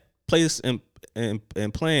had placed and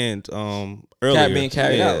planned earlier. Being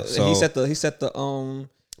carried Yeah, out. So, And he set the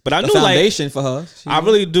but I the knew like foundation for her. I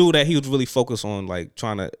really do that he was really focused on like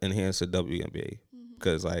trying to enhance the WNBA,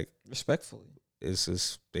 because like respectfully. it's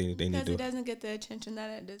just they need Because to. it doesn't get the attention that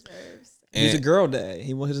it deserves. He's a girl dad.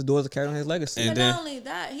 He wants his daughters to carry on his legacy. But not only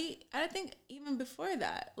that, I think even before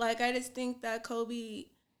that, like I just think that Kobe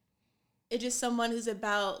is just someone who's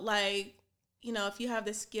about like, you know, if you have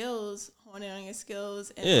the skills, hone in on your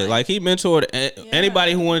skills. And like he mentored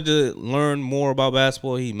anybody who wanted to learn more about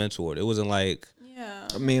basketball. He mentored. It wasn't like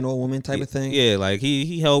a man or woman type of thing. Yeah, like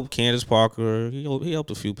he helped Candace Parker. He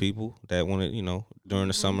helped a few people that wanted, you know, during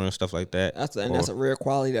the summer and stuff like that. That's a rare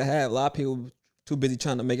quality to have. A lot of people too busy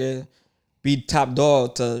trying to make it be top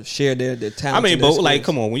dog to share their talent. I mean, but like,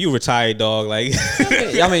 come on, when you retire, dog, like,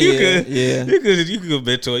 I mean, you could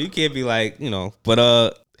mentor. You can't be like, you know,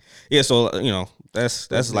 but yeah. So you know, that's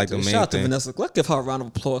like the main thing. Shout out to Vanessa. Let's give her a round of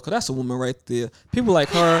applause because that's a woman right there. People like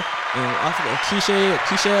her and I forget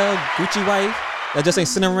Keisha, Gucci wife that just ain't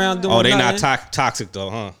sitting around doing. Oh, they nothing. not toxic though,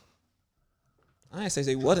 huh? I ain't say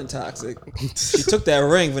they wasn't toxic. She took that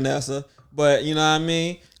ring, Vanessa, but you know what I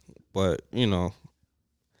mean. But you know,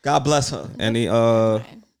 God bless her. Any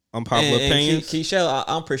unpopular opinions? Keisha,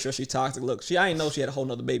 I'm pretty sure she's toxic. Look, I didn't know she had a whole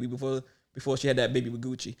nother baby before she had that baby with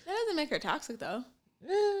Gucci. That doesn't make her toxic though.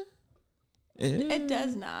 Yeah. It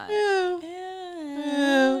does not. Yeah.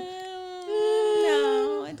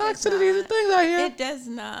 No, it does Toxicity is a thing out here. It does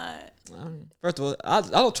not. First of all, I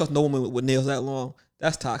don't trust no woman with nails that long.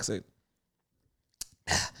 That's toxic.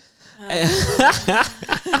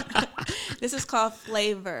 This is called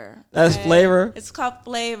flavor. That's flavor? It's called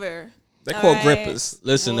flavor. They call grippers.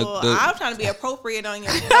 Listen, I'm trying to be appropriate on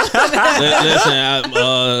your. listen,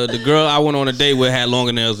 the girl I went on a date with had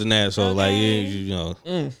longer nails than that, so like, you know.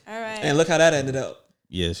 All right. And look how that ended up.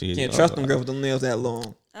 Yeah, she Can't trust them girls with them nails that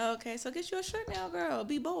long. Okay, so get you a short nail, girl.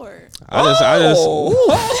 Be bored. I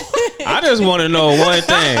just want to know one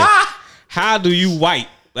thing. How do you wipe?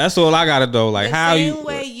 That's all I gotta know. Like how you? Same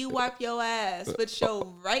way you wipe your ass with your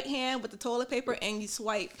right hand with the toilet paper and you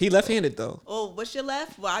swipe. He left-handed though. Oh, what's your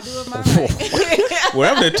left? Well, I do it my right.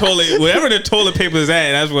 wherever the toilet paper is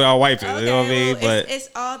at, that's where I wipe it. Okay, you know what I mean? well, But it's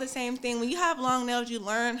all the same thing. When you have long nails, you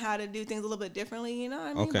learn how to do things a little bit differently. You know what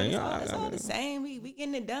I mean? Okay, But it's all the same. We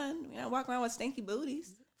getting it done. We not walking around with stinky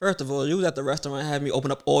booties. First of all, you was at the restaurant and had me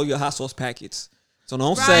open up all your hot sauce packets. So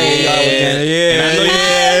don't Right. say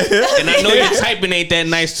and I know your typing ain't that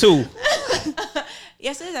nice too.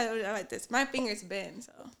 Yes, it is. I like this. My fingers bend,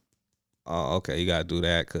 so. Oh, okay. You gotta do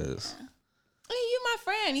that because. Hey, you my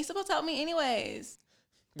friend. You supposed to help me anyways.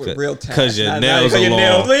 with real talent. Because your nails are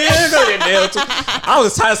long. Yeah, because your nails. I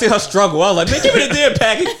was trying to see her struggle. I was like, man, give me the damn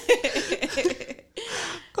package.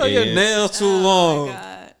 Because your nails too long. My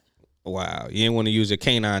God. Wow, you didn't want to use your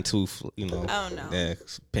canine tooth, you know. Oh, no. Yeah,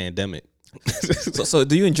 pandemic. So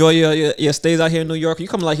do you enjoy your stays out here in New York? You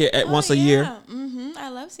come like here once a year? I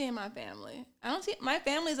love seeing my family. I don't see my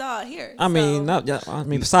family's all here. I mean,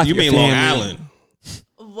 besides You your mean Long family. Island?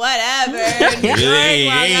 Whatever. It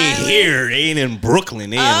ain't here. It ain't in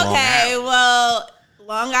Brooklyn. It ain't Long Okay, Island. well,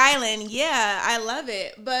 Long Island, yeah, I love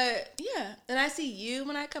it. But yeah, and I see you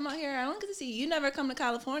when I come out here. I don't get to see you. Never come to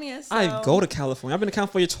California. So. I go to California. I've been to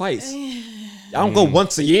California twice. I don't go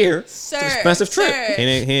once a year. It's an expensive trip. He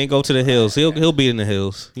ain't go to the hills. He'll be in the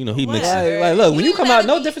hills. You know, he mixes. Like, look, when you come out,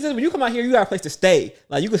 no be- difference is when you come out here, you got a place to stay.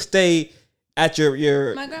 Like you could stay at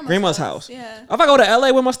your My grandma's house. Yeah. If I go to LA,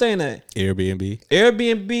 where am I staying at? Airbnb.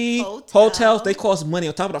 Airbnb, Hotel. hotels, they cost money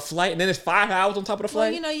on top of the flight, and then it's 5 hours on top of the Well,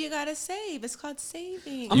 flight. you know, you gotta save. It's called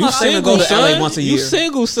saving. I'm not saying to go to son? LA once a You year.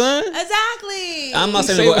 single, son. Exactly. I'm not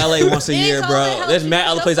saying to go to LA once a They year, told bro. me how There's cheap mad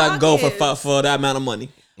other your places I can go pockets. for that amount of money.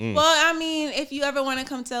 Well, I mean, if you ever want to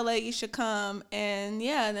come to LA, you should come, and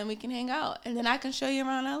yeah, then we can hang out, and then I can show you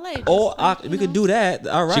around LA. Just Or like, we could do that.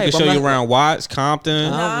 All right. She can but show I'm you not- around Watts, Compton.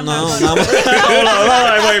 No, I'm no, not no. Hold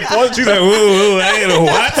on, wait. She's like, woo, I ain't a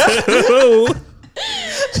what?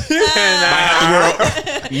 Might have to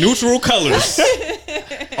wear neutral colors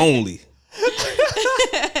only.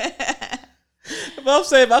 But I'm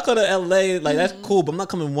saying if I go to LA, like that's cool, but I'm not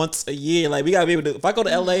coming once a year. Like we gotta be able to. If I go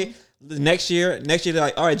to LA the next year, they're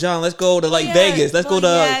like, all right, John, let's go to like Vegas. Let's go to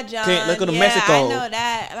let's go to Mexico. I know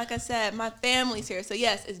that. Like I said, my family's here, so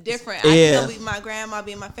yes, it's different. Yeah. I still be my grandma,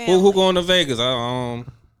 be my family. Who going to Vegas?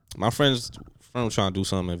 My friend trying to do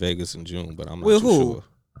something in Vegas in June, but I'm not With too who? sure.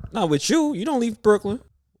 Not with you. You don't leave Brooklyn.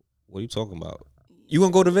 What are you talking about? You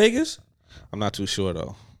gonna go to Vegas? I'm not too sure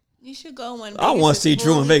though. You should go when I want to see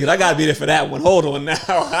Drew in Vegas. I gotta be there for that one. Hold on now.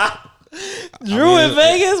 Drew mean, in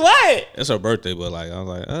Vegas? What? It's her birthday, but like I was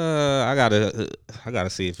like, I gotta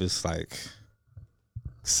see if it's like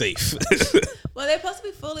safe. Well, they're supposed to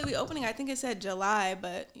be fully reopening. I think it said July,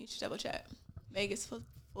 but you should double check. Vegas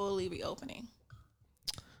fully reopening.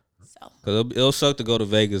 So Cause it'll suck to go to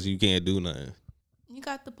Vegas. You can't do nothing. you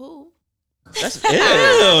got the pool. That's Ew,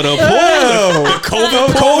 the pool,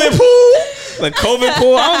 the COVID pool. Like COVID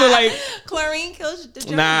pool. I don't know, like Chlorine kills the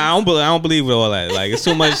germs. nah. I don't believe all that. Like it's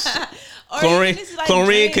too much. Chlorine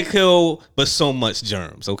Chlorine can kill, but so much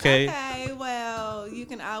germs. Okay. Okay, well, you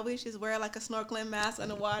can always just wear like a snorkeling mask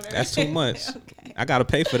underwater. That's too much. Okay. I gotta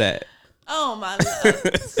pay for that. Oh my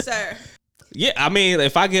love, sir. Yeah, I mean,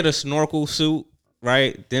 if I get a snorkel suit,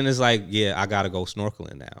 right, then it's like, yeah, I gotta go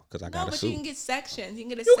snorkeling now because I got No, a but suit. you can get sections. You can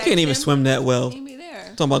get a You section. can't even swim that well. You can be there.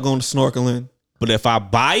 Talking about going to snorkeling. But if I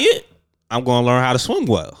buy it, I'm gonna learn how to swim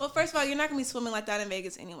well. Well, first of all, you're not gonna be swimming like that in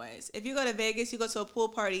Vegas, anyways. If you go to Vegas, you go to a pool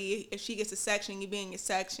party. If she gets a section, you be in your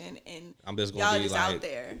section, and I'm just y'all gonna be just like, out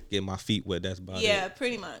there. get my feet wet. That's about Yeah, it.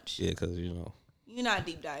 pretty much. Yeah, because You're not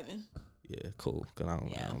deep diving. yeah, cool. Cause I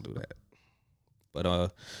don't do that.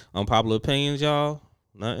 But unpopular opinions, y'all.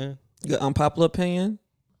 Nothing. You got unpopular opinion?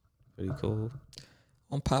 Pretty cool.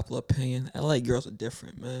 Unpopular opinion. LA girls are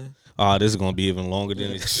different, man. Oh, this is gonna be even longer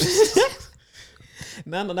than it.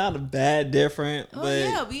 Not a bad different, Oh but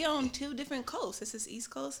yeah, we on two different coasts. This is East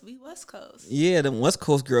Coast, we West Coast. yeah, them West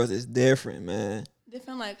Coast girls is different, man.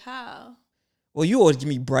 Different like how? Well, you always give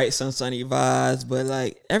me bright, sunshiny vibes, but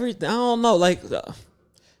like everything, I don't know. Like,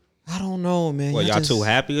 I don't know, man. Well, y'all too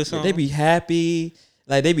happy or something? They be happy.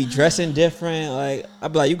 Like, they be dressing different. Like, I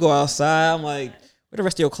be like, you go outside. I'm like, where the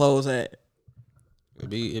rest of your clothes at? It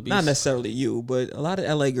be Not necessarily you, but a lot of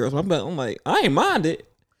LA girls. I'm like, I ain't mind it.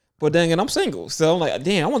 But then again, I'm single. So I'm like,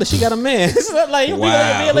 damn, I wonder if she got a man. It's not like, you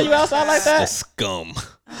Wow. let you outside like the that. scum.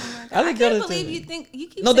 I can't believe you think you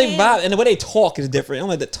keep No, saying, they vibe. And the way they talk is different. I'm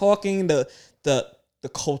like, the talking, the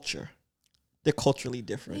culture. They're culturally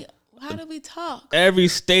different. How do we talk? Every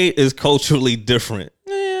state is culturally different.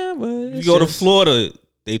 Yeah, but You go to Florida,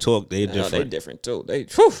 they talk. They No, different. they different too. They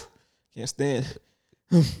can't stand.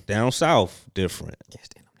 Down south, different. Can't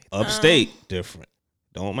stand them. Upstate, different.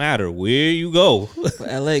 Don't matter where you go. But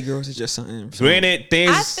LA girls is just something. Granted, I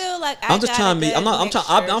things. feel like I'm just trying to be.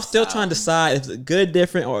 I'm still to trying to decide if it's a good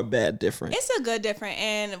different or a bad different. It's a good different,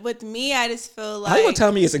 and with me, I just feel like How you gonna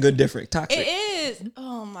tell me it's a good different? Toxic. it is.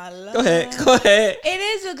 Oh my lord. Go ahead. It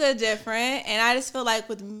is a good different, and I just feel like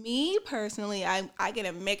with me personally, I get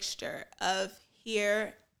a mixture of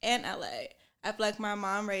here and LA. I feel like my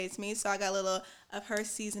mom raised me, so I got a little of her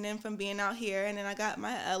seasoning from being out here, and then I got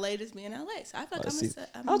my LA just being LA. So I feel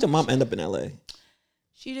like How did your mom end up in LA?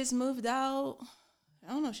 She just moved out.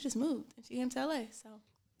 I don't know. She just moved, and she came to LA. So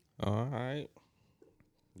All right.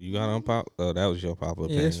 You got unpop. Oh, that was your popular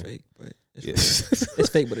Yeah, opinion. it's fake, but it's Yes. real. It's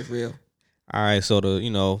fake, but it's real. All right. So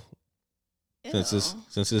ew.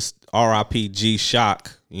 since it's R.I.P. G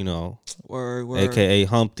Shock, Word. aka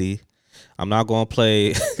Humpty. I'm not gonna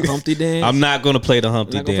play. Humpty dance. I'm not gonna play the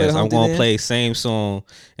Humpty You're not gonna play dance. the I'm Humpty gonna dance? play same song,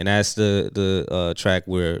 and that's the track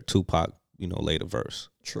where Tupac, laid a verse.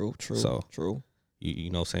 True. So- True.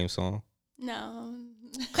 You know, same song. No.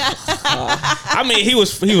 I mean, he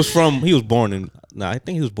was born in. I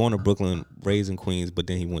think he was born in Brooklyn, raised in Queens, but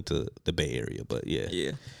then he went to the Bay Area. But yeah.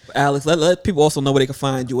 Yeah. But Alex, let people also know where they can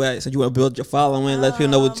find you at. Since you want to build your following, let people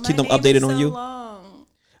know, keep them updated on you. Long.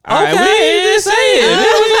 All right, Okay. we didn't say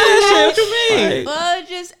it. What you mean? Right. Well,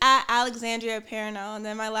 just at Alexandria Perrineau, and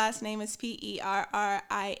then my last name is Perrineau.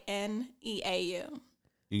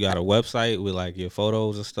 You got a website with like your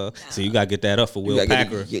photos and stuff. So you gotta get that up for Will You gotta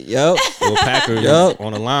Packer. Yep. Will Packer Yup.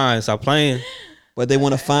 on the line. Stop playing. But they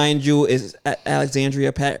want to find you is at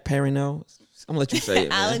Alexandria Perrineau. I'm gonna let you say it,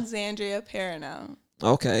 man. Alexandria Perrineau.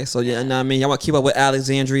 Okay, so yeah, I mean, y'all want to keep up with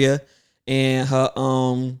Alexandria and her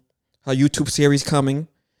YouTube series coming,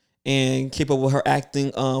 and keep up with her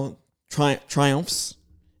acting triumphs,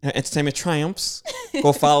 her entertainment triumphs.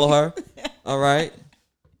 Go follow her. All right.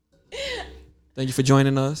 Thank you for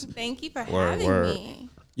joining us. Thank you for Word, having word. me.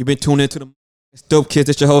 You've been tuned into the Dope Kids.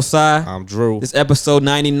 It's your host, Sai. I'm Drew. This episode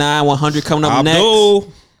 99, 100 coming up next. Abdul. All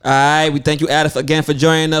right, we thank you, Adam, again for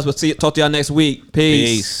joining us. We'll talk to y'all next week.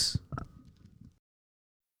 Peace. Peace.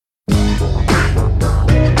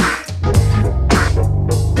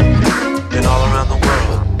 Been all around the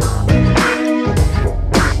world.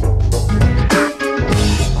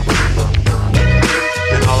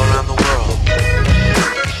 Been all around the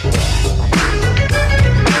world.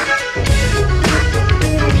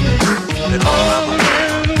 Been all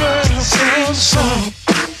around the world. Sing the song.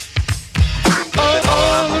 Been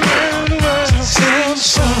all around the world. Sing the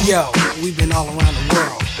song. Yo, we've been all around the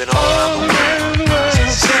world. Been all around the world.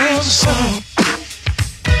 Sing the song.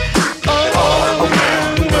 Been all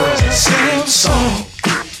around the world. Sing the song.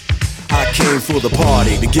 I came for the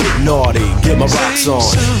party, to get naughty, get my rocks on,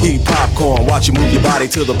 eat popcorn, watch you move your body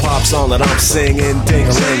to the pop song that I'm singing,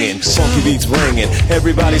 ding-a-linging, funky beats ringing,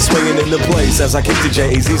 everybody swinging in the place as I kick the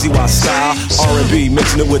J-A-Z-Z-Y style, R&B,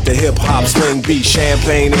 mixing it with the hip-hop swing beat,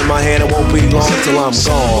 champagne in my hand, it won't be long till I'm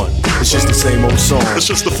gone. It's just the same old song. It's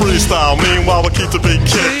just a freestyle, meanwhile we keep the beat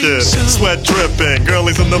kicking. Sweat dripping,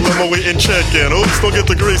 girlies in the limo eating chicken. Oops, don't get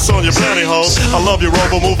the grease on your pantyhose. I love you,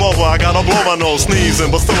 Rover, move over, I gotta blow my nose. Sneezing,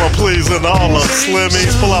 but still I'm pleasing all the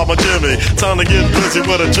slimmies. Pull out my Jimmy, time to get busy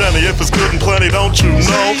with a Jenny. If it's good and plenty, don't you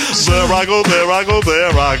know? There I go, there I go, there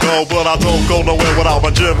I go. But I don't go nowhere without my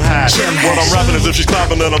gym hat. What I'm rapping is if she's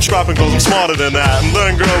clapping, then I'm strapping, cause I'm smarter than that. And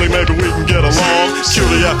then girlie, maybe we can get along.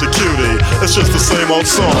 Cutie after cutie, it's just the same old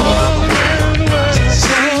song.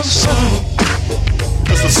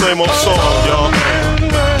 It's the same old song, y'all.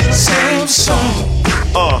 Same song.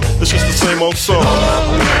 It's just the same old song.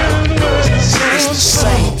 It's the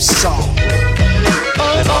same song.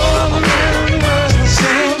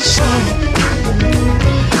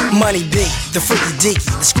 Money B, the freaky deaky,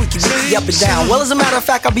 the squeaky wicky up and down. Well, as a matter of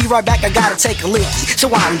fact, I'll be right back, I gotta take a leaky.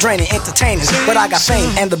 So I'm draining entertainers, but I got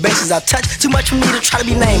fame and the bases I touch. Too much for me to try to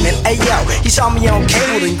be naming. Hey yo, you saw me on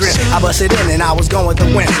Cable and Grit. I busted in and I was going to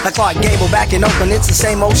win. Like Clark Gable back in Oakland, it's the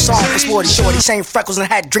same old song for Sporty Shorty. Same freckles and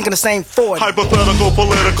hat, drinking the same Ford. Hypothetical,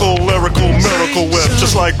 political, lyrical, miracle whip.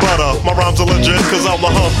 Just like butter, my rhymes are legit, cause I'm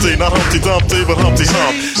a Humpty. Not Humpty Dumpty, but Humpty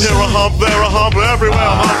Hump. Here a hump, there a hump, everywhere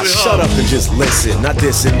I'm Humpty Hump. Shut up and just listen, not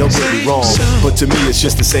dissing, don't get me wrong. But to me it's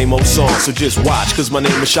just the same old song, so just watch. Cause my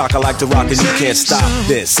name is Shock, I like to rock and you can't stop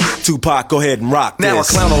this. Tupac, go ahead and rock this. Now I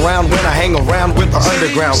clown around when I hang around with the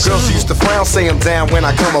underground. Girls used to frown, say I'm down when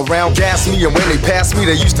I come around. Gas me, and when they pass me,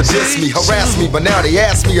 they used to diss me, harass me. But now they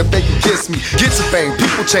ask me if they can kiss me. Get some fame,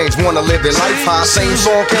 people change, wanna live their life high. Same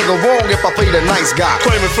song can't go wrong if I play the nice guy.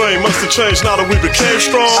 Claiming fame must have changed now that we became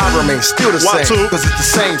strong. I remain still the Why same, too? cause it's the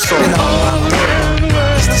same song.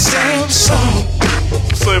 It's the same song.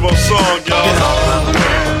 Same old song, y'all.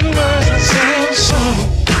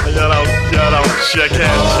 Shout out, check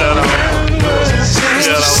out, shout out,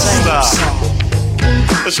 stop.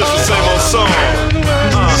 It's just the same old song.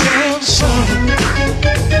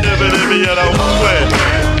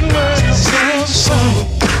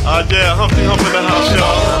 Yeah, Humpty Hump in the house,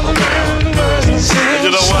 y'all. And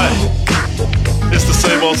you know what? It's the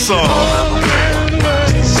same old song.